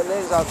floor. The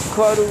legs are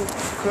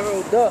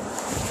curled up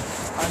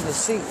on the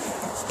seat.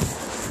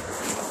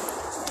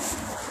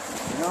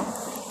 You know?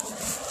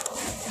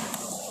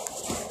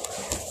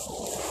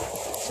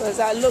 So as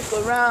I look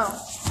around,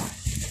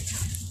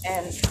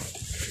 and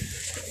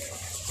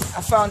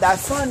I found that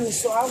funny,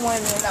 so I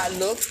went and I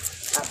looked.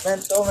 I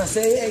bent over and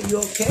said, "Hey, you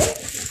okay?"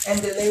 And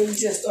the lady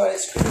just started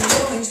screaming,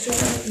 "Oh, he's trying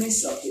to make me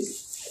suck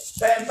his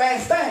bang,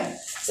 bang, bang."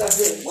 So I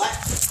said, "What?"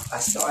 I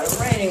started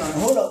raining on,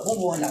 "Hold up,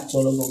 boom, and I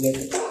told her, "Go get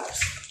the cops."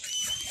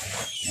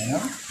 You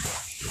know?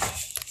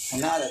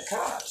 And now the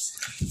cops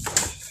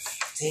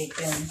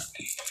taking,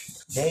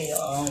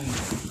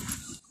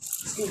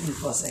 excuse me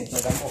for a second,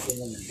 because I'm walking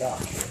in the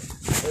dark.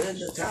 So then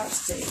the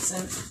cops takes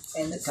him,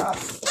 and the cop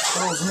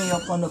throws me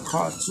up on the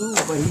car too.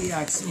 But he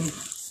asks me,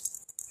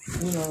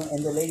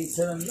 and the lady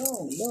told him,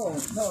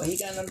 no, he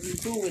got nothing to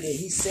do with it.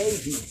 He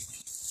saved me.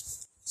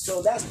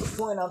 So that's the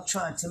point I'm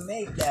trying to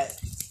make, that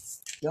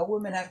y'all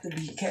women have to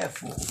be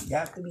careful. You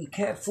have to be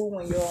careful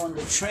when you're on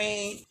the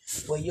train,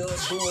 when you're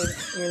doing,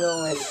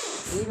 and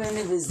even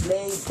if it's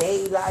late,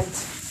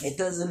 daylight, it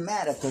doesn't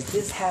matter, because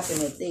this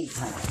happened at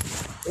daytime.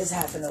 This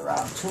happened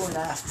around 2 in the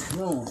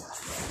afternoon.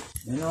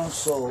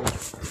 So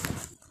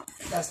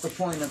that's the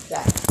point of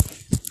that.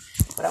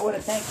 But I want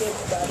to thank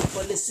everybody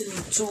for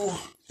listening to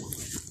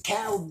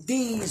Cal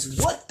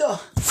D's What The?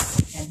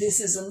 And this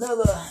is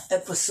another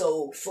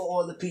episode for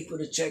all the people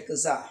to check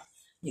us out.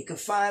 You can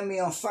find me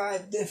on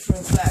 5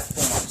 different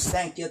platforms.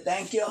 Thank you.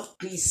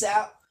 Peace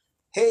out.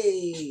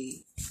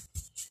 Hey.